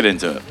 Let's get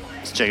into it.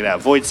 Let's check it out.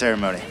 Void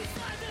Ceremony.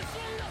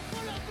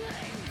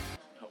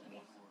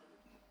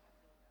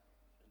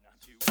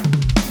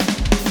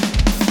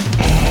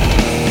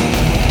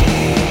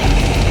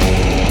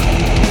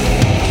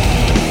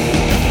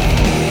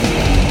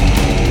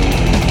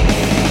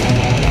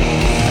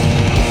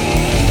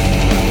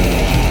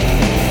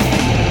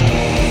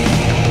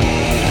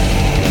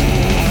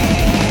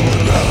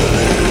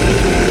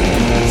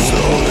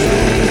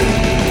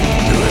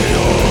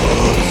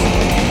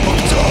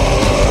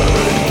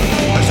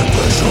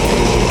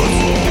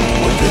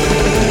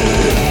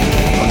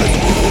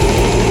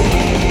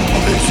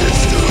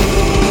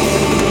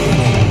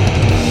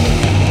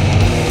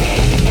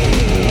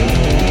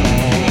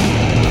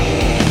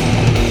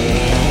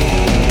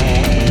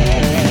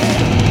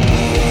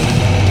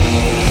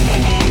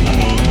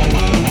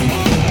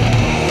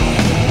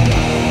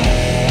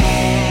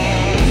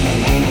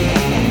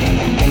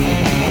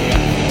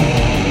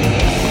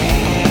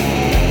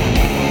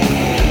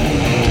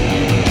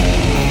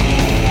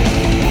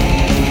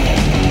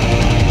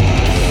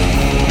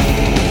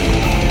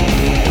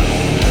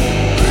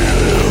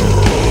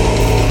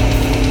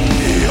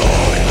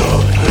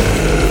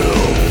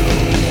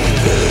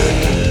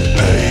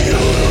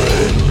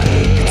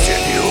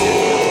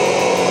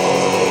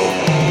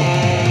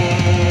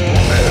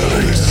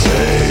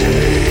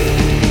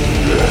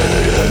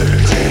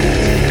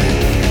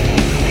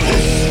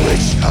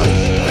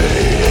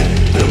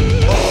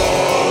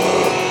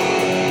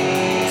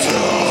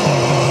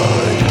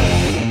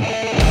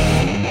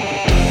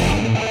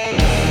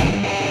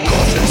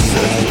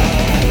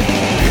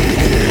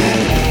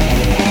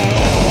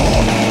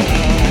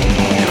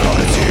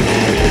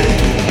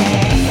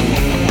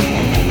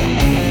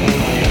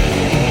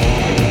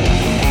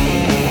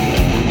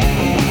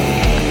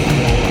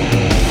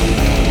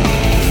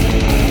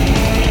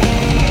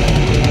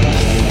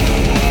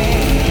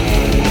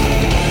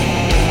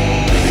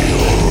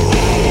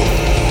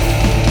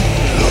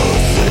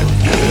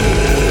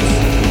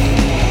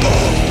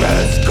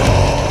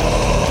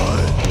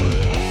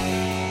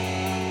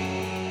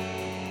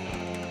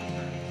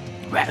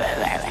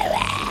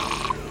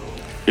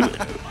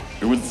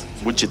 It was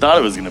what you thought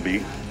it was going to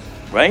be,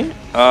 right?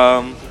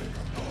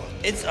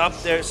 It's up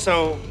there.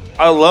 So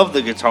I love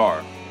the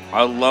guitar.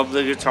 I love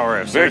the guitar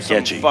riffs. Very There's some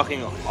catchy.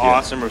 fucking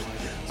awesome riffs.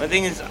 My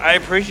thing is, I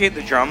appreciate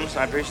the drums.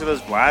 I appreciate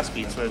those blast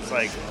beats, but it's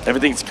like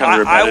Everything's kind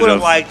of I repetitive. would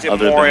have liked it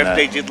other more than if that.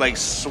 they did like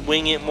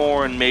swing it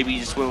more and maybe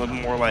just went with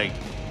more like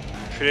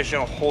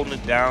traditional holding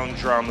it down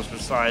drums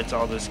besides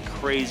all this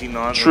crazy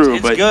nonsense. True,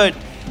 it's but- good.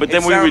 but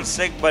then it we sounds would-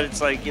 sick, but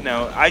it's like, you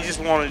know, I just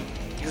wanted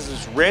because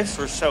his riffs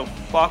were so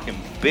fucking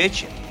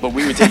bitchin'. But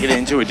we would take it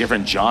into a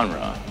different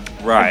genre.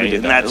 Right, If we did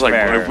and that. that's It's like,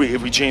 fair.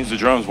 If we change the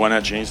drums, why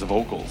not change the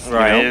vocals? you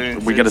Right, know? and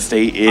it's- We got to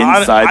stay I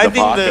inside think the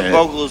the pocket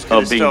vocals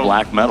could've of being still-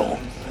 black metal.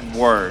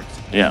 Worked.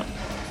 Yeah.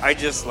 I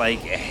just like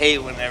hate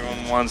when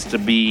everyone wants to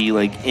be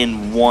like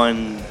in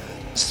one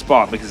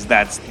spot because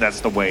that's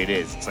the way it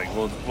is. It's like,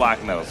 well, it's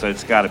black metal, so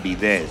it's got to be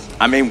this.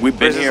 I mean, we've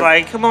been Versus here.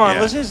 like, come on,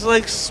 Yeah. let's just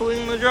like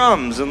swing the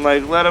drums and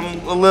like let them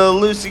a little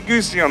loosey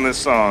goosey on this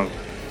song.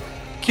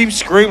 Keep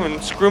screaming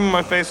in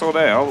my face all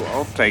day.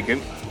 I'll take it.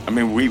 I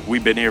mean,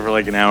 we've been here for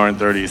like an hour and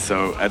 30,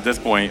 so at this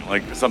point,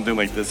 like something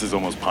like this is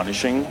almost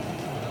punishing,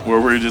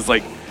 where we're just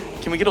like,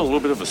 can we get a little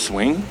bit of a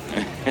swing?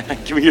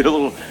 Can we get a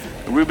little?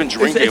 We've been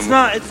drinking. It's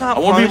not. I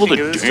want people to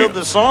punishing, 'cause still, dance.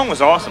 the song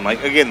was awesome.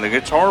 Like again, the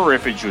guitar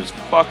riffage was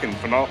fucking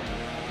phenomenal.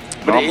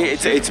 But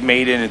it's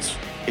made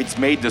it's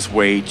made this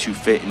way to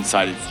fit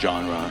inside its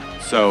genre.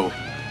 So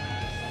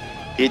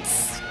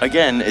it's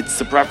it's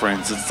the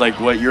preference. It's like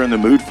what you're in the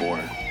mood for,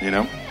 you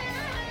know.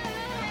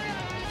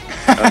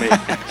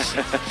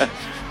 I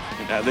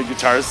mean, the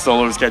guitar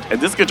solo is catchy,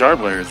 and this guitar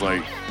player is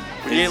like,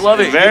 you love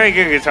it. Very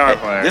good guitar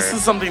player. This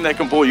is something that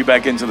can pull you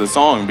back into the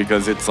song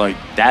because it's like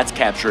that's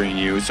capturing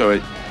you.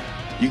 So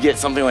you get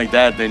something like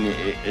that, then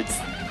it's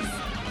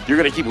you're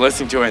gonna keep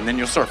listening to it, and then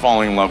you'll start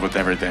falling in love with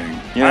everything.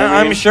 You know what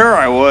I mean? I'm sure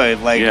I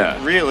would. Like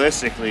Yeah.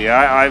 realistically,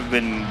 I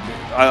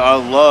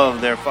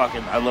love their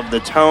fucking. I love the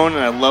tone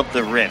and I love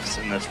the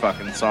riffs in this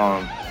fucking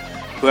song.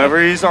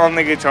 Whoever's on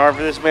the guitar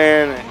for this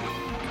man,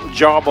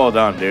 job well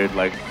done, dude.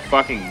 Like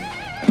fucking.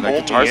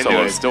 That guitar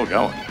solo is still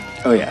going.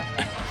 Oh, yeah.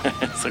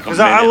 It's like a Because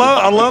I minute.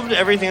 loved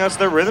everything else.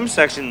 Their rhythm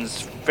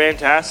section's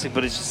fantastic,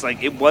 but it's just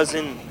like it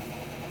wasn't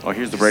Oh,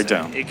 here's the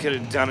breakdown. It could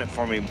have done it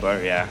for me,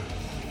 but yeah.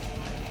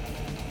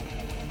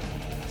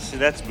 See,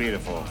 that's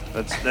beautiful.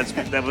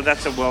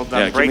 That's a well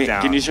done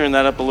breakdown. Can you turn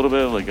that up a little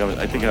bit? Like,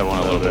 I think I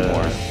want a little bit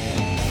more.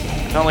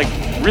 Not like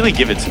really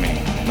give it to me.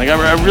 Like,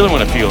 I really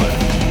want to feel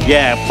it.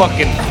 Yeah,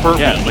 fucking hurt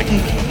me. Yeah, like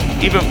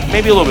even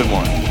maybe a little bit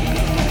more.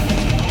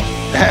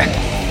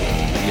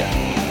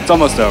 Yeah, It's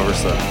almost over,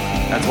 so.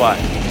 that's why.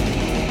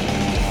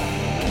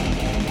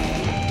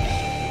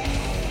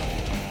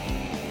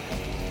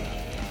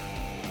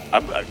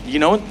 You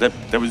know what?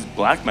 That was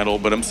black metal,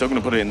 but I'm still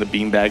gonna put it in the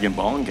beanbag and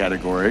bong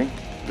category.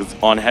 Because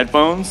on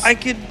headphones, I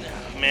could,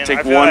 man. take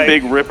I feel one like,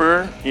 big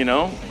ripper. You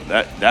know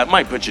that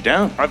might put you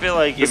down. I feel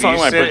like This song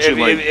might put you,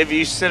 like- if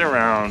you sit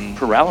around,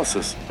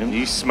 Paralysis.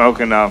 you smoke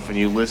enough, and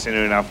you listen to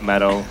enough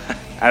metal,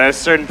 at a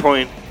certain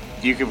point,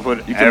 you can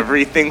put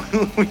everything.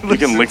 You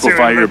can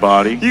liquefy your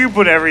body. You can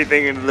put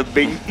everything into the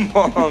bing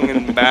bong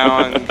and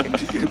bong,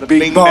 the Bing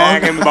bing bong.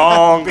 bang and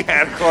bong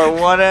category,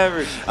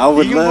 whatever. I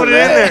would you can love put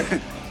that. it in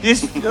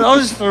there. I'll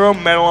just throw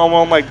metal on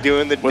while I'm like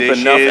doing the With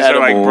dishes enough or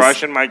like edibles.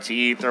 brushing my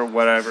teeth or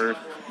whatever.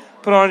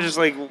 Put on just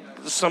like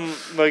some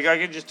like I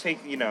could just take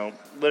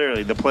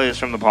literally the playlist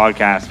from the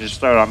podcast and just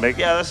throw it on. Like,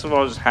 yeah, this is what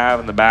I'll just have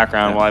in the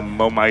background while I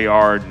mow my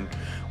yard and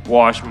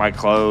wash my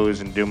clothes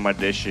and do my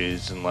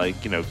dishes and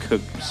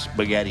cook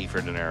spaghetti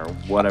for dinner or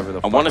whatever the.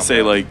 I want to say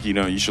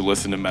you should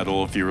listen to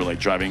metal if you were like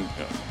driving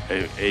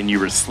and you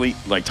were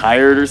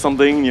tired or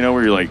something.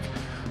 Where you're like,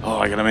 oh,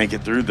 I gotta make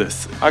it through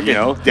this. I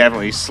could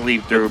definitely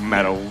sleep through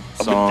metal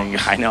songs.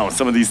 I know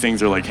some of these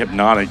things are like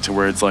hypnotic to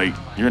where it's like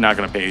you're not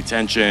gonna pay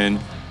attention.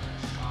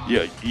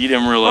 You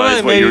didn't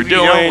realize what you were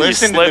doing. You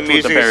slipped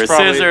with a pair of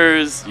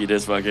scissors. You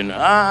just fucking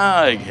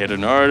hit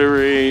an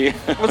artery.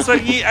 Well, it's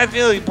like I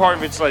feel like part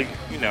of it's like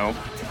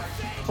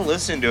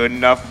listen to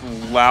enough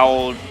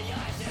loud,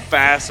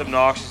 fast,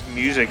 obnoxious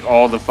music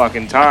all the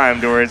fucking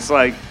time to where it's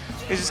like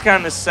it's just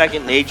kind of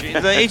second nature.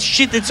 It's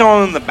shit that's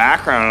on in the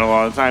background a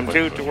lot of the time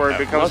too, to where it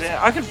becomes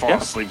I could fall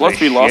asleep. Plus,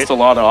 we to lost shit. a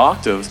lot of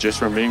octaves just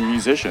from being a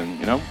musician.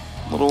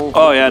 Little.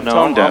 Oh yeah, no,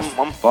 tone deaf.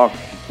 I'm fucked.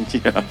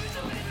 Yeah.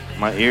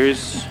 My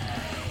ears.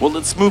 Well,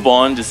 let's move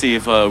on to see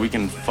if we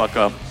can fuck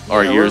up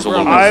our ears a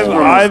little bit I've,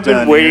 more. I've been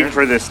done waiting here.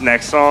 for this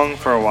next song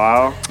for a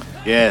while.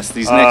 Yes,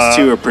 these next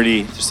two are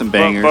pretty. There's some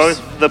bangers.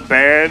 Both the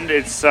band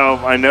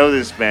itself, I know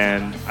this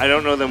band. I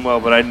don't know them well,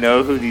 but I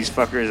know who these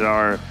fuckers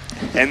are.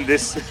 And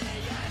this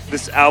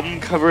album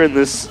cover and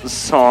this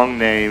song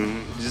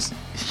name, just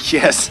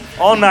Yes,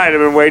 all night I've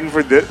been waiting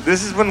for this.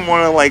 This has been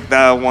one of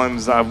the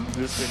ones I've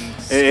just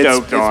been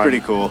stoked on. it's pretty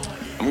cool.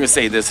 I'm gonna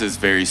say this is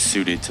very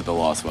suited to the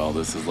Lost Well.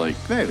 This is like,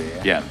 Maybe.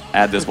 yeah,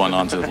 add this one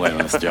onto the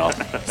playlist, y'all.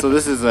 So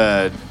this is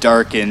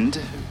Darkened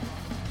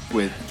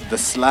with The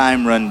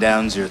Slime Run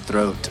Downs Your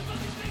Throat.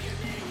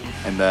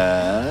 And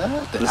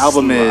the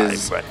album slime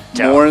is run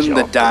down Mourn your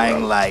the Dying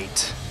throat. Light.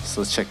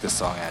 So let's check this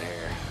song out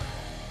here.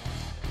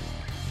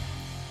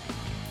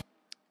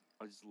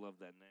 I just love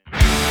that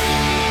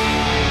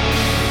name.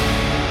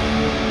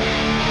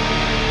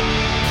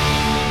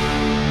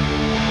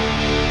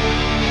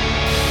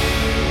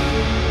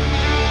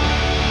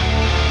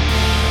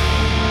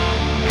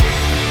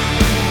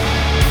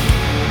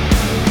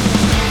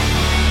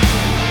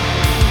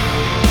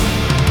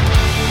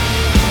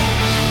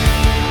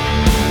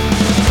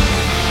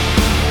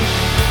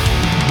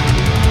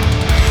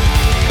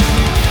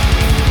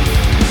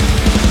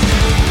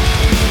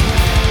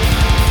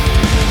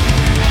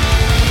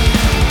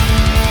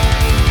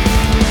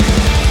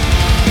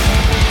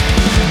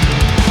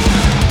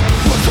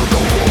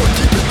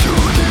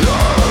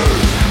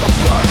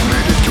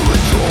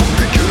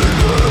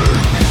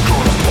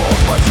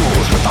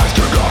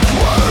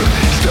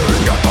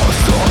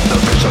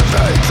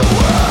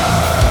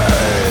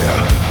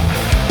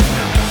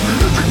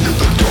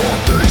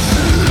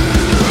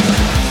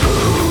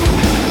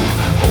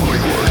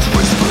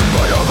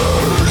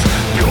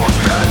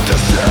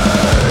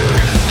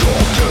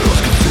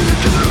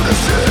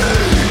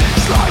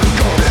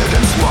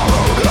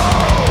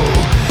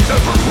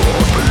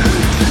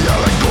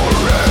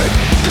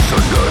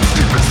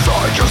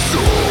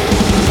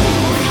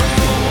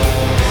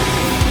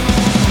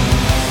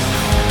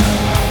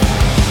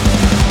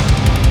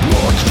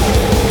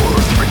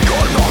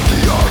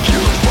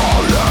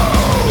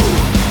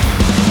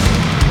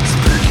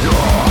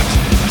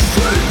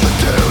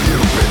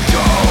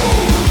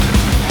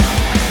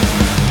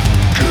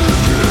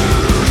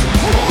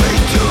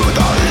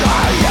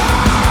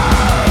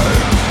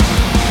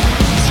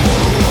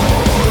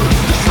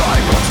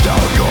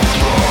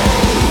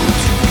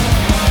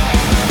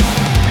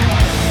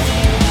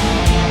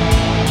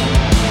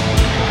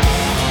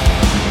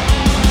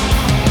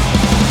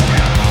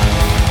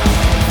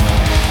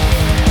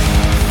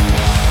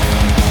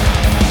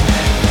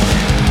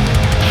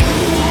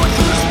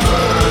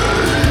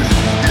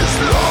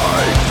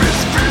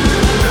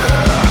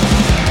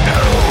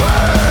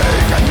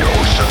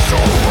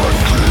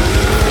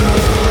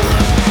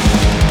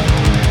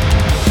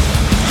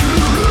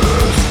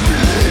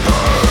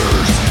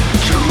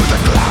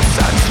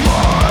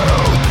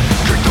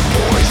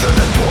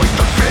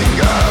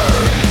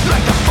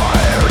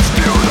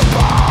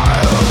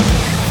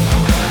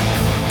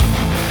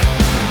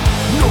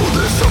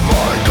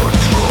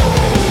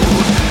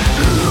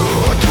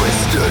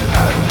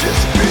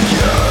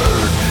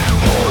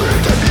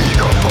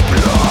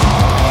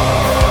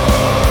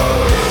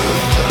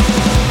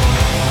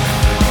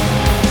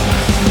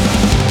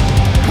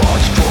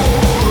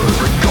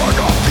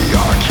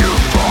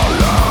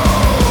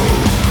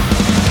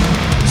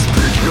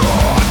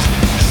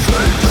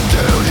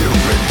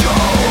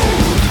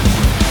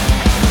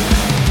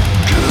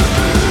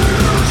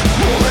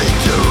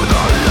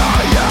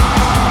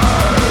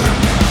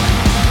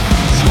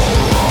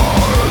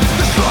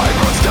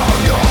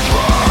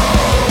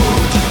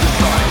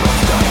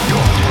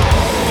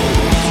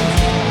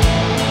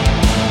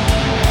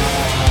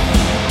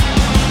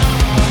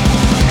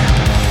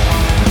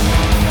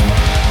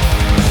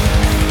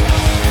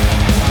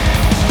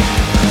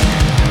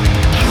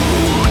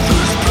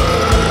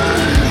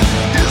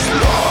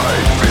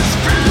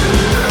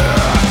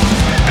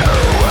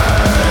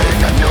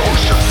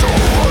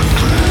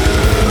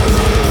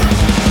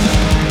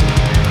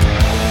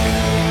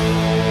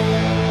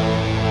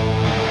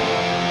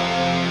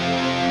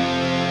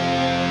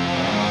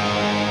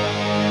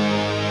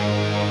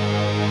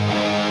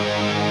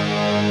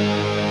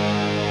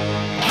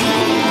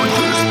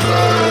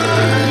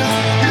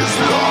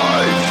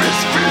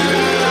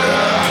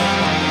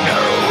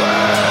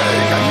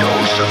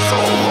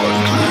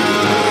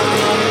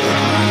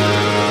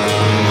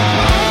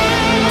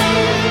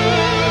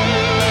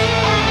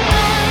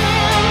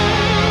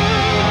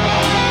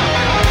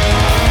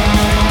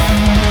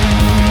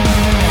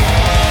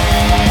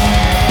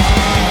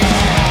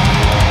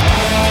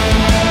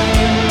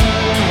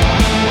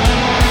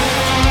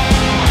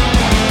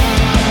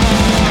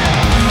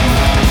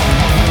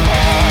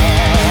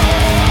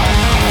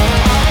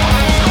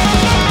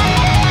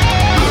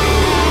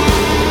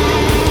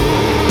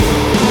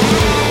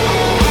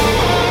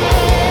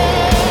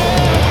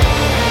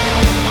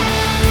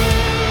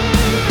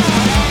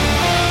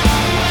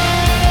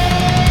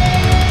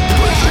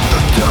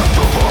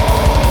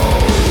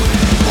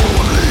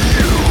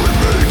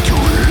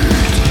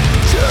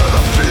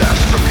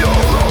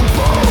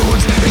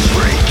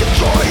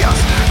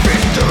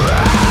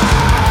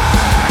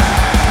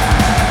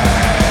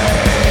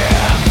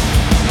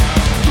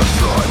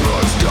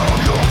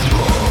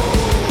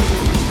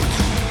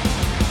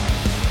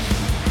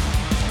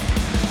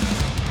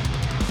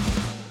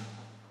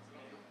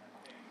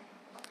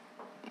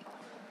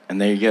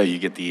 And there you go. You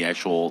get the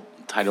actual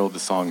title of the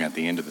song at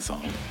the end of the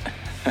song.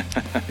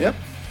 Yep.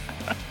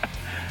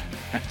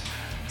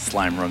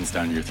 Slime runs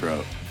down your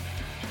throat.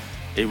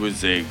 It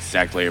was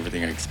exactly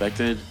everything I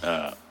expected.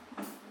 I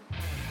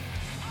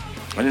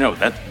don't know.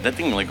 That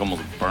thing like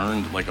almost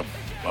burned like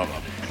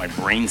my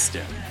brain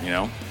stem. You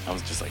know, I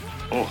was just like,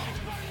 oh.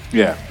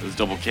 Yeah. Those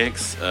double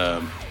kicks.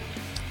 But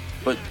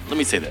let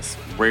me say this.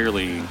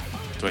 Rarely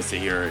do I sit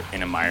here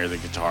and admire the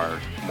guitar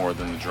more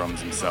than the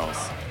drums themselves,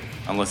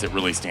 unless it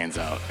really stands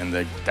out. And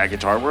that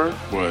guitar work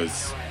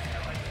was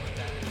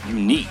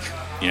unique,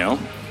 you know?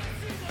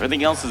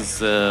 Everything else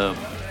is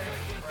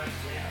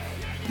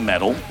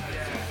metal,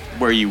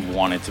 where you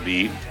want it to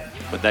be.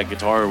 But that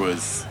guitar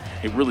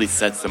it really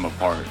sets them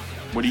apart.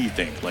 What do you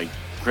think? Like,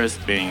 Chris,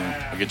 being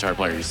a guitar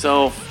player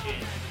yourself,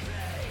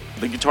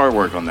 the guitar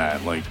work on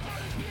that, like,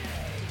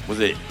 was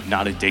it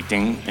not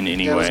addicting in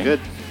any way? It was good.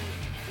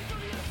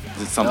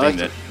 Is it something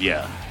that,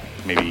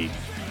 maybe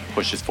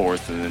pushes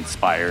forth and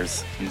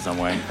inspires in some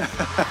way?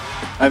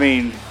 I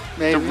mean,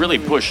 maybe. To really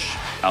push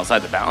outside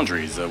the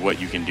boundaries of what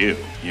you can do,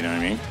 you know what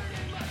I mean?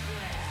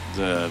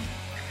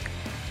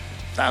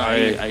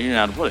 I don't know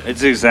how to put it.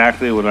 It's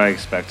exactly what I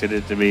expected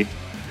it to be.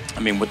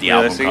 I mean, with the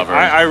album cover.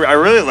 I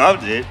really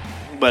loved it,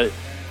 but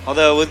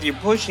although with you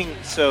pushing,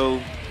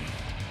 so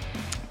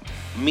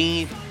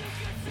me,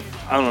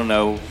 I don't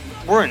know.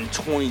 We're in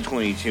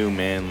 2022,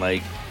 man.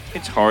 Like,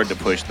 it's hard to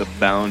push the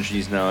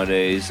boundaries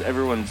nowadays.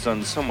 Everyone's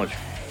done so much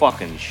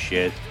fucking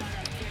shit.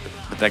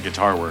 But that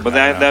guitar work. But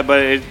that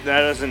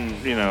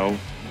doesn't,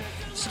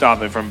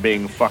 stop it from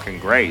being fucking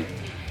great.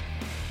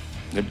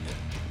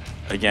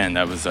 Again,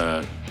 that was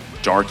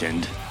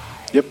darkened.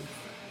 Yep.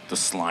 The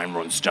slime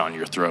runs down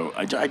your throat.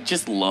 I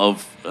just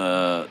love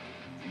the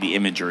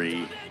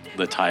imagery,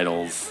 the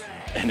titles,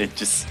 and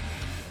it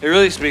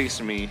really speaks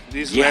to me.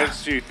 These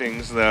next two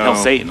things, though. Hell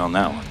Satan on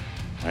that one,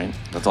 right?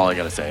 That's all I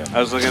gotta say. I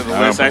was looking at the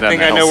list. I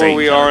think I know where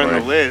we are in the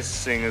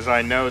list, seeing as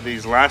I know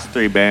these last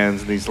three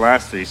bands and these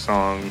last three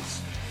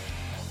songs.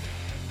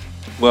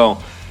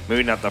 Well,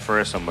 maybe not the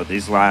first one, but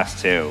these last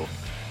two.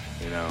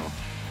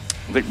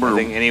 I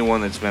think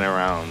anyone that's been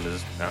around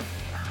has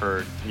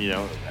heard.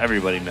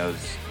 Everybody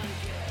knows.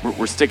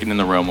 We're sticking in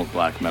the realm of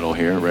black metal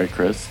here, right,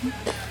 Chris?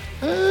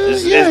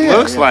 It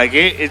looks like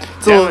it. It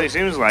definitely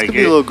seems like it. Could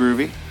be a little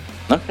groovy.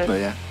 Okay. But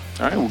yeah.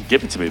 All right, well,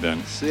 give it to me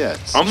then. So, yeah.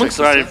 I'm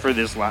excited for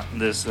these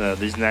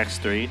next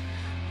three.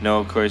 No,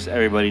 of course,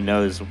 everybody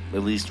knows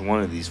at least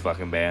one of these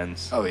fucking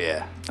bands. Oh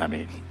yeah. I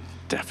mean,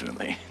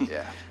 definitely.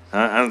 Yeah.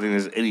 I don't think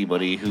there's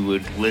anybody who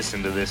would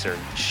listen to this or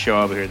show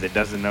up here that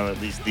doesn't know at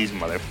least these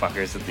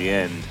motherfuckers at the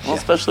end. Well,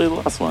 especially the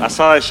last one. I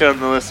saw that show on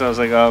the list and I was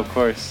like, oh, of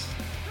course.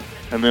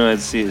 I knew I'd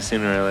see it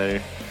sooner or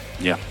later.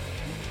 Yeah.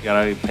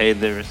 Gotta be paid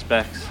their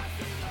respects.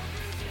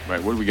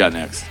 Right, what do we got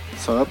next?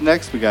 So up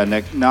next, we got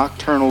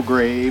Nocturnal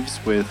Graves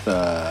with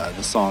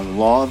the song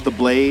Law of the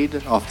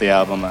Blade off the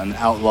album An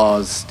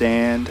Outlaw's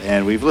Stand.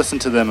 And we've listened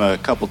to them a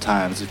couple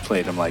times. We've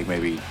played them like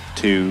maybe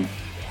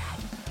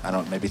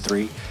maybe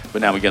three.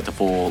 But now we got the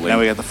full length. Now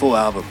we got the full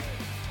album.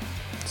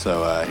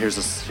 So here's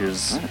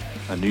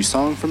a new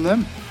song from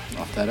them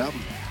off that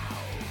album.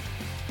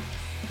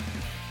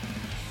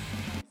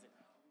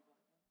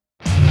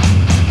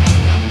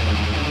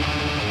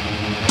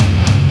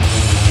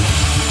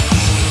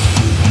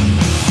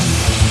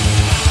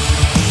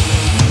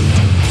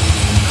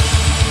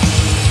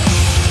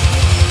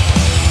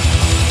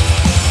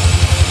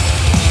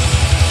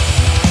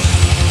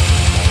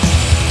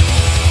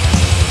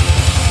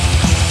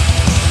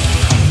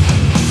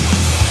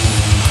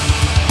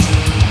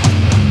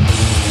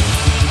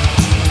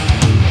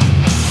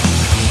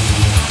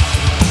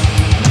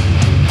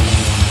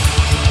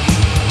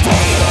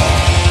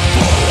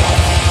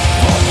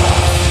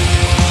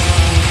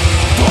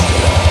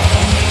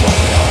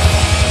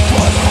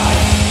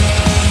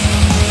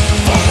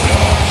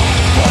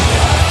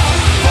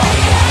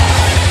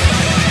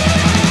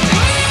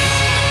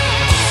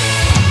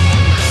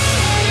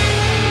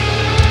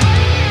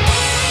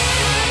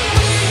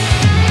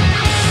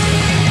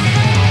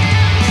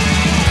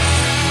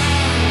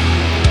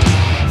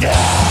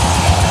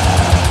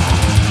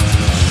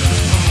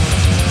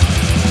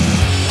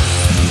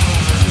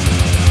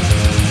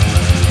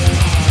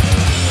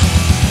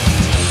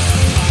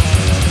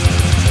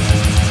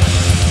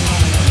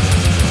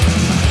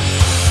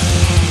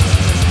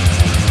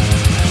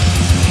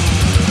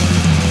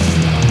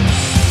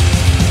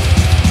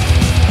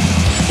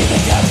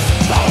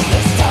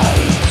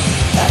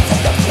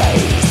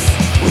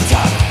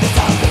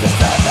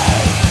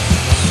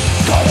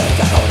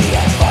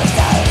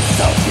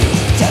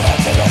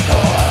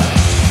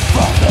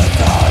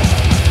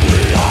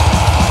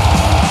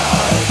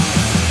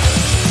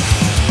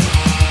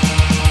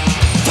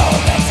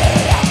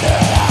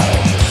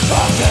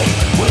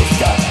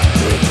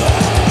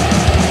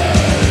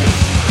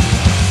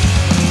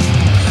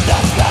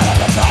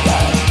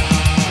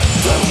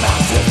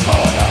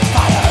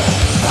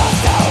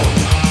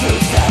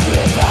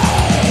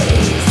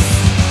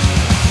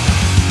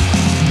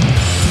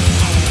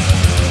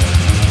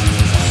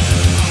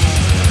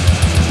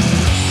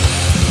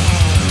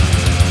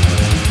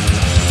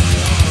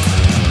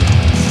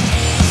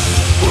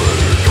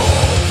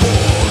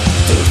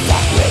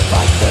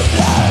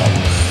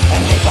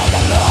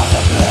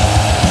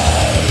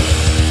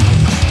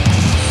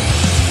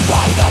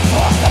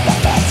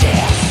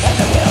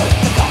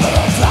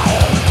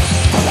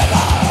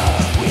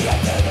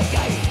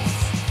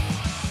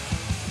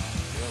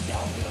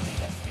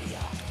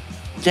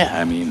 Yeah,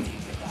 I mean,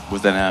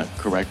 was that not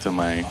correct on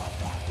my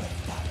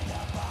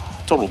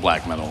total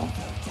black metal?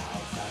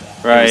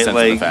 Right, sense of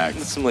the like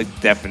facts. some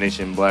like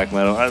definition black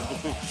metal,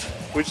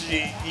 which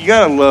you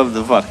gotta love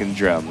the fucking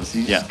drums.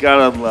 You just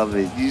gotta love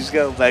it. You just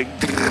gotta like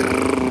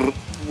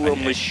little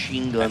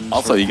machine guns.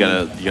 Also, you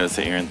gotta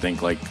sit here and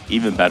think like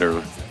even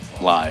better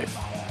live,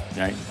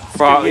 right?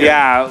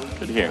 Yeah.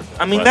 Good to hear.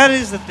 I mean, But- that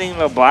is the thing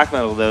about black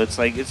metal, though. It's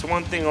like it's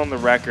one thing on the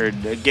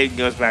record. Again,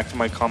 goes back to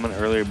my comment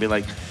earlier. Be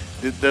like,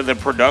 the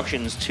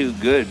production's too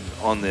good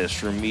on this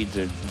for me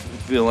to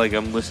feel like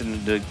I'm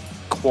listening to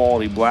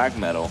quality black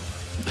metal.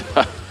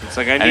 It's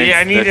like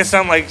I need to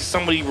sound like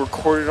somebody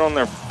recorded on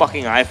their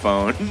fucking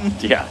iPhone.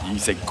 Yeah, you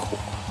say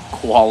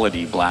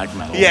quality black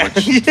metal. Yeah.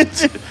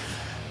 Which,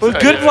 But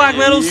good black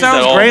metal You use that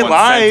sounds all in great one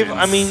live. sentence.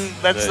 I mean,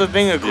 that's the That-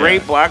 thing. A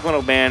great yeah. black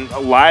metal band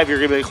live, you're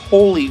gonna be like,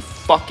 holy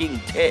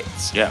fucking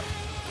tits. yeah,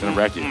 gonna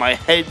wreck you. My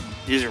head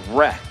is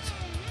wrecked.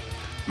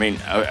 I mean,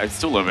 I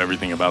still love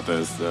everything about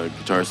this. The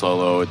guitar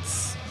solo,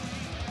 it's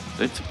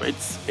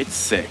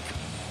sick.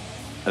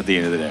 At the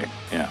end of the day,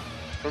 yeah.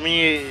 For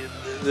me,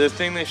 the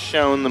thing that's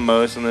shown the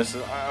most in this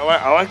is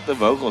I like the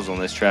vocals on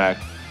this track.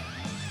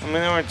 I mean,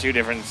 they weren't too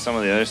different than some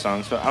of the other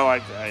songs, but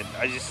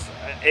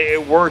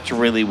it worked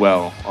really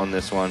well on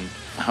this one.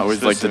 I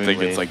always like to think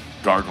specifically. it's like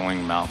gargling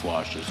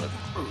mouthwash. Just like,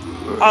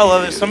 I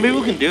love it. Some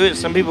people can do it,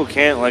 some people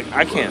can't. Like,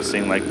 I can't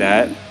sing like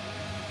that.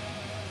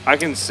 I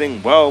can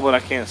sing well, but I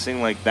can't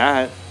sing like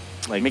that.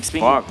 Like,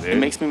 fuck, dude. it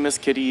makes me miss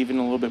Kitty even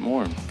a little bit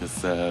more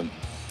because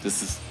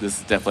this is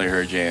definitely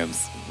her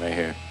jams right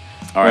here.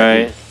 All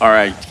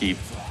right, Keith,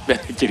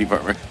 Kitty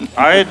Farmer.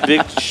 I had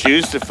big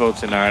shoes to fill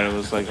tonight. I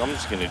was like, I'm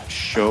just going to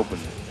show up and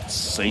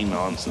say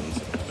nonsense.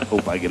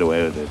 Hope I get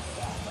away with it.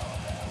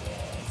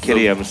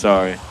 Kitty, I'm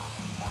sorry.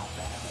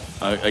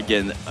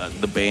 Again,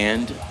 the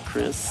band,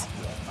 Chris.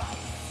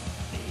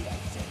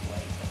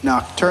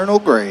 Nocturnal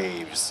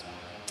Graves.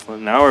 Well,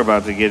 now we're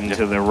about to get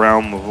into the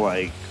realm of,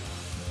 like,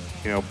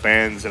 you know,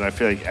 bands that I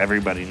feel like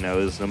everybody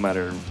knows, no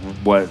matter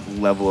what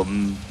level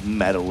of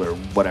metal or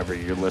whatever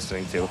you're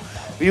listening to.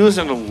 If you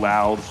listen to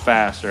loud,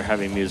 fast, or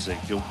heavy music,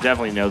 you'll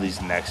definitely know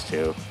these next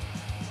two.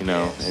 You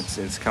know, Yes.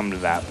 it's come to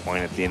that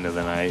point at the end of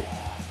the night.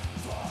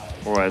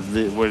 Or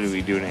what do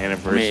we do, an I mean,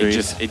 anniversary?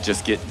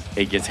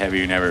 it gets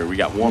heavier than ever. We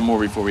got one more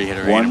before we hit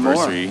our One more.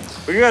 anniversary.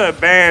 We got a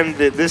band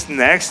that this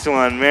next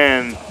one,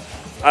 man,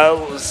 I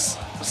was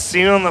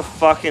seen on the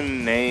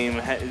fucking name.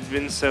 It's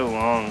been so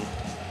long.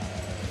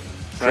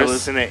 I Chris?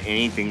 listen to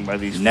anything by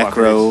these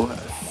fuckers.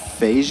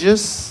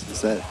 Necrophagus?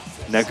 Is that?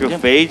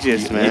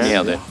 Necrophagus, You man.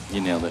 nailed it.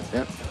 You nailed it.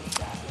 Yep.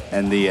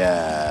 And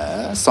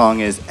the song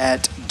is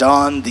At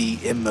Dawn the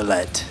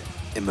Immolate.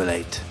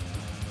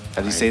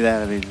 How do you say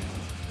that? I mean,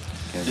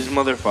 These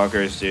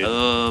motherfuckers, dude.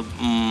 uh,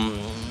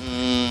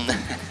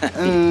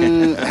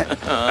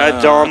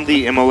 Dom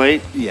the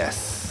Immolate.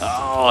 yes.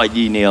 Oh,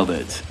 you nailed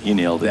it. You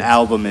nailed it. The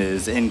album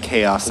is In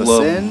Chaos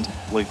Love, Ascend.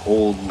 like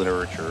old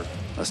literature.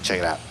 Let's check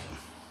it out.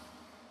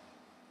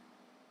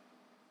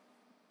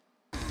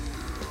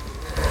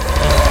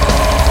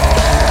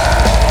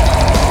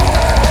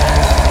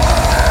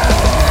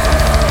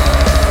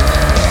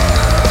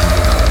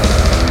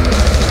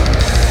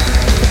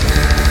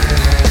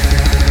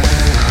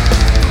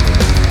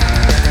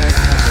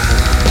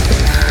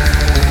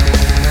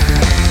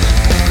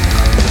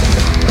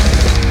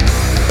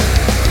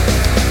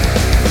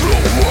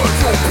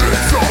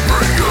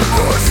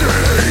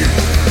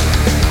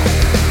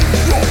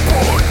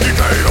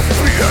 Decay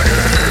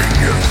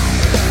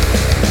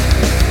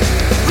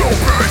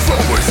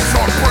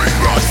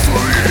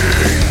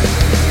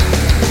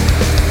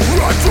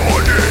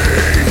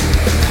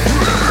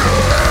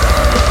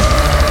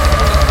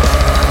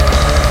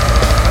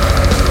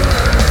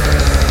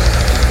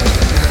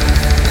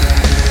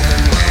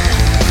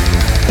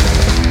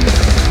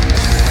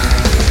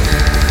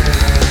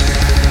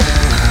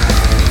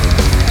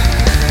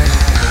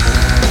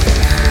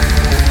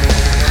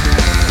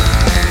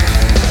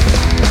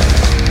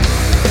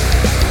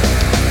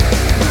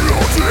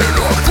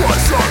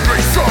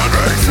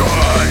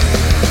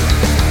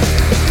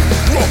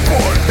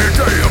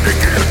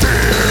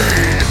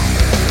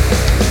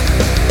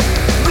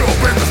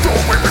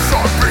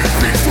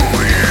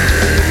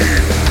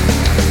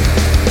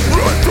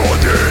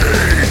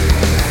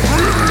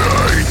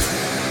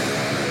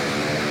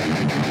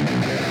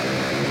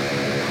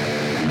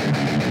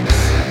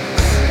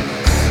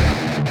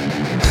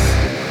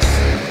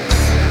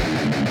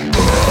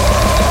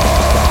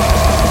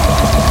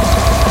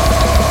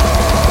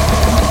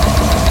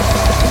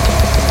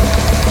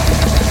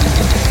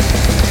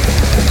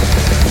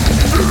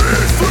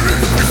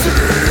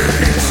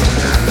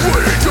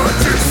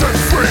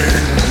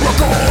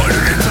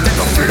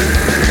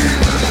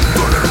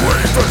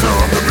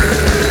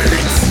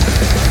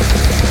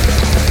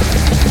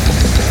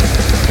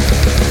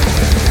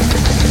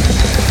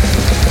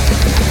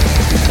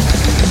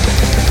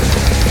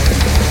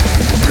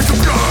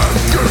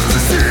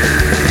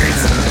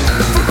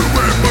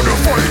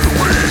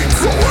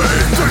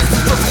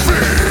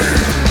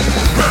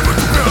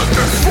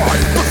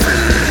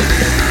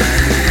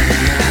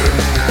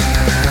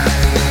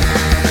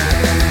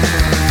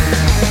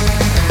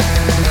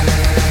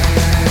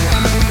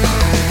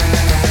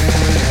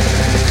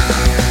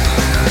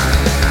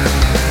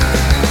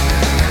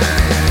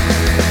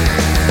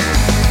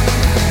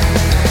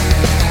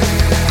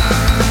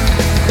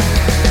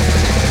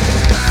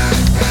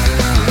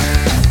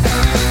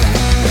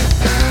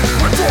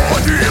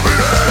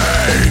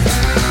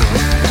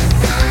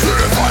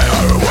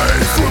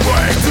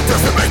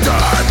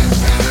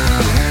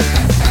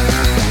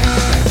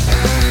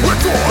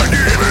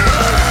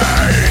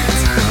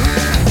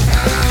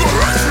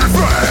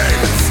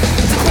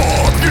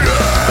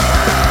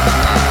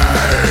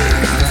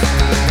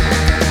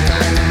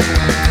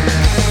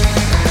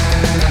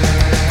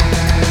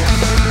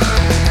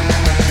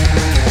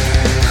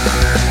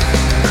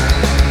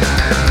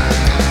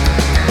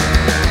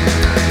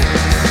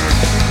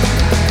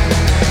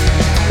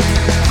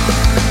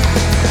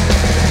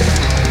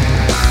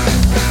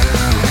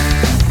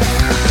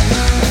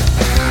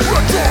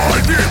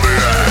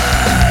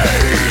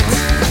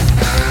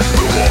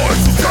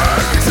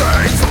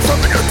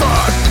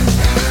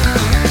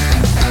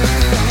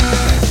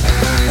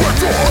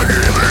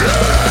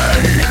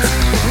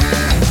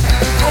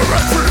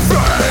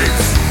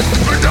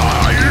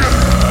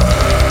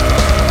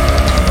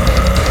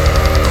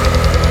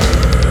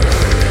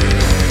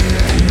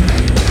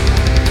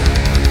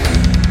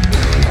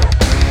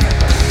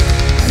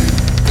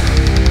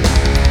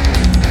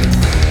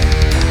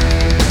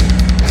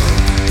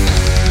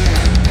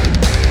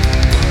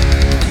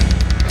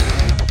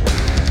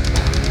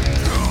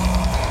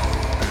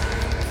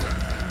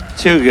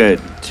Too good.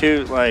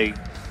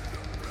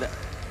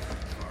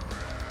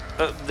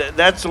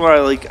 That's why,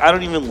 like, I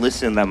don't even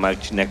listen that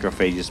much to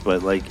Necrophagus,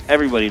 but, like,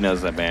 everybody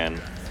knows that band.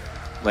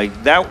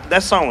 Like,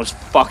 that song was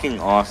fucking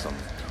awesome.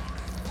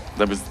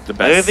 That was the Like,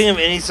 best. I think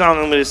of any song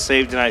I'm going to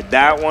save tonight.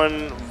 That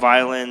one,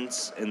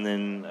 Violence, and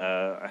then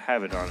I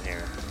have it on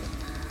here.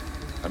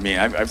 I mean,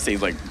 I've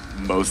saved like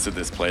most of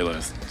this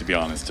playlist, to be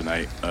honest,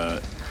 tonight.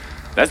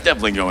 That's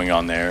definitely going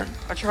on there.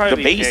 I try to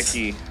be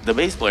picky. The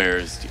bass player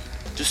is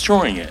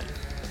destroying it.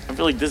 I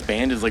feel like this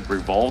band is like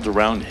revolved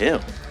around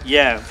him.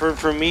 Yeah,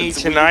 for me,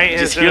 tonight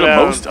just is hear the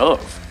most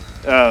of.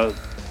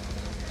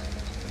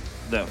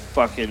 The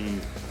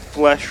fucking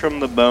Flesh from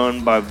the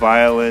Bone by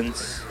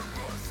Violence,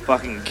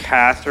 fucking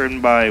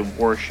Catherine by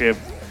Worship,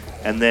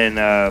 and then,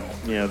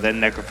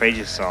 then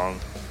Necrophagus song.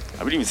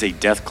 I would even say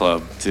Death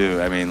Club,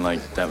 too. I mean,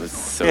 like, that was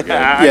so good.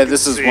 Yeah,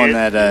 this is one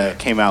that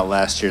came out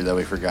last year that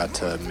we forgot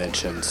to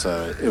mention,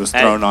 so it was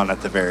thrown on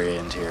at the very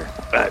end here.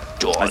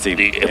 I see.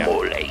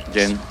 Yeah.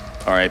 Jen,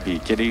 R.I.P.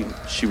 Kitty,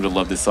 she would have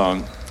loved this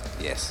song.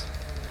 Yes.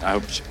 I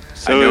hope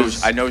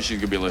I know she's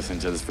going to be listening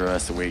to this for the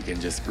rest of the week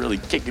and just really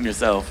kicking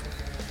herself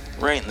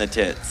right in the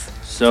tits.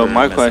 So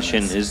my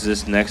question is: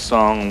 this next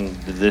song,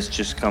 did this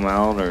just come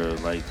out, or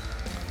like?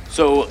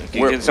 So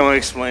can someone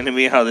explain to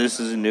me how this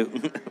is new?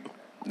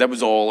 That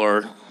was all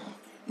our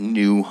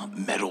new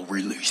metal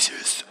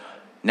releases.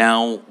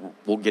 Now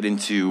we'll get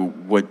into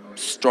what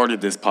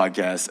started this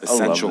podcast.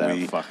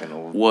 Essentially,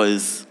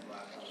 was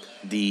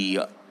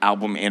the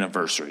album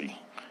anniversary,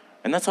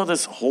 and that's how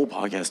this whole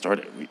podcast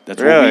started.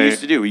 That's what we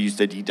used to do. We used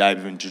to deep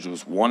dive into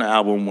just one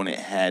album when it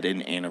had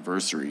an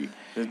anniversary.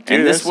 Dude,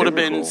 and this would have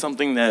been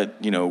something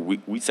that,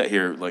 we sat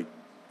here, like,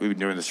 we've been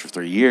doing this for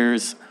 3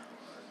 years,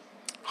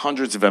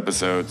 hundreds of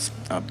episodes,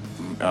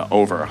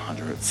 over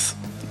hundreds.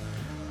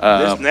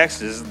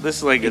 This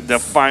is like a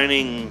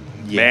defining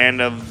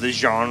band of the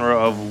genre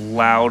of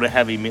loud,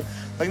 heavy music.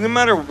 Like, no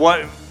matter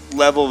what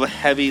level of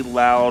heavy,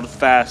 loud,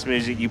 fast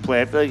music you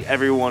play, I feel like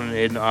everyone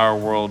in our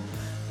world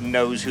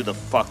knows who the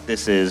fuck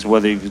this is,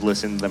 whether you've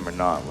listened to them or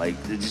not. Like,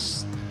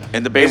 it's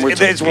and the band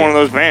it's one of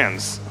those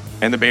bands.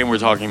 And the band we're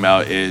talking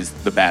about is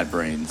the Bad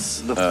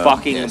Brains. The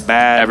fucking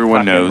bad.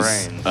 Everyone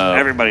knows. Brains.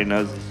 Everybody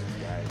knows.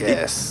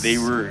 Yes. They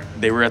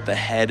were at the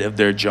head of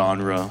their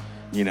genre.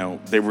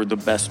 They were the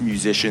best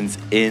musicians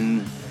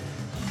in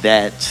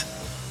that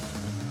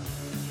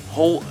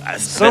whole.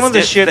 Some of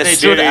the shit they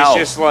stood did out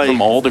is just like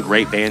from all the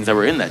great bands that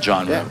were in that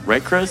genre, yeah.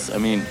 right, Chris? I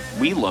mean,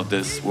 we loved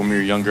this when we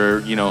were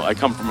younger. I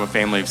come from a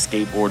family of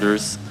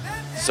skateboarders,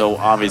 so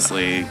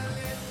obviously,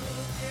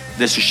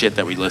 this is shit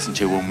that we listened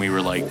to when we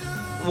were like.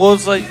 Well,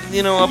 it's like,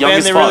 a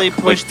band that really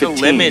pushed the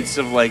limits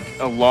of, like,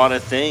 a lot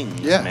of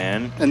things,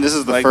 man. And this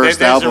is the like, first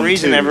there's album, a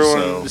reason too,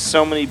 everyone,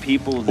 so many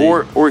people...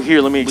 Or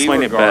here, let me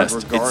explain it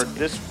best.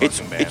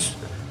 It's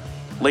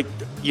like,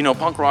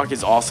 punk rock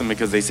is awesome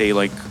because they say,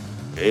 like,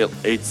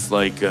 it's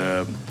like,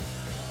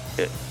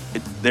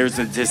 there's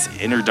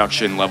this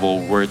introduction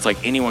level where it's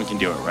like anyone can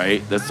do it,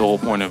 right? That's the whole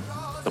point of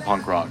the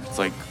punk rock. It's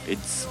like,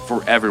 it's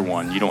for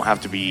everyone. You don't have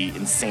to be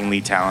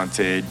insanely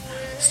talented,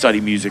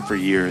 study music for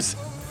years.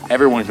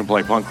 Everyone can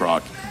play punk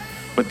rock,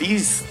 but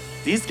these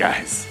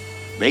guys,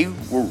 they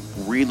were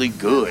really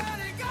good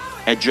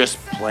at just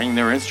playing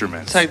their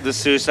instruments. It's like the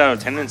Suicidal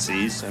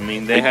Tendencies. I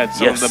mean, they had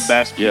some of the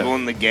best people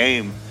in the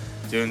game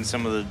doing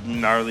some of the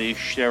gnarliest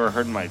shit I ever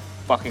heard in my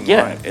fucking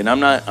life. And I'm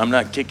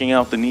not kicking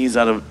out the knees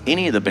out of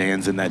any of the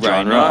bands in that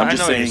genre. No, I'm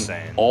just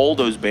saying all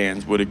those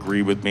bands would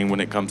agree with me when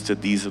it comes to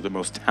these are the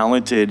most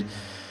talented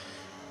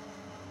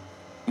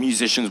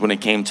musicians when it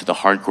came to the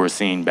hardcore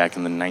scene back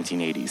in the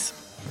 1980s.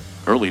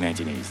 Early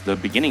 1980s, the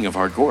beginning of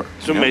hardcore.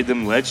 So made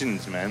them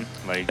legends, man.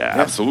 Like,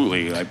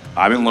 absolutely. Like,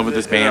 I'm in love with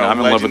this band. I'm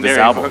in love with this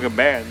album.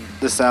 Band.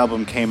 This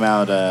album came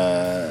out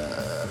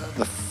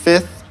the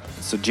 5th,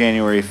 so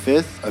January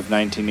 5th of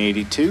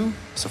 1982,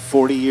 so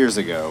 40 years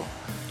ago.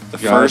 The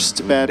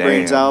first Bad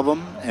Brains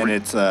album, and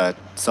it's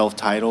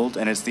self-titled,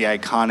 and it's the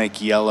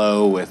iconic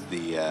yellow with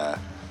the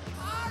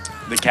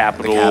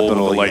capital, the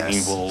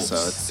lightning bolts. So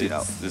it's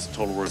this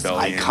Total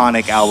Rebellion.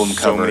 Iconic album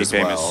so cover many as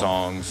famous well.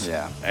 songs.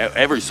 Yeah.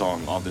 Every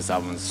song on this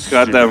album is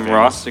got them famous.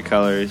 Rasta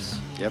colors.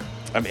 Yep.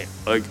 I mean,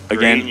 again,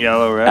 green,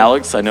 yellow, red.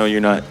 Alex, I know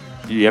you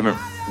haven't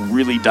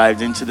really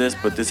dived into this,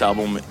 but this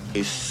album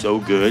is so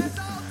good.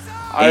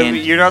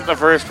 You're not the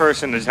first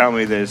person to tell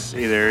me this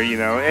either.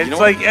 It's know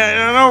like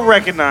I don't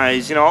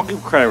recognize. I'll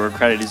give credit where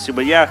credit is due.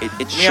 But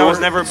it's I was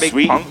never a big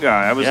sweet. punk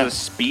guy. I was a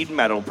speed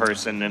metal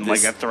person and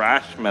like a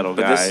thrash metal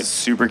guy. But this is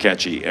super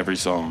catchy, every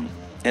song.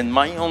 And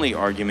my only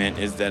argument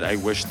is that I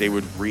wish they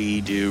would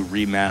redo,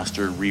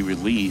 remaster,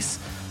 re-release.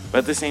 But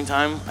at the same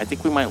time, I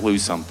think we might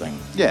lose something.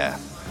 Yeah.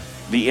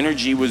 The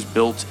energy was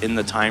built in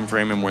the time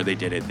frame and where they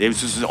did it.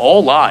 This is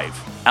all live.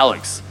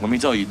 Alex, let me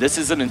tell you, this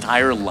is an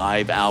entire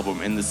live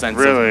album in the sense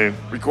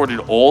of recorded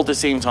all at the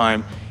same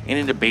time in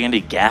an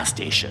abandoned gas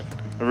station.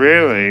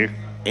 Really?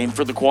 And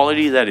for the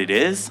quality that it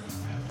is,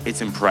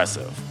 it's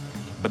impressive.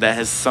 But that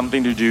has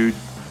something to do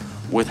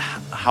with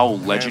how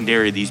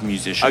legendary these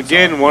musicians are.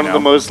 Again, one of the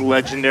most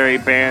legendary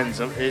bands.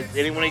 When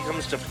it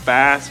comes to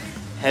fast,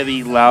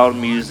 heavy, loud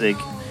music,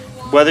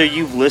 whether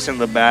you've listened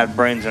to Bad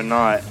Brains or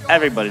not,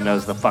 everybody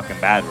knows the fucking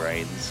Bad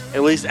Brains.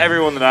 At least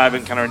everyone that I've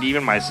encountered,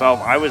 even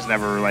myself, I was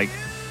never like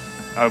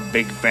a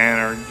big fan,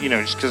 or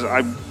just because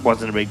I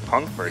wasn't a big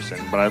punk person,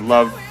 but I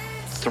loved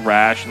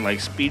thrash and like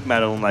speed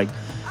metal and like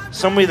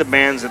so many of the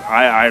bands that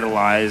I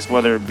idolized,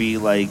 whether it be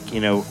like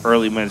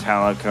early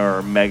Metallica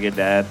or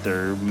Megadeth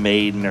or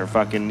Maiden or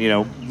fucking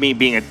me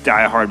being a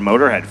diehard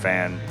Motorhead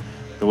fan,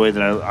 the way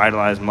that I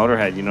idolized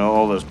Motorhead,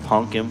 all those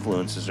punk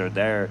influences are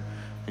there,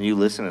 and you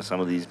listen to some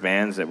of these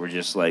bands that were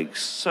just like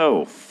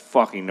so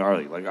fucking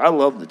gnarly. Like I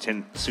love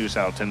the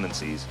Suicidal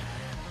Tendencies.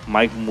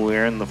 Mike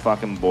Muir and the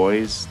fucking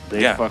boys,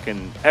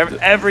 fucking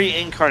every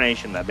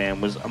incarnation of that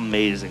band was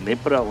amazing. They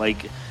put out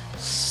like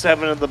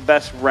 7 of the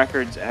best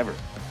records ever.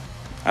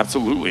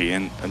 Absolutely,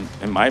 and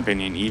in my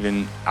opinion,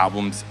 even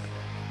albums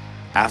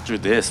after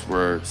this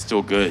were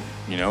still good.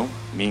 Me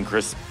and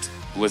Chris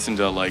listened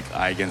to like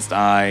Eye Against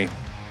Eye.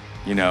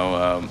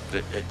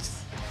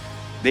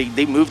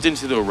 They moved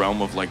into the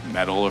realm of like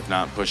metal, if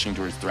not pushing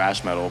towards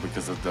thrash metal,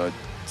 because of the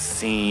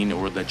scene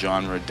or the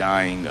genre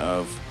dying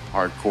of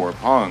hardcore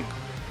punk.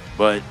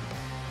 But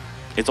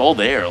it's all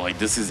there. Like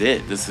this is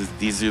it.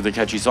 These are the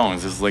catchy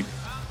songs.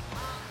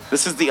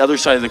 This is the other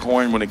side of the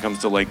coin when it comes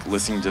to like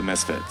listening to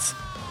Misfits.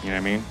 You know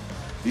what I mean?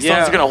 These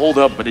songs are gonna hold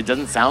up, but it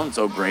doesn't sound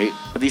so great.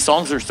 But these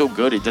songs are so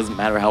good, it doesn't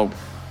matter how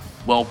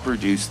well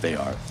produced they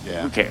are.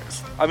 Yeah. Who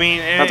cares? I mean,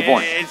 Not the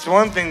point. It's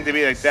one thing to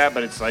be like that,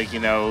 but it's like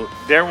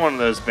they're one of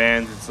those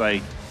bands. It's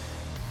like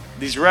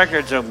these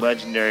records are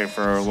legendary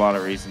for a lot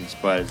of reasons,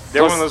 but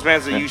they're one of those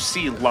bands that you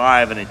see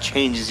live and it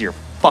changes your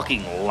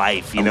fucking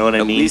life. You know what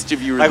I mean? At least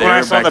if you were like there when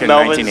I saw back the in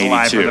Melvins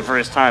live 1982. for the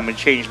first time, it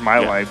changed my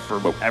life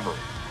forever.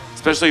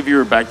 Especially if you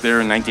were back there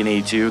in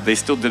 1982, they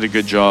still did a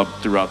good job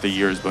throughout the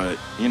years. But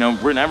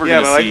we're never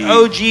Yeah, gonna but see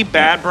like OG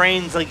Bad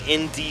Brains, like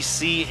in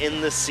DC,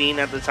 in the scene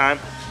at the time.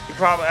 You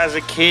probably, as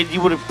a kid, you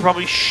would have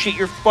probably shit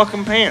your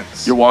fucking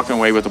pants. You're walking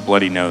away with a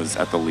bloody nose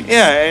at the least.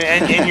 Yeah,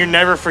 and you're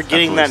never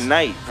forgetting that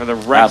night for the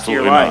rest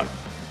Absolutely of your not.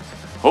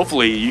 life.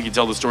 Hopefully, you can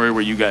tell the story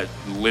where you got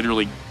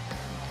literally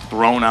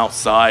thrown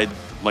outside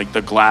like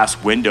the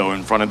glass window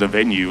in front of the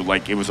venue,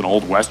 like it was an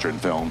old Western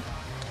film.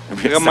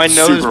 I got my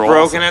nose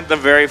broken at the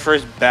very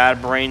first Bad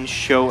Brains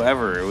show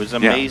ever. It was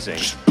amazing.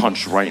 Just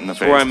punched right in the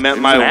face. It's where I met It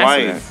was my an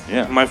wife. accident.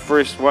 Yeah. My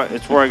first wife.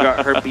 It's where I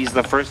got herpes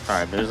the first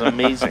time. It was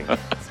amazing.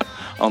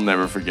 I'll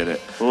never forget it.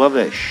 Love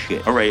that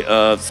shit. All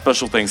right,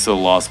 special thanks to the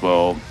Lost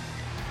Well.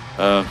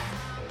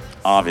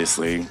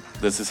 Obviously,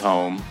 this is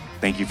home.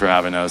 Thank you for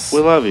having us. We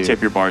love you.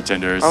 Tip your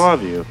bartenders. I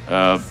love you.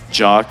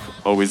 Jock,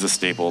 always a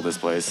staple of this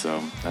place.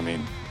 So, I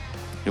mean,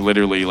 you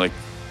literally, like,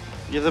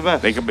 You're the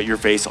best. they could put your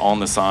face on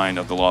the sign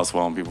of the Lost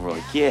Well, and people were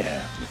like,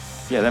 yeah,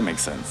 that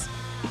makes sense.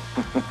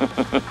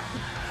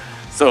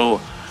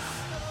 So,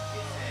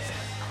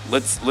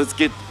 let's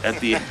get at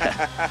the...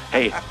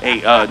 hey,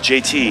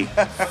 JT,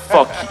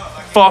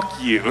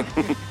 fuck you.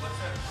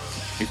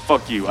 Hey,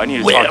 fuck you. I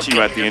need to talk to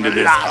you at the end of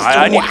this.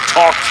 I need to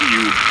talk to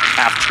you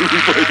after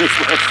we play this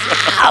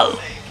last song.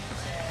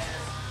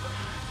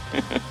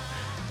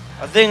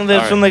 I think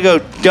that's All when they go,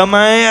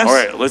 dumbass. All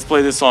right, let's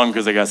play this song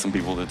because I got some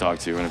people to talk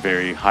to in a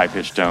very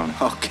high-pitched tone.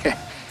 Okay.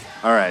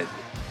 All right.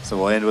 So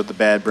we'll end with the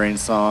Bad Brain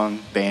song,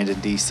 Banned in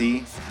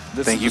DC.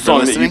 This Thank is you the for song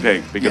listening. that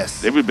you picked because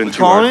Yes. it would have been too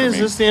Colin, hard for is me.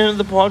 this the end of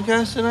the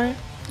podcast tonight?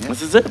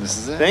 This is it. This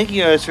is it. Thank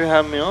you guys for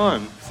having me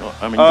on. So,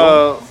 I mean,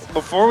 go.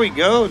 Before we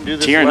go and do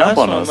this Tearing last up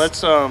on one, us. let's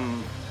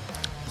Some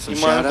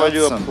you mind if I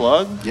do a shout-outs,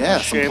 plug? Yeah,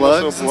 some Shameless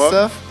plugs little and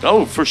plug? stuff.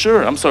 Oh, for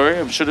sure. I'm sorry.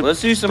 I should have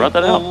Let's do some. brought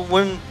that well, out.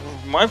 when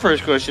my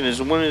first question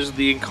is, when is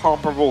the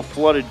incomparable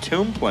Flooded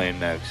Tomb playing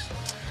next?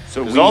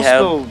 So There's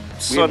also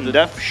have sudden the-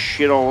 death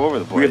shit all over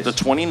the place. we have the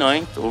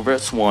 29th over at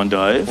Swan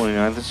Dive.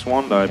 29th of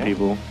Swan Dive,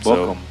 people. So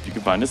Welcome. you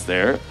can find us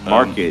there.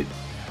 Market.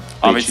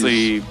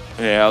 Obviously,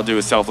 yeah, I'll do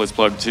a selfless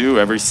plug too.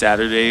 Every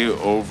Saturday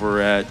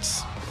over at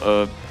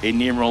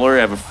Indian Roller, I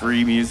have a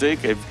free music.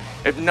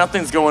 If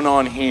nothing's going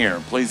on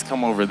here, please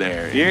come over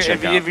there and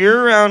check out. If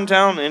you're around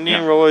town,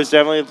 Indian Yeah. Roller is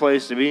definitely the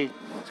place to be.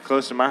 It's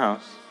close to my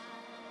house.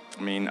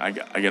 I mean, I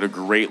got a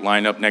great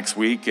lineup next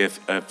week. If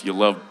you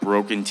love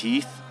Broken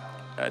Teeth,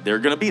 they're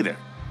gonna be there.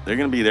 They're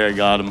gonna be there. I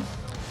got them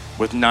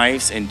with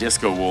Knives and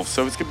Disco Wolf.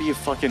 So it's gonna be a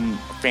fucking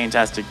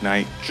fantastic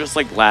night, just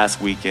like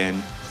last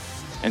weekend.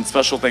 And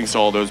special thanks to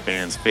all those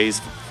bands. Phase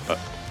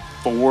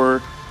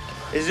 4.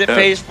 Is it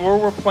Phase 4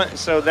 we're playing?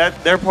 So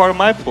they're part of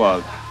my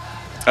plug.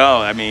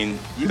 Oh, I mean,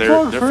 they're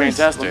plug first. Let me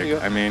fantastic. go.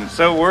 I mean,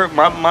 So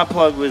my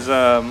plug was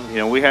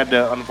we had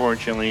to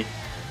unfortunately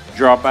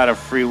drop out a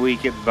free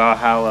week at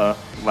Valhalla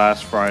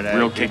last Friday.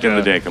 real kick in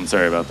the dick. I'm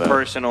sorry about that.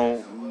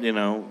 Personal,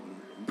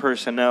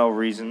 personnel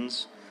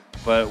reasons,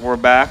 but we're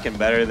back and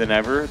better than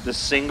ever. The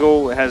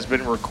single has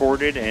been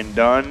recorded and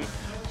done.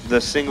 The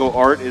single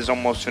art is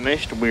almost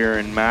finished. We're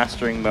in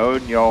mastering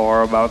mode. Y'all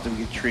are about to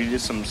get treated to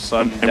some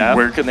sudden And death.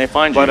 where can they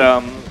find you?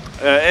 But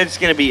it's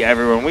gonna be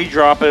everyone. We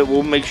drop it.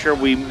 We'll make sure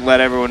we let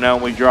everyone know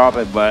when we drop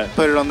it. But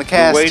Put it on the the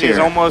cast wait here. is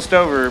almost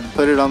over.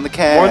 Put it on the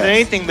cast. More than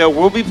anything, though,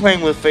 we'll be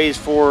playing with Phase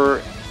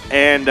 4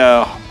 and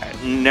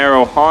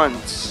Narrow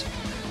Haunts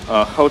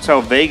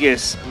Hotel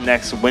Vegas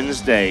next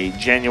Wednesday,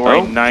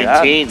 January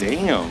 19th.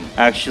 Damn.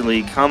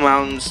 Actually, come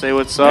out and say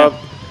what's up.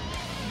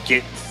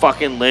 Get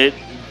fucking lit.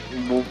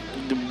 We'll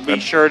be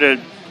sure to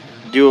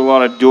do a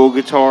lot of dual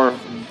guitar.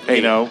 Hey,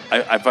 you know,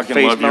 I fucking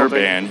face love your melting.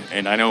 band,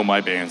 and I know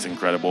my band's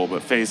incredible,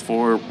 but Phase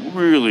 4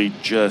 really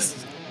just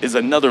is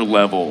another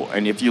level.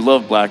 And if you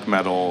love black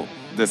metal,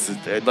 this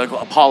is like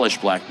a polished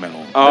black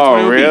metal. That's what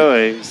it Oh, would be.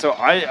 really? So we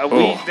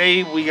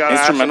got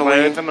asked to play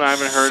Instrumentally, with them, and I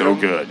haven't heard so them.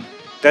 good.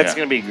 That's Yeah.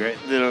 gonna be great.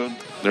 They're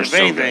If so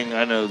anything, good.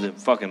 I know that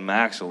fucking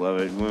Max will love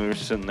it. When we were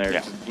sitting there,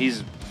 Yeah.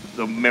 he's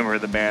the member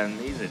of the band.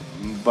 He's a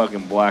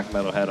fucking black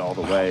metal head all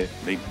the way.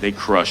 They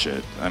crush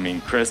it. I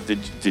mean, Chris, what did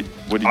you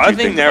think? I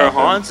think they're about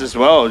them? haunts as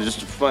well.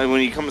 Just fun,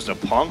 when it comes to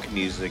punk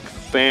music,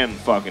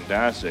 fucking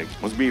tastic.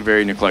 Must be a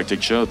very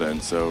eclectic show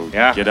then. So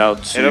Yeah, get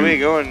out to It'll be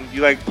going.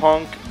 You like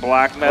punk,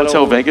 black metal?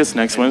 Hotel Vegas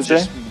next and Wednesday.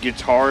 Just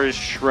guitars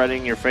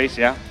shredding your face.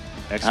 Yeah,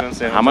 next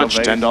Wednesday. How Hotel much?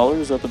 Vegas.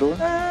 $10 at the door?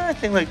 I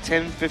think like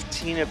 10,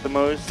 15 at the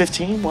most.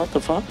 15? What the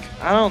fuck?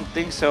 I don't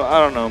think so. I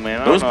don't know,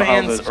 man. I Those don't know how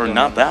bands that's are gonna-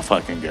 not that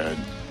fucking good.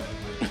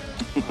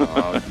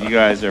 Oh, you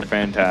guys are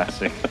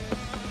fantastic.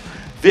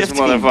 This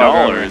 $15.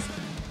 motherfucker.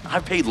 I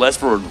paid less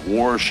for a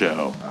war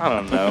show. I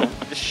don't know.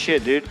 Just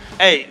shit, dude.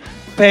 Hey,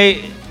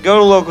 go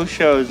to local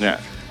shows. Yeah.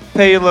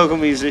 Pay your local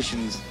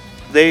musicians.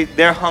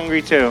 They're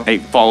hungry too. Hey,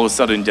 follow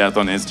Sudden Death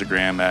on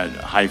Instagram at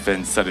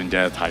 _Sudden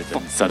Death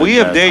 _Sudden We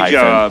have Death day hyphen.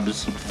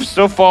 jobs.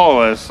 Still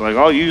follow us. Like,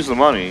 I'll use the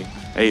money.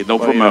 Hey, they'll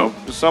But, promote.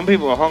 some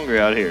people are hungry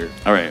out here.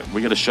 All right,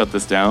 we got to shut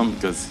this down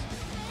because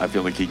I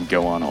feel like he can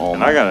go on all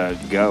And night. I gotta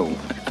go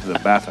to the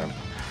bathroom.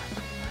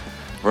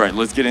 All right,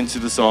 let's get into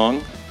the song,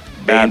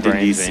 Bad Band in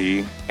Brains,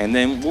 DC, and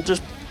then we'll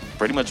just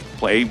pretty much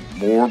play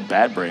more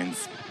Bad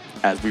Brains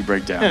as we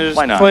break down. Yeah, just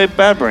Why not? play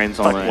Bad Brains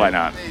all Fuck, night. why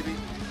not?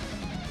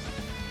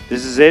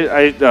 This is it.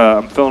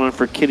 I'm filling in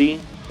for Kitty.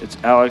 It's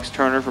Alex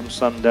Turner from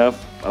Sun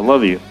Def. I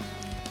love you.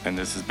 And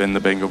this has been the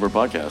BANGover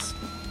podcast.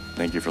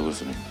 Thank you for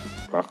listening.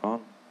 Rock on.